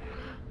say.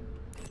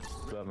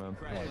 What's up, man?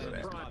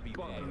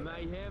 Fucking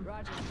mayhem.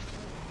 Roger.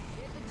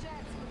 Hit the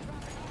jets.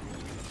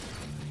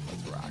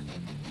 Let's rock.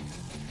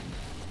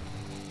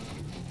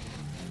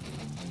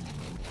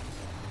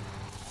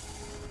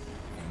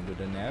 Into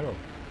the narrow.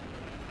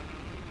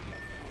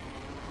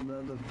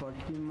 The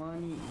fucking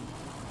money.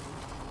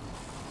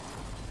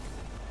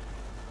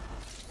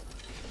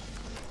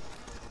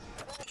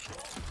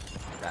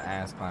 Got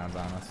ass clowns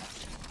on us.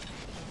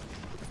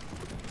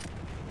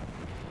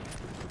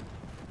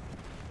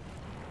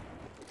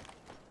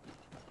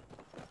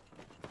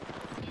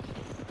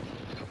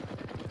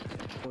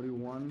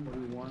 Forty-one.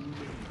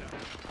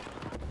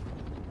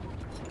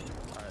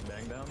 Alright,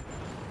 bang down.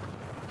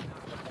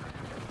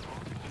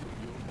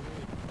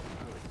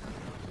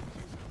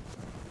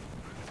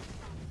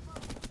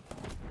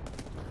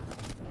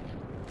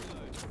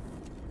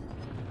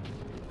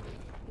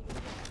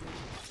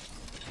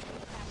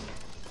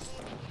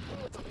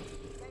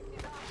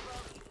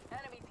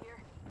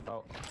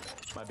 Oh,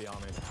 might be on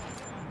me.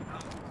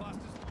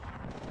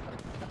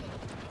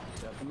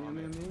 Yep,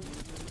 Me.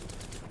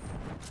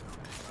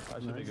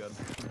 that should be good.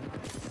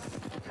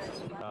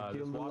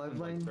 This Watson's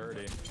like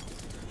 30.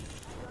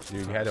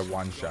 Dude, you had a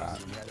one shot.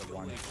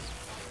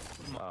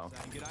 Oh,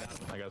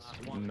 I guess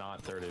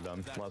not 30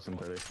 then. Less than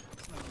 30.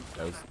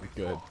 That was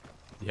good.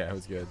 Yeah, it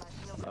was good.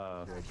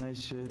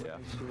 Nice shit. Yeah.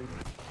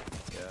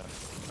 Yeah,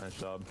 nice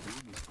job.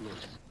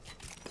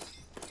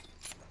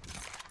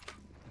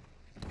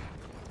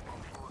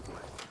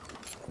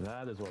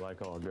 That is what I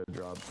call a good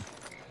job.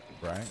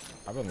 Right?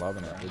 I've been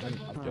loving it. We've been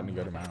getting a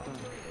good amount.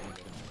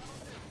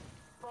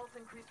 False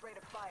increased rate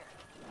of fire.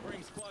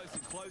 Rings close,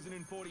 it's closing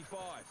in 45.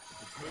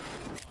 It's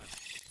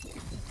moving.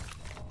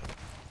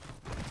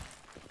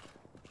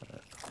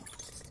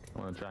 I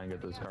want to try and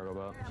get this cargo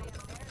belt.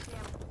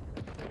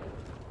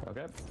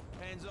 Okay.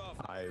 Hands off.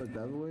 That way,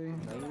 that way. Ring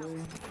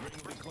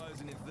will be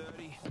closing in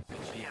 30.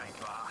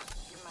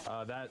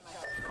 That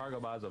cargo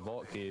buys a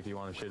vault key if you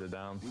want to shoot it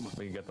down.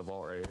 We can get the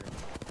vault right here.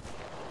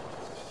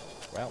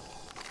 Well.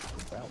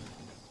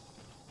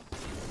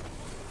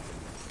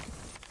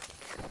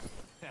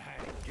 Hey,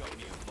 got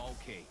me a vault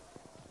key.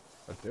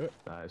 Let's do it.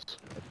 Nice.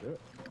 Let's do it.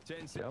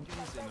 10 seconds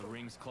and the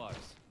ring's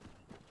close.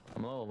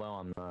 I'm a little low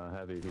on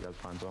heavy if you guys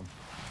find some.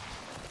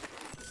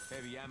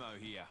 Heavy ammo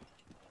here.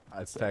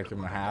 Let's take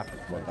him a half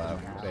with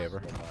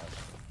favor.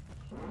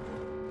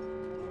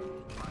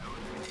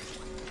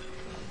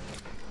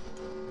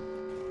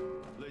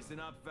 Listen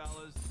up,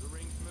 fellas. The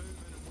ring's moving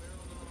and we're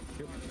on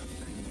the wrong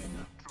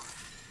side.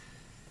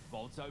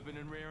 Vault's open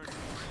and rear.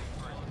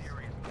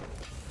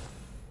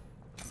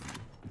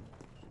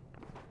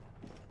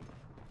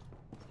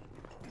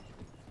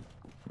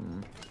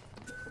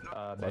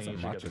 Bang, you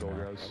should get the gold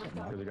rose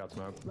because he got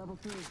smoke. Level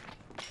 3.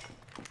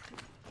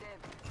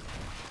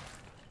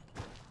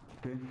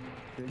 Okay,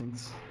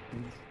 thanks.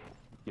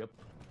 Yep.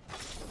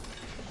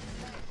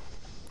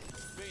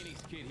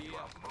 Phoenix kid here.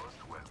 Most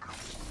welcome.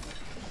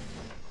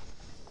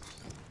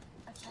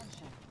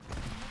 Attention.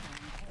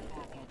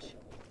 Care package.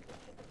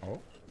 Oh.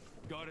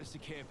 Got us a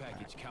care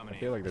package coming I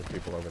feel in. like there's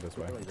people over this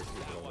way.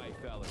 That way,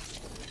 fellas.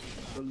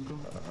 Let's go.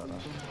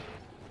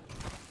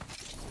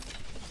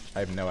 I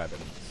have no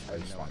evidence. I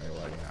just want to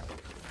let you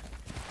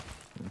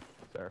know.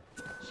 There.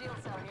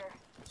 Shield cell here.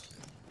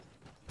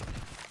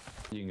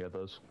 You can get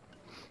those.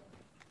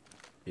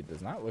 It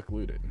does not look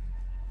looted.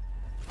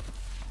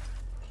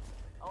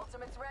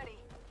 Ultimate's ready.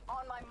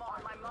 On my mark.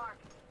 On my mark.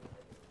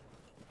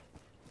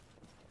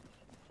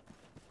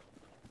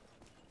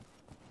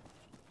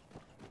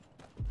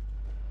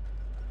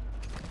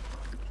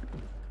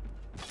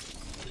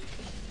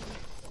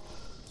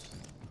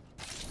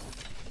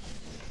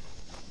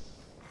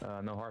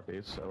 No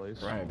heartbeats, at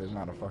least. Right, there's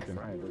not a fucking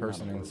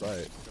person in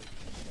sight.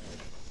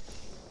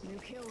 New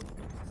kill.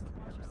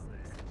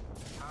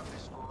 Half the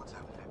squads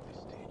have left this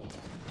stage.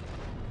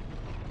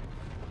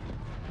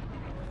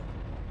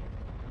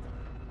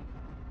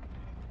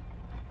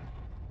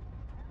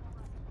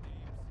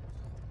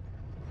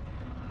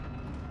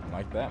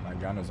 Like that, my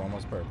gun is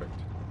almost perfect.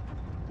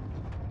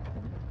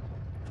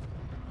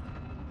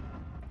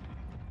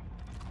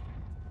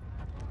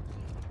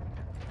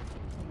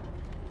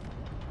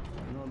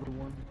 Another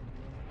one.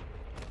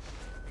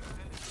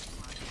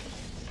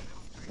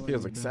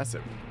 Feels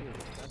excessive.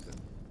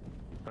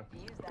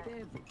 Use that.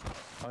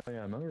 Oh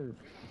yeah, another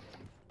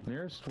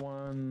nearest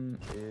one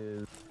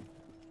is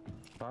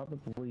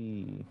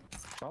probably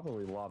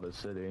Lava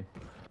City.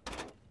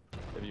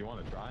 If you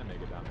want to try and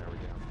make it down there, we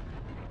can.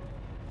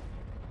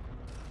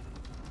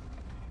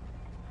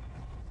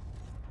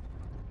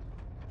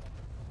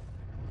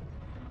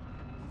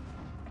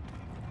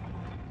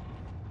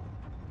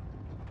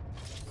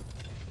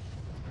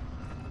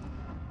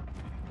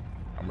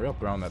 I'm real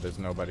thrown that there's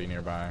nobody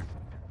nearby.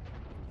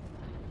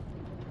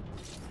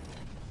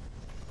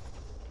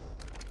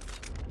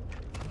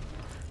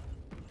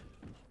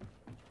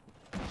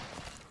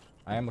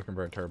 I am looking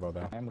for a turbo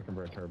though. I need a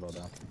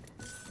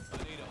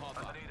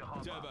hopper.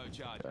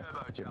 Turbocharger.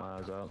 Yeah, keep my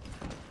eyes out.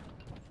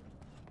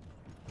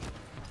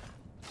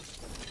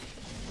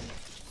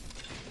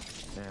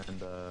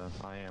 And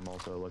I am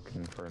also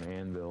looking for an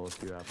anvil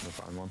if you happen to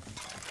find one.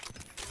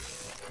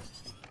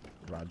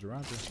 Roger,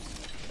 roger.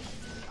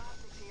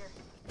 Optics here.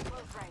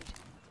 Close range.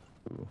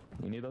 Ooh,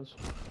 you need those?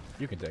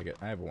 You can take it.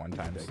 I have a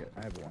one-time.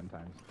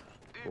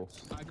 Cool.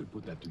 I could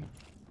put that to you.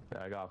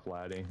 Yeah, I got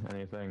flatty.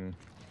 Anything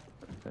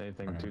Okay.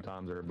 2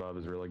 times or above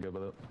is really good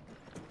with it.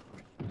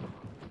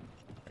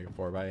 Like a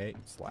 4x8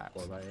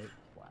 slaps. My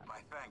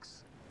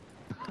thanks.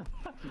 Can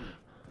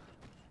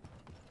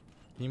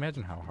you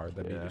imagine how hard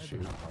that'd be Yeah. to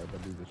shoot?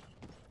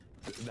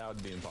 That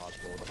would be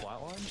impossible with a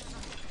flatline.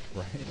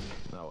 Right?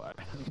 No way.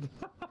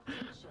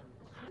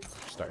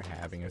 Start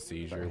having a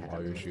seizure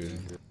while you're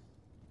shooting.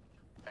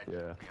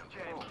 Yeah.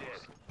 James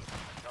did.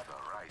 Another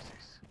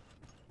rises.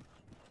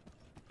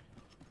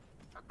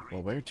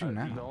 Well, where to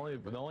now?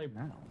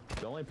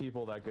 The only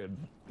people that could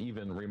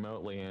even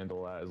remotely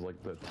handle that is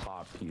like the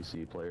top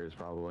PC players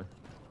probably.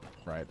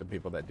 Right, the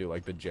people that do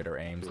like the jitter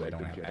aims, they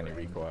don't have any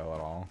recoil at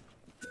all.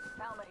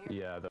 Helmet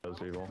here. Yeah, those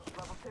people.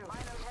 Level 2.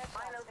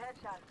 Minos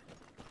headshot.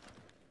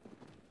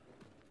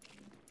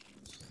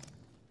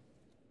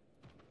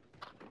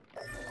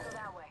 Go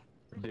that way.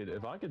 Dude,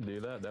 if I could do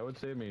that, that would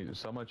save me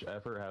so much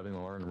effort having to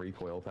learn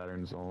recoil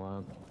patterns and all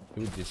that.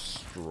 It would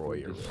destroy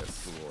your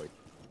wrist.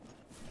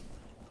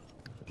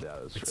 Yeah,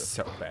 that's It's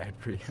true. so bad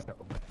for you.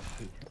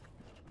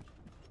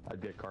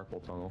 I'd get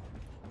carpal tunnel.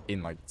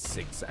 In like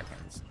 6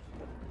 seconds.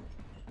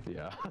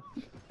 Yeah,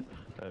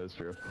 that is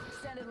true.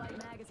 Extended light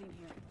magazine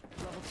here.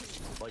 Level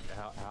 2. Like,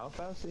 how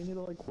fast do you need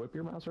to like whip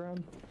your mouse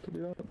around to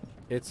do that?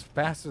 It's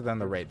faster than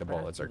the rate the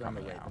bullets are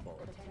coming out.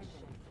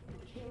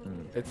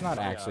 It's not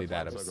actually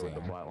that that's why I go obscene.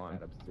 with the flatline.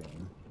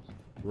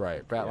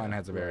 Right. Flatline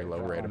has a very low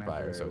rate of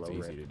fire, so it's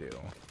easy to do.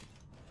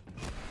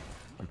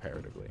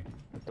 Comparatively.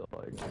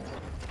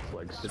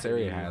 This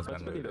area has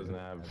been looted.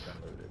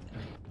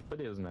 But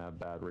he doesn't have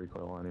bad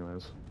recoil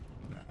anyways.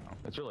 No.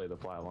 It's really the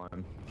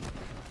flatline.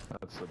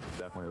 That's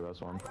definitely the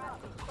best one.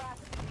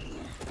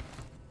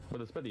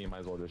 With the Spitty, you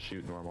might as well just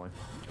shoot normally.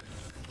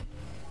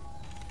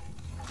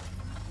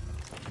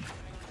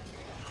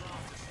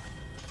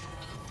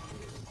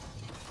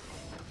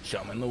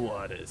 Show 'em in the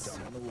waters.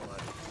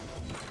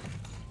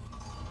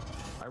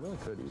 I really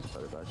could use a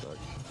better backpack.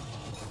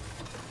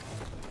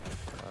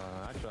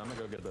 Actually, I'm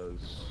gonna go get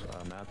those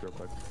mats real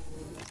quick.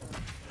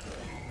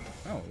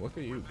 Oh, look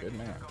at you, good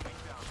man.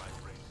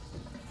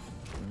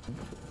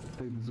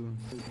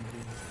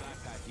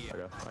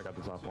 I got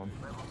the top one.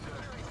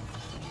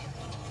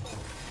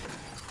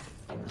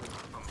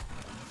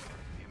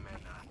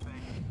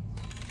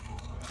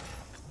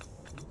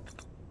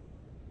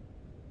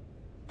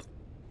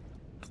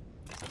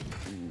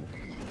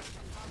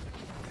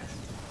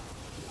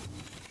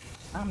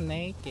 I'm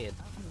naked.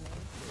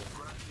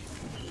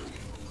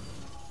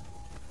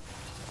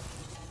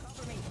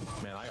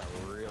 Man, I got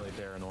really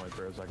paranoid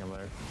for a second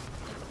there.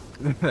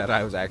 That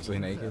I was actually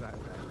naked.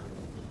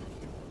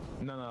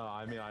 No,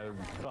 I mean, I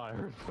thought I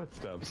heard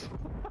footsteps.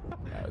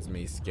 That was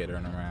me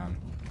skittering around.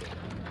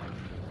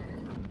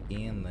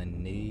 In the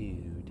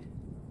nude.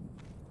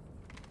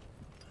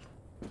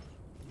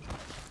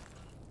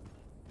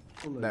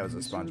 That was a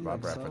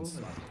SpongeBob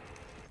reference.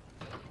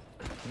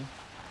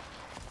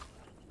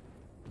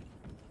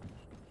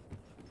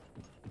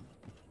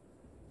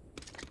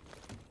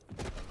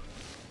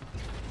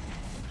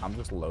 I'm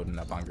just loading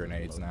up on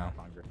grenades now.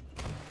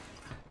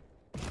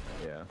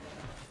 Yeah.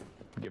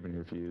 Giving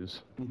your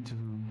fuse. Me too.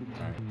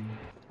 Right.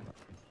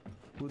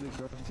 Who they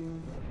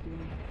crafting?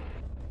 Mm-hmm.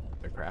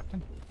 They're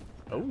crafting?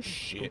 Oh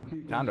shit.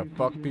 Time to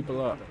fuck people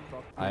up.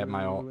 I have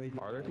my ult.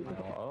 Are there people?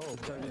 Oh,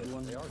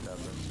 they are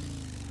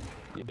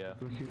crafting. Yeah.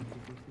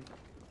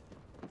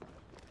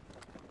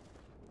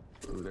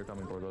 Ooh, they're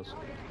coming towards us.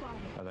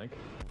 I think.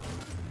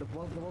 The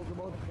ball.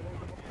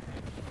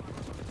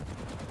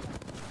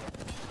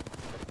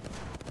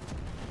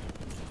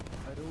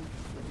 I don't.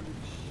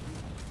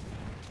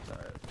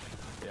 Alright.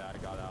 Yeah, I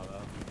got out of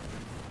that.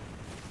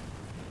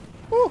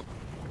 Woo!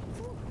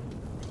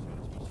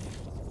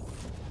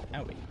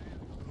 Owie.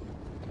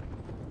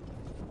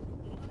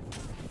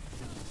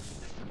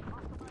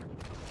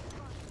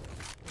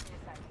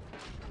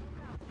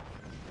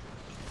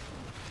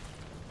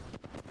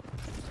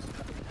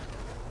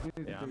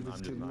 Yeah, I'm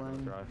just not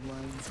gonna try.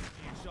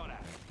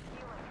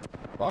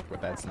 Fuck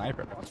with that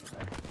sniper.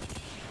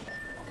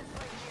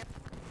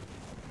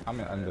 I'm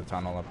in the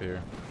tunnel up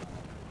here.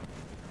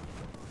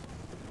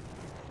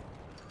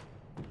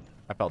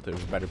 I felt it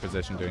was a better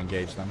position to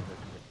engage them.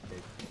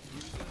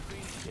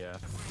 Yeah.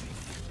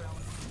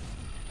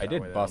 I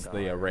did bust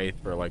the Wraith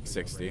for like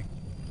 60.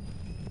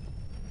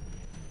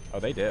 Oh,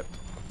 they dipped.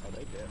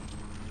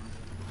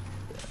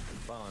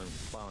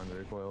 Following the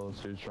recoil is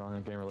too strong.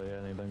 I can't really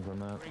hit anything from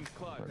that.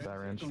 At that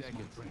range.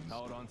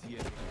 Hold on to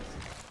your.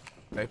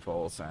 They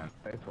full sent.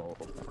 People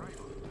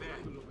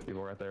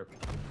right there.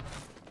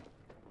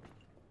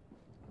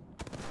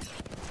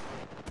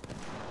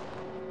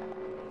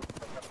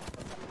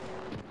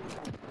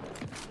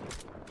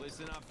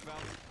 Listen up,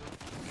 fellas.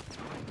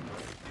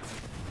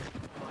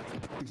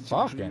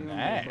 Fucking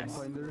ass.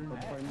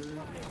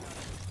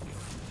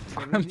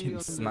 I'm getting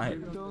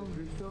sniped.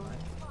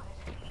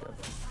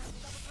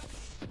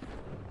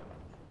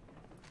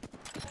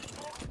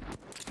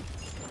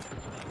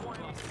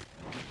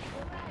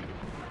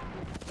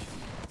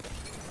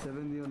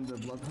 On the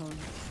Bloodhound.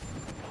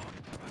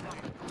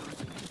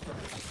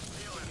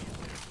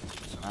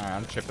 Alright,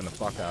 I'm chipping the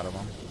fuck out of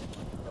them.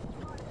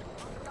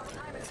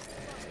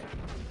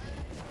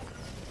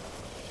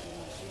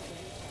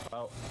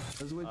 Oh,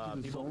 let's wait to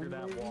the people through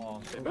that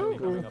wall. They Ooh. might be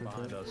coming up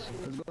behind us.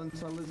 Let's go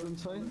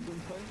inside.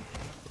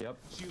 Yep.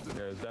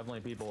 There's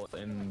definitely people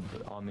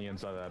on the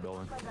inside of that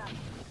building.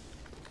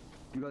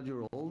 You got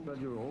your ult?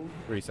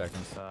 3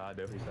 seconds. I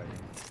do. 3 seconds.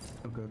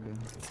 Okay.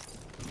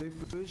 They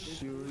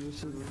push you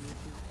said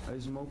I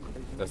smoke.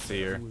 The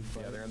seer.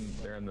 Yeah,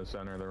 they're in the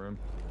center of the room.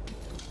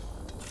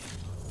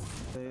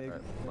 Hey,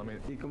 right, let me.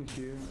 He come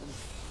here.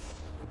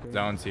 Okay.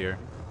 Zone's here.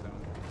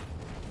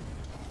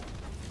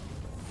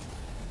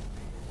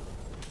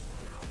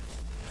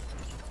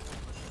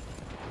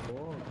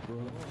 Oh, bro.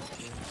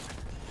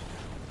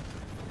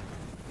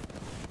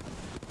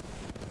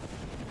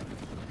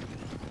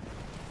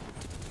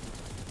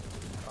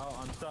 Oh,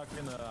 I'm stuck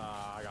in the.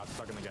 I got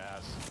stuck in the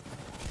gas.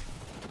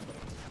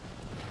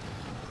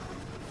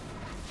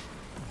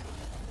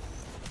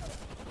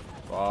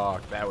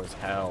 Fuck, that was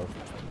hell.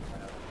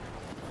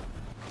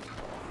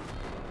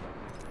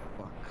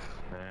 Fuck.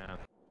 Man.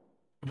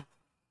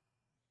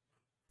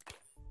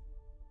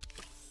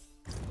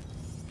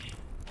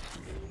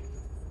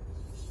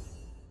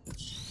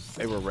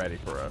 They were ready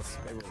for us.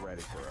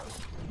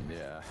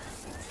 Yeah.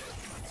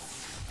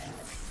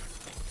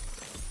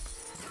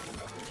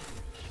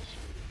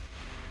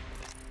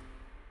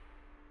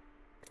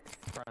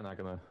 probably not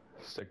gonna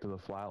stick to the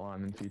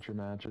flatline in future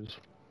matches.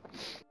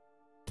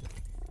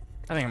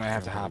 I think I might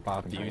have to hop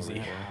off the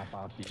Uzi.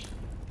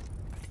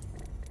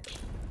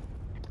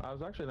 I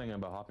was actually thinking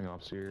about hopping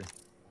off Seer.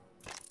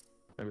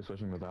 Maybe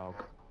switching with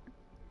Valk.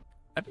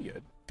 That'd be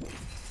good.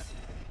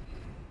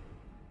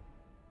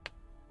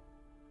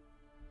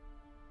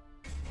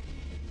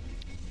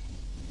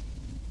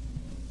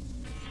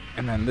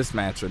 And then this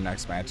match or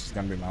next match is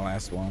gonna be my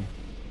last one.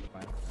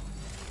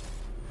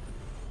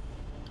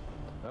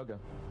 Okay.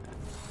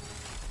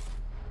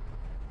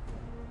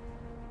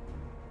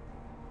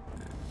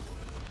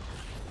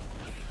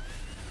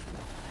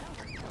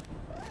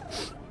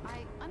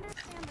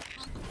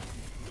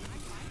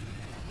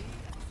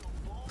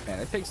 Man,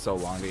 it takes so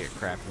long to get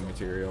crafting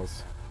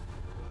materials.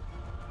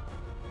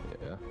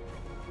 Yeah.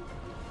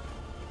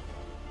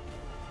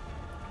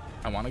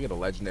 I want to get a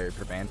legendary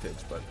for Vantage,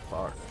 but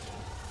fuck.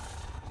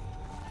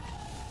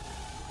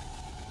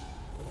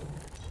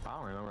 I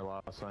don't remember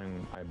last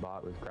time I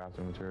bought with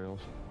crafting materials.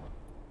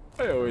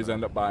 I always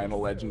end up buying a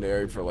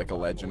legendary for like a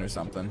legend or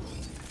something.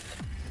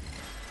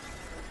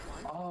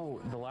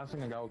 Oh, the last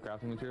thing I got with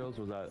crafting materials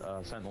was that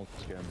Sentinel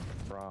skin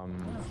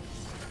from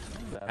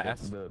the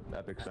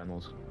Epic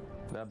Sentinels.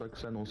 The Epic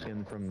Sentinel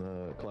skin from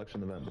the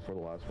collection event before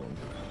the last one.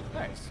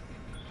 Nice.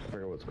 I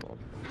forget what it's called.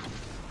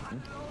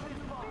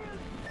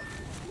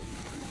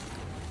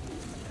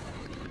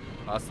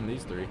 Us and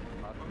these three.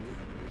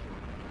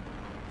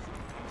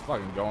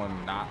 Fucking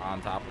going not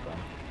on top of them.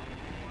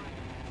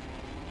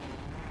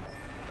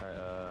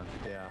 Alright,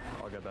 yeah,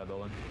 I'll get that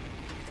building.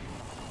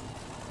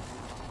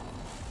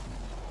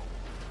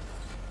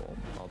 Well,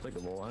 I'll take a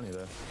roll any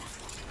day.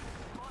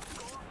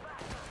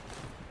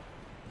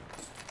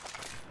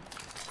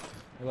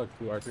 Hey, look,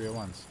 2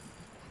 R301s.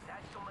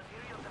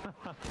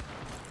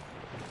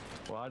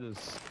 Well,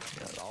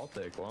 yeah, I'll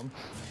take one.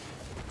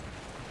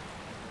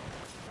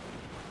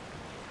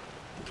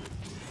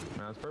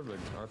 Man, that's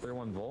perfect.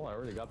 R31 Vol, I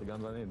already got the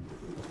guns I need.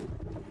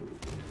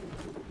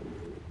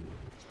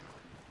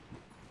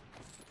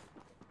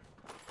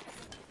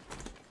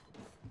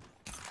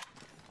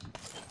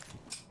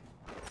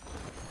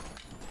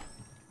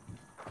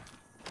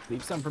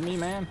 Leave some for me,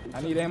 man.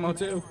 I need ammo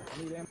too.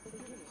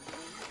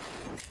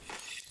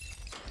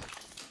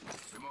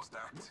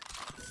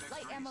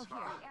 Light ammo here.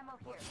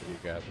 You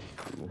got it.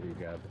 You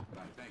got it.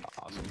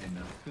 Awesome.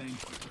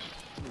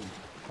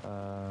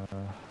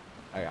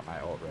 I got my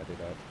ult ready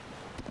though.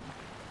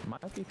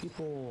 Might be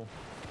people.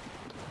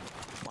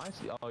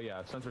 Oh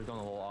yeah, sensor's going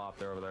a little off.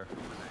 They're over there.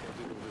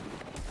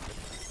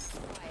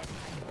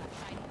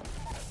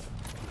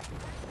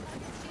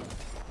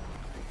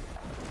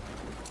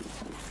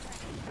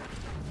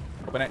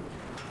 Open it.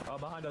 Oh,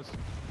 behind us.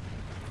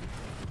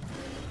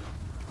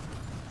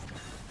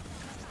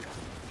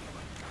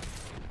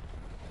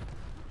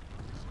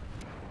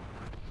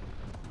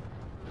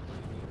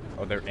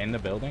 Oh, they're in the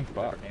building?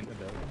 Fuck. In the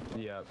building?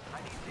 Yeah.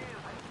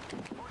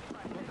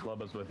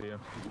 Lubba's with you.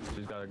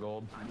 She's got a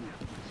gold.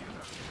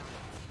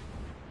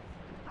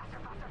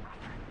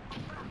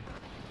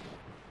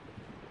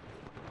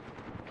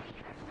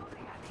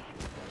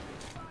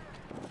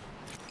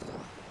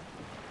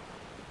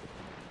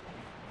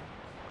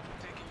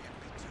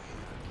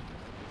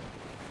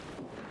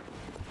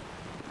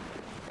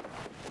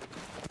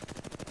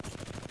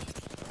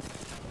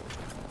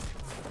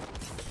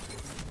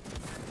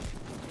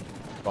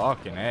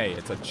 Fucking A,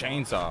 it's a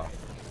chainsaw.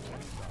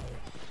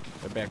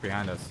 They're back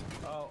behind us.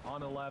 Oh,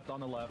 on the left, on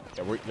the left.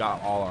 Yeah, we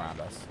got all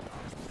around us.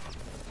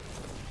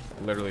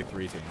 Literally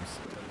 3 teams.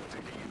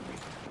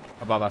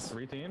 Above us.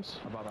 3 teams?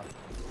 Above us.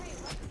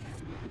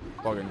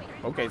 Fucking,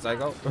 okay,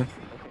 Psycho.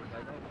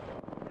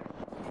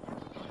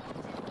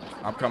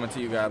 I'm coming to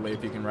you, Godly,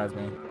 if you can res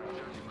me.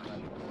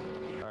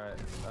 Alright,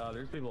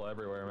 there's people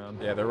everywhere, man.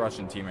 Yeah, they're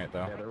Russian teammate,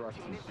 though. Yeah, they're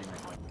Russian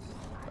teammate.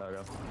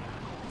 Okay.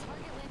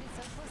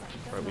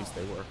 Or at least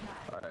they were.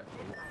 Alright.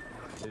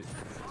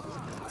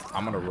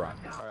 I'm gonna run.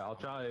 Alright, I'll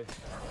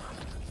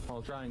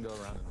try and go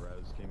around and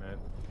res, teammate.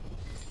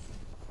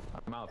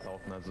 I'm out of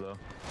health meds, though.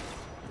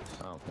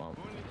 Oh, well.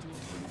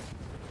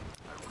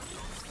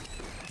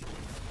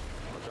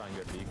 I'll try and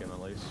get beacon,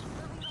 at least.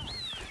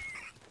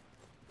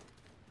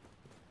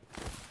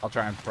 I'll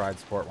try and provide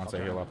support once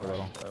I heal up a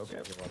little.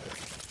 Okay.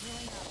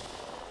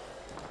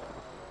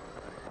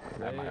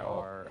 They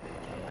are,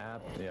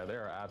 yeah, they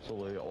are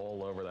absolutely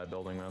all over that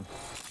building, man.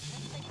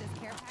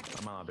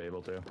 I might not be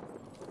able to.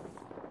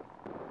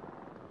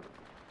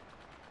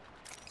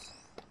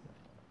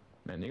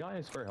 Man, you got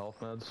any spare health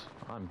meds?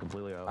 I'm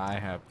completely out. I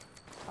have.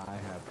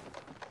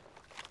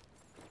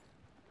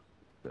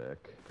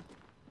 Sick.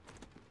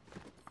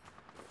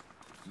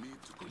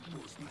 Need to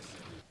compose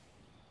myself.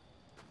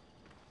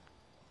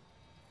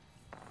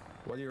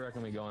 What do you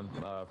reckon we go in,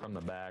 from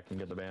the back and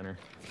get the banner?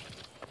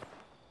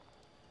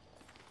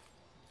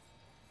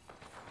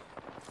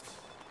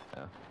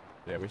 Yeah.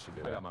 Yeah, we should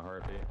do I that. got my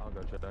heartbeat. I'll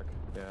go check.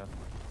 Yeah.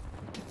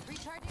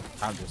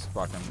 I'm just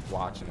fucking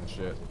watching and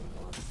shit.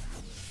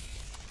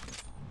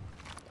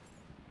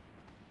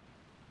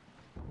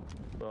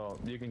 Well,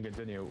 you can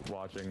continue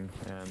watching,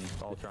 and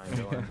I'll try and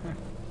go in.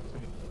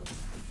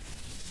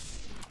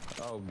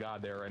 Oh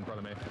god, they were in front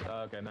of me.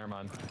 Okay, never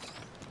mind.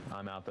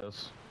 I'm out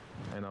this.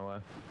 Ain't no way.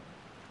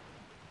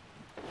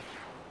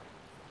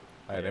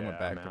 Hey, they went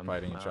back to man.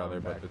 fighting each other,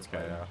 but it's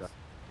chaos.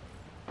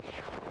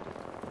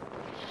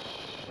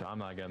 I'm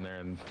not getting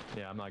there in,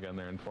 yeah, I'm not getting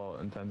there in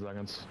 10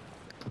 seconds.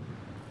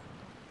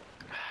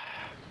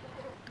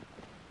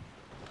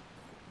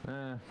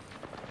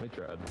 We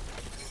tried.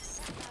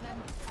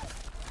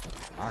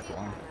 Knock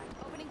one.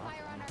 Opening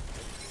fire on our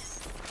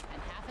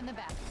and half in the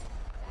back.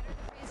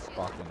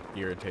 Fucking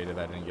irritated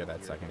I didn't get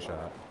that second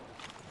shot.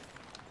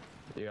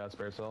 You got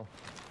spare cell?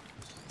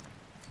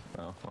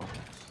 Oh, well.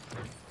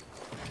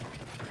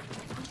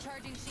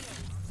 Charging shield.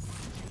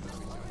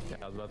 Yeah,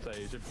 I was about to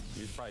say, you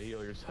should probably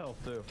heal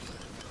yourself too.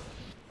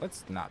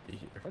 Let's not be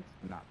here. Let's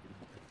not be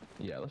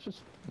here. Yeah, let's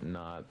just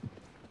not.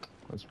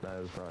 That is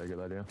probably a good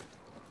idea.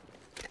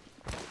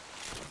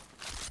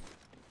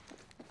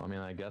 I mean,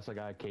 I guess I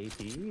got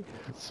KP.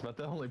 It's about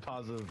the only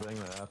positive thing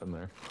that happened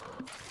there.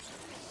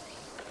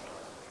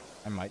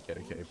 I might get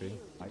a KP.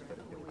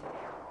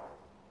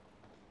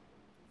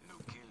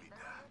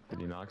 Did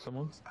you knock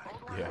someone?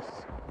 Yes.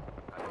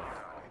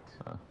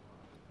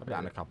 I've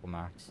gotten a couple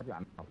knocks.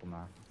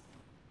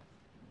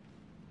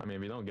 I mean,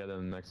 if you don't get it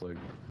in the next, like,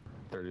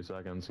 30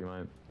 seconds, you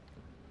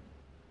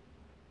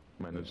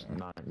might just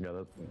not get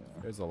it.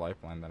 There's a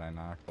lifeline that I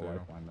knocked, too.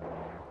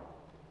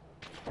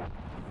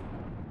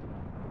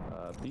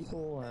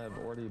 People have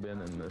already been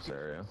in this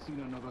area.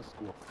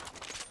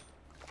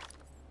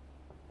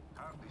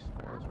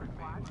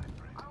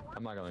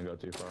 I'm not gonna go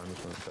too far. I'm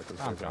just gonna check this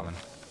I'm out. coming.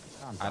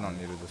 I don't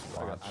need to just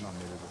watch.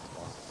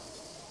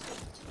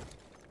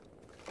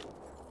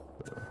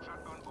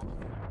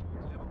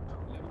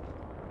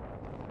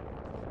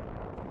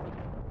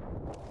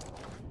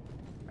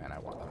 Man, I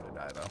want them to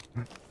die, though.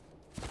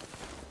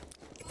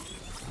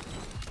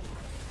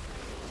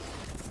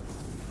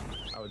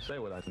 I would say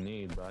what I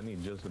need, but I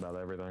need just about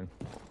everything.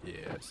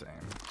 Yeah,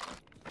 same.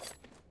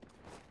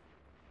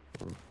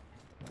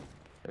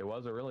 It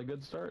was a really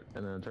good start,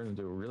 and then it turned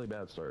into a really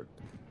bad start.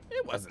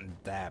 It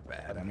wasn't that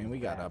bad. I mean, we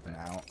got up and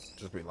out.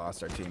 Just we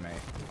lost our teammate.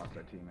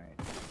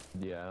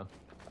 Yeah.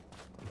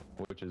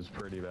 Which is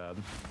pretty bad.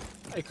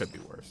 It could be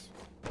worse.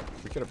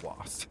 We could have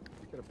lost.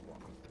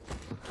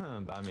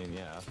 I mean,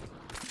 yeah.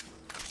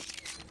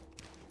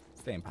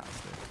 Staying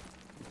positive.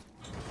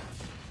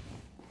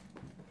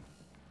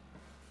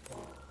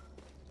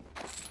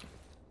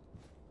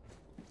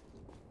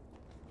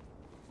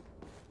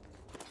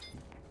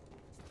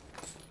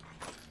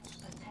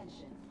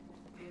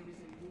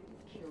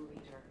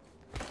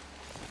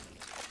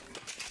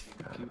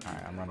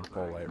 Alright, I'm running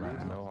full weight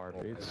right now. No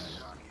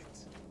heartbeats.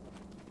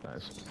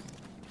 Nice.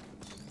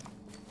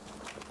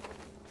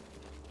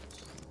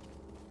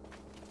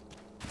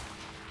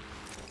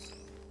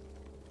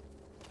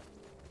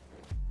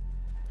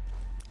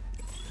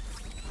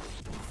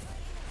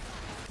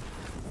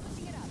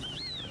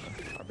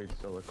 Heartbeats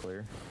still look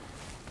clear.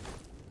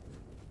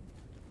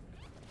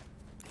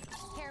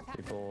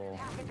 People.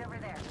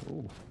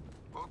 Ooh.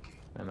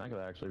 And that could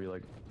actually be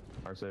like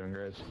our saving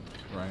grace.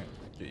 Right.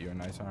 Get you a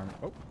nice arm.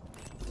 Oh.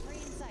 Three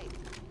in sight.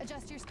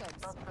 Adjust your scopes.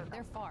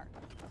 They're far.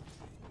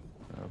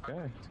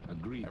 Okay.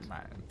 Agreed. Never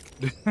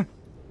mind.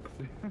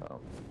 Oh.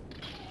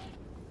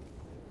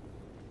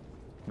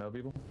 No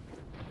people?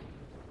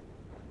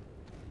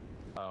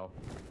 Oh.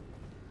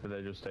 Did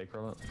they just take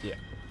from it? Yeah.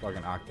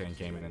 Fucking Octane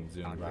came in and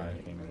zoomed by.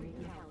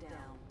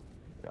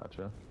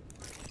 Gotcha.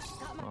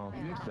 Well,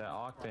 that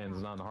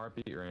Octane's not in the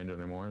heartbeat range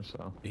anymore,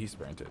 so. He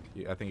sprinted.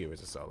 I think he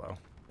was a solo.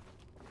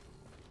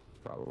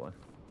 Probably.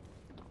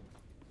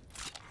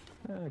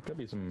 It could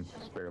be some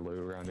spare loot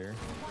around here.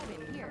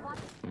 Here.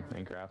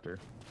 And crafter.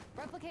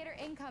 Replicator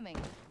incoming.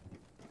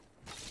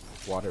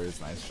 Water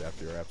is nice,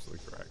 Chef. You're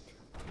absolutely correct.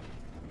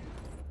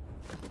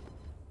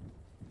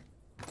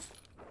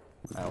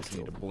 I also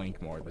need to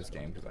blink more this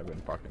game because I've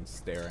been fucking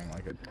staring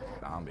like a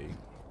zombie.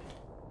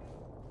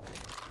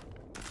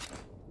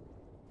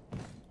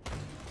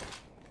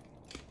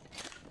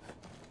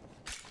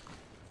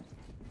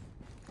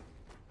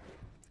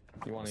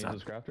 You want to use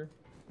this crafter?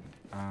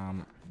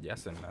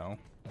 Yes and no.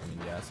 I mean,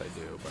 yes, I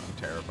do, but I'm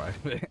terrified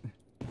of it.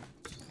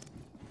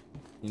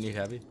 You need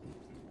heavy?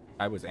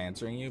 I was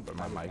answering you, but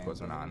my mic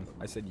wasn't on.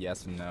 I said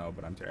yes and no,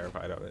 but I'm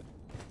terrified of it.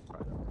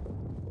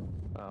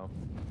 Oh.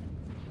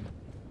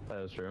 That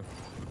is true.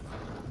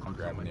 I'm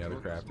grabbing the other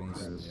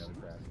craftings.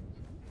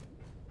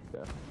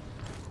 Yeah.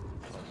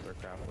 I'll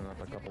start crafting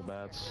up a couple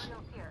bats.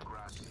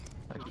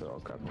 Actually, I'll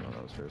craft one of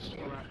those first.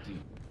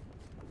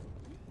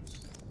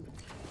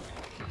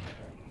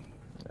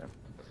 Yeah.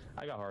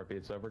 I got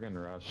heartbeat, so if we're getting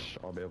rush,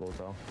 I'll be able to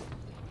tell.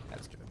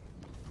 That's good.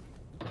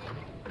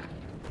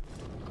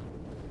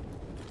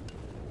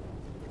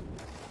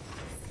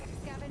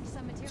 Scavenge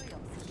some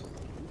materials.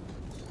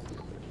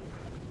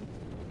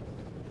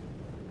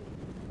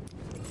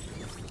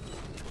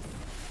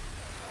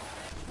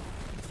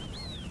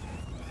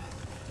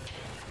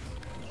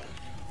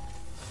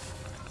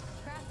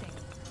 Crafting.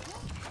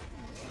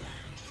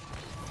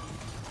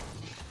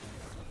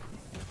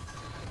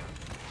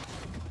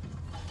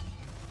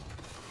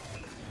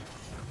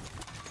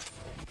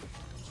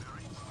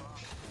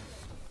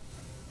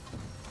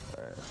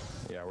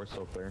 Yeah, we're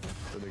still clear.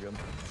 Pretty good.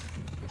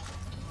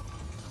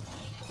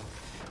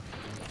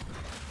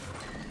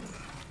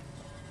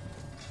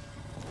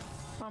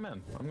 Oh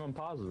man, I'm going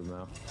positive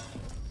now.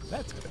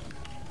 That's good.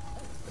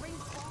 Ring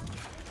spawn. 5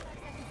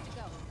 seconds to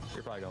go.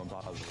 You're probably going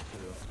positive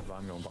too, if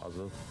I'm going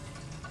positive.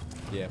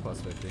 Yeah,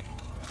 plus 50.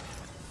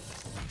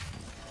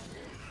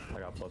 I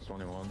got plus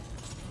 21.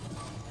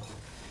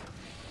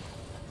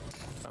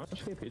 How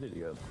much KP did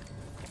you get?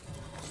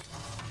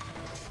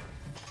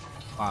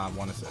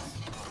 1 assist.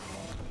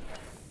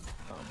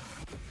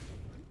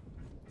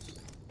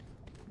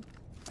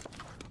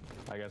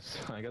 I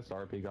guess the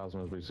RP cost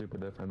must be super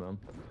different then.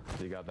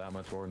 So you got that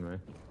much more than me.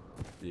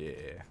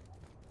 Yeah.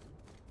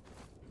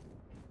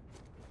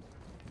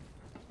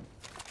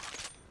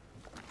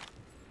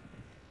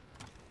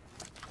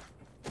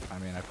 I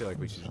mean, I feel like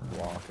we should just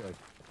walk.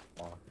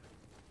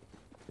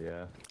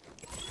 Yeah.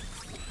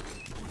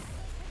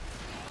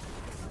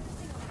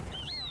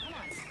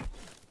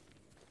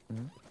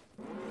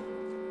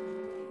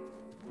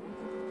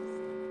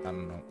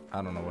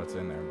 I don't know what's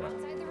in there, but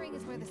Outside the ring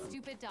is where the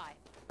stupid die.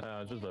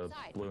 Just a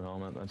blue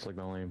helmet. That's like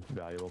the only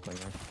valuable thing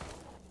there.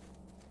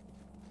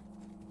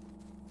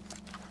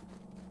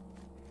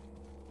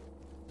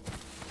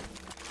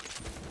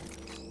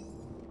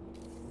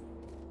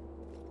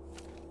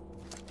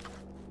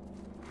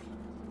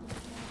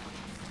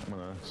 I'm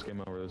gonna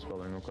skim over this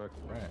building real quick.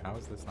 right, how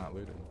is this not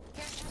looted?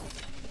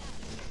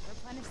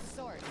 Replenish the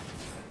sword.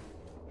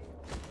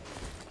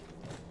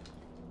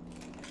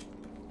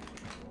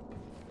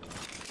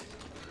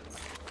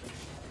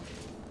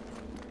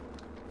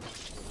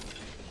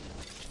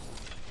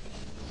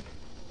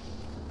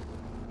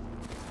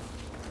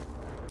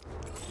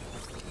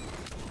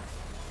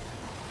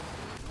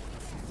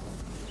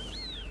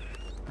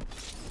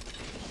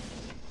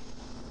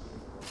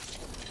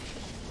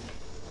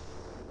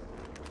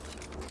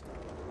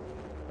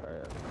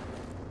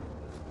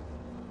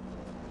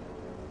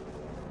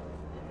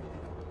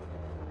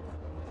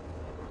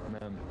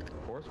 Man,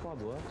 4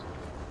 squads left.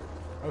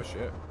 Oh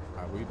shit.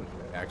 We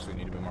actually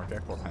need to be more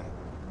careful then.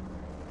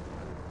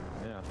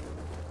 Yeah.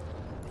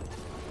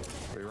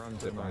 We run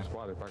to my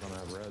squad, they're probably gonna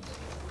have reds.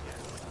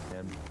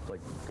 And like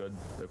good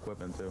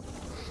equipment too.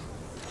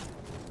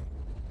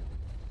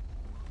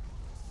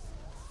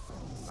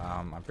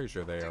 I'm pretty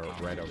sure they are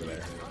right over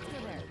there.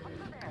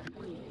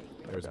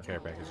 There was a care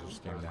package that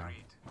just came down.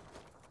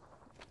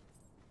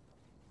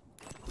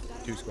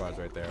 2 squads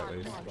right there at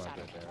least.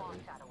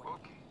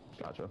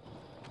 Gotcha.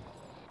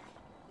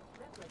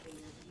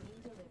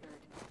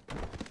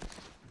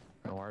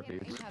 No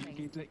RPs.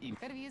 Incoming.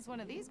 Could have used one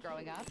of these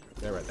growing up.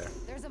 They're right there.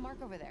 There's a mark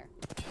over there.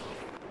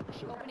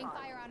 Opening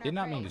fire on our Did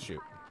not mean prey. to shoot.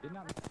 Did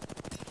not.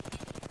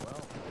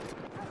 Well,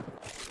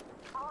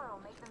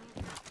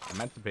 I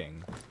meant to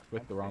ping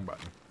with the wrong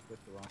button.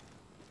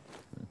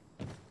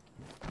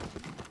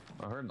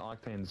 I heard an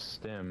Octane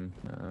stim.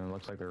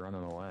 Looks like they're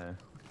running away.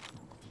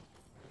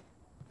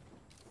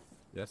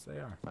 Yes, they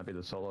are. Might be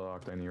the solo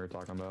Octane you were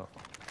talking about.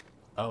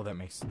 Oh, that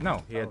makes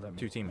no. He had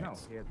 2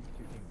 teammates.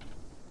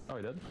 Oh,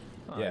 he did?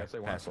 Oh, Yeah, I guess they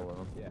weren't pass him.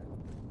 solo. Yeah.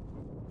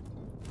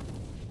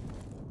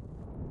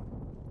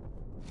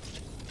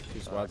 2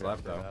 squads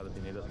left though. If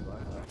you need it.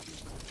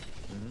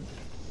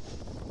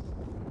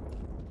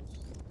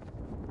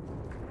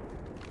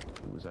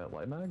 Ooh, is that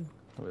light mag?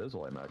 Oh, it is a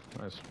light mag.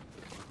 Nice.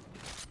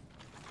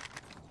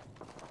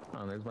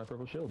 Oh, there's my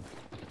purple shield.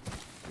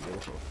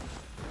 Beautiful.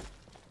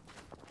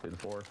 Did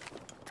 4.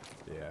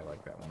 Yeah, I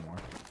like that one more.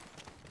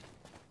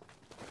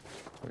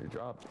 What do you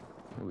drop?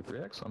 Ooh,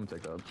 3x? I'm gonna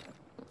take that.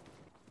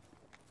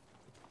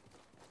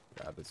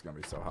 God, this is gonna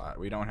be so hot.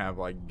 We don't have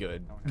like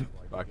good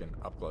fucking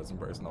up close and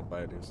personal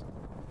fighters.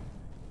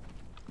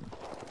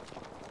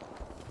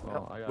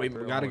 Well, I got We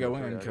 301 gotta go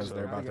with in 3x, because so-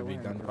 they're about to be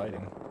done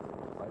fighting.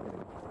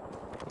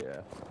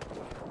 Yeah.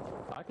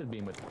 I could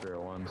beam with the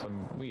 301, so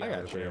we I got got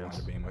a a 301 to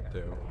chance. beam with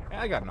too.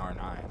 Yeah, I got an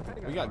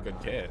R9. We got good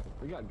kit.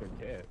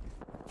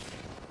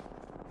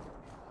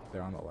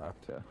 They're on the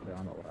left. Yeah. They're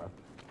on the left.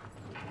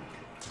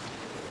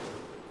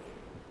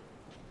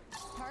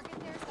 Target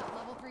there's got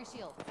level 3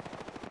 shield.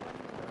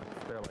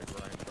 They're like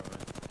right in front of me.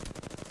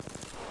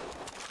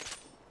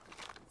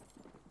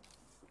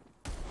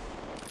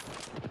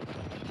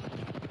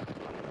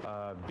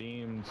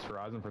 Beams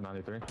Horizon for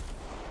 93.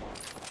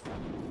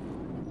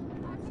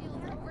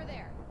 Shield's over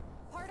there.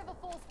 Part of a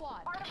full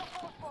squad.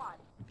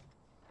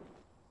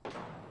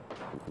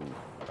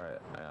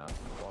 Alright,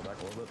 fall back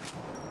a little bit.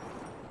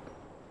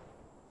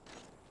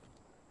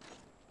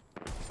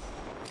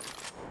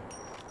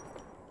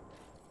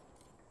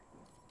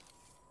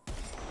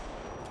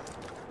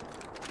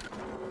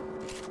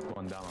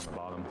 One down on the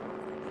bottom.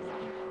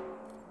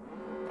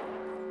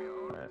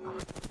 Alright.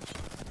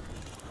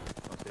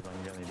 Let's see if I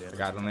can get any damage. I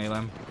got an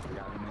Elim.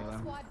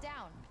 Squad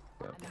down.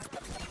 Yep.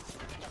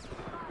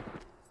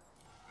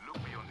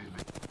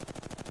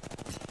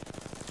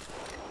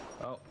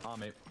 Oh, on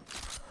me.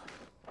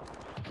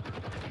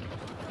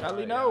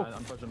 Ellie, Yeah, no!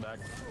 I'm pushing back.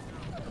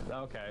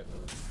 Okay.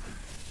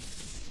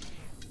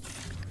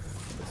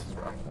 This is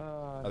rough.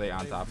 Are they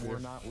on top of you? We're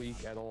not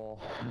weak at all.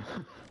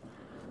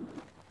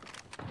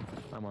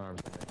 I'm on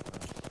everything.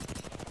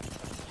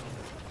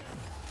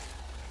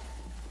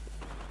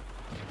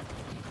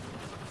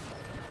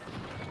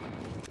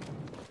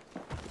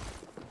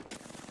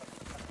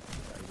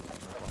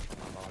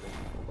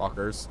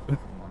 Fuckers.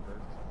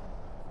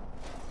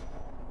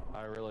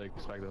 I really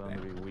expected them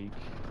to be weak.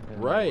 And they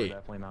were Right.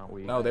 definitely not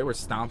weak. No, they were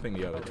stomping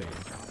the other team.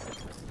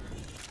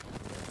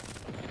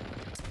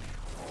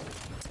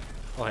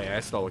 Oh, hey, I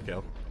stole a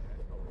kill.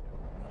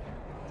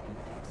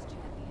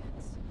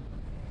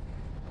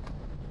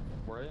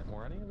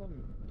 Were any of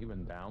them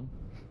even down?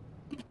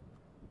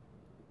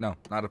 No,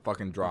 not a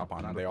fucking drop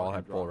on them. They all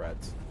had full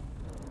reds.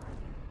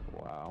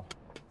 Wow.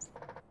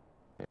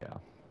 Yeah,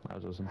 that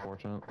was just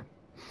unfortunate.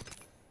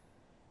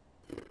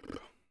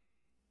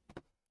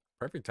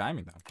 Perfect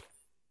timing, though.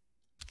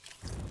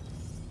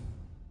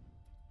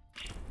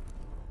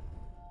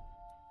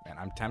 Man,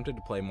 I'm tempted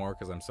to play more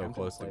because I'm so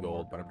close to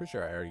gold, but I'm pretty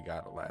sure I already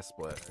got a last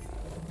split.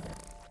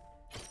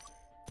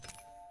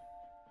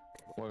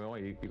 Well,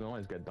 you can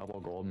always get double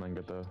gold and then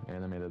get the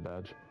animated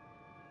badge.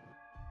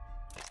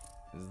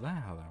 Is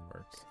that how that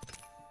works?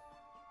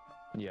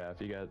 Yeah, if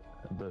you get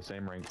the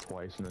same rank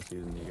twice in the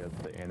season, you get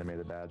the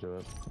animated badge of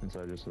it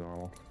instead of just the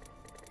normal.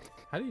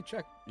 How do you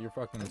check your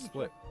fucking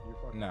split?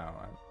 No.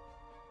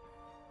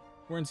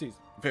 We're in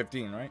season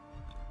 15, right?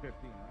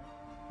 15,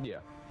 right? Yeah.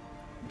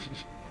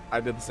 I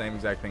did the same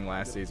exact thing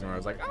last season where I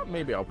was like, oh,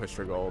 maybe I'll push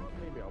for gold.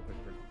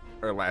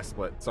 Or last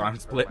split. So I'm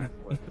splitting.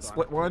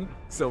 Split 1,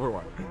 silver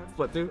 1.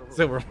 Split 2,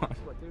 silver 1.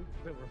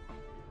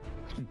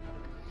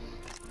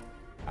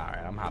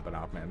 Alright, I'm hopping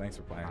off, man. Thanks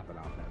for playing.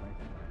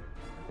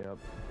 Yep.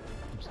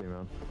 See you,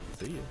 man.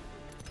 See you.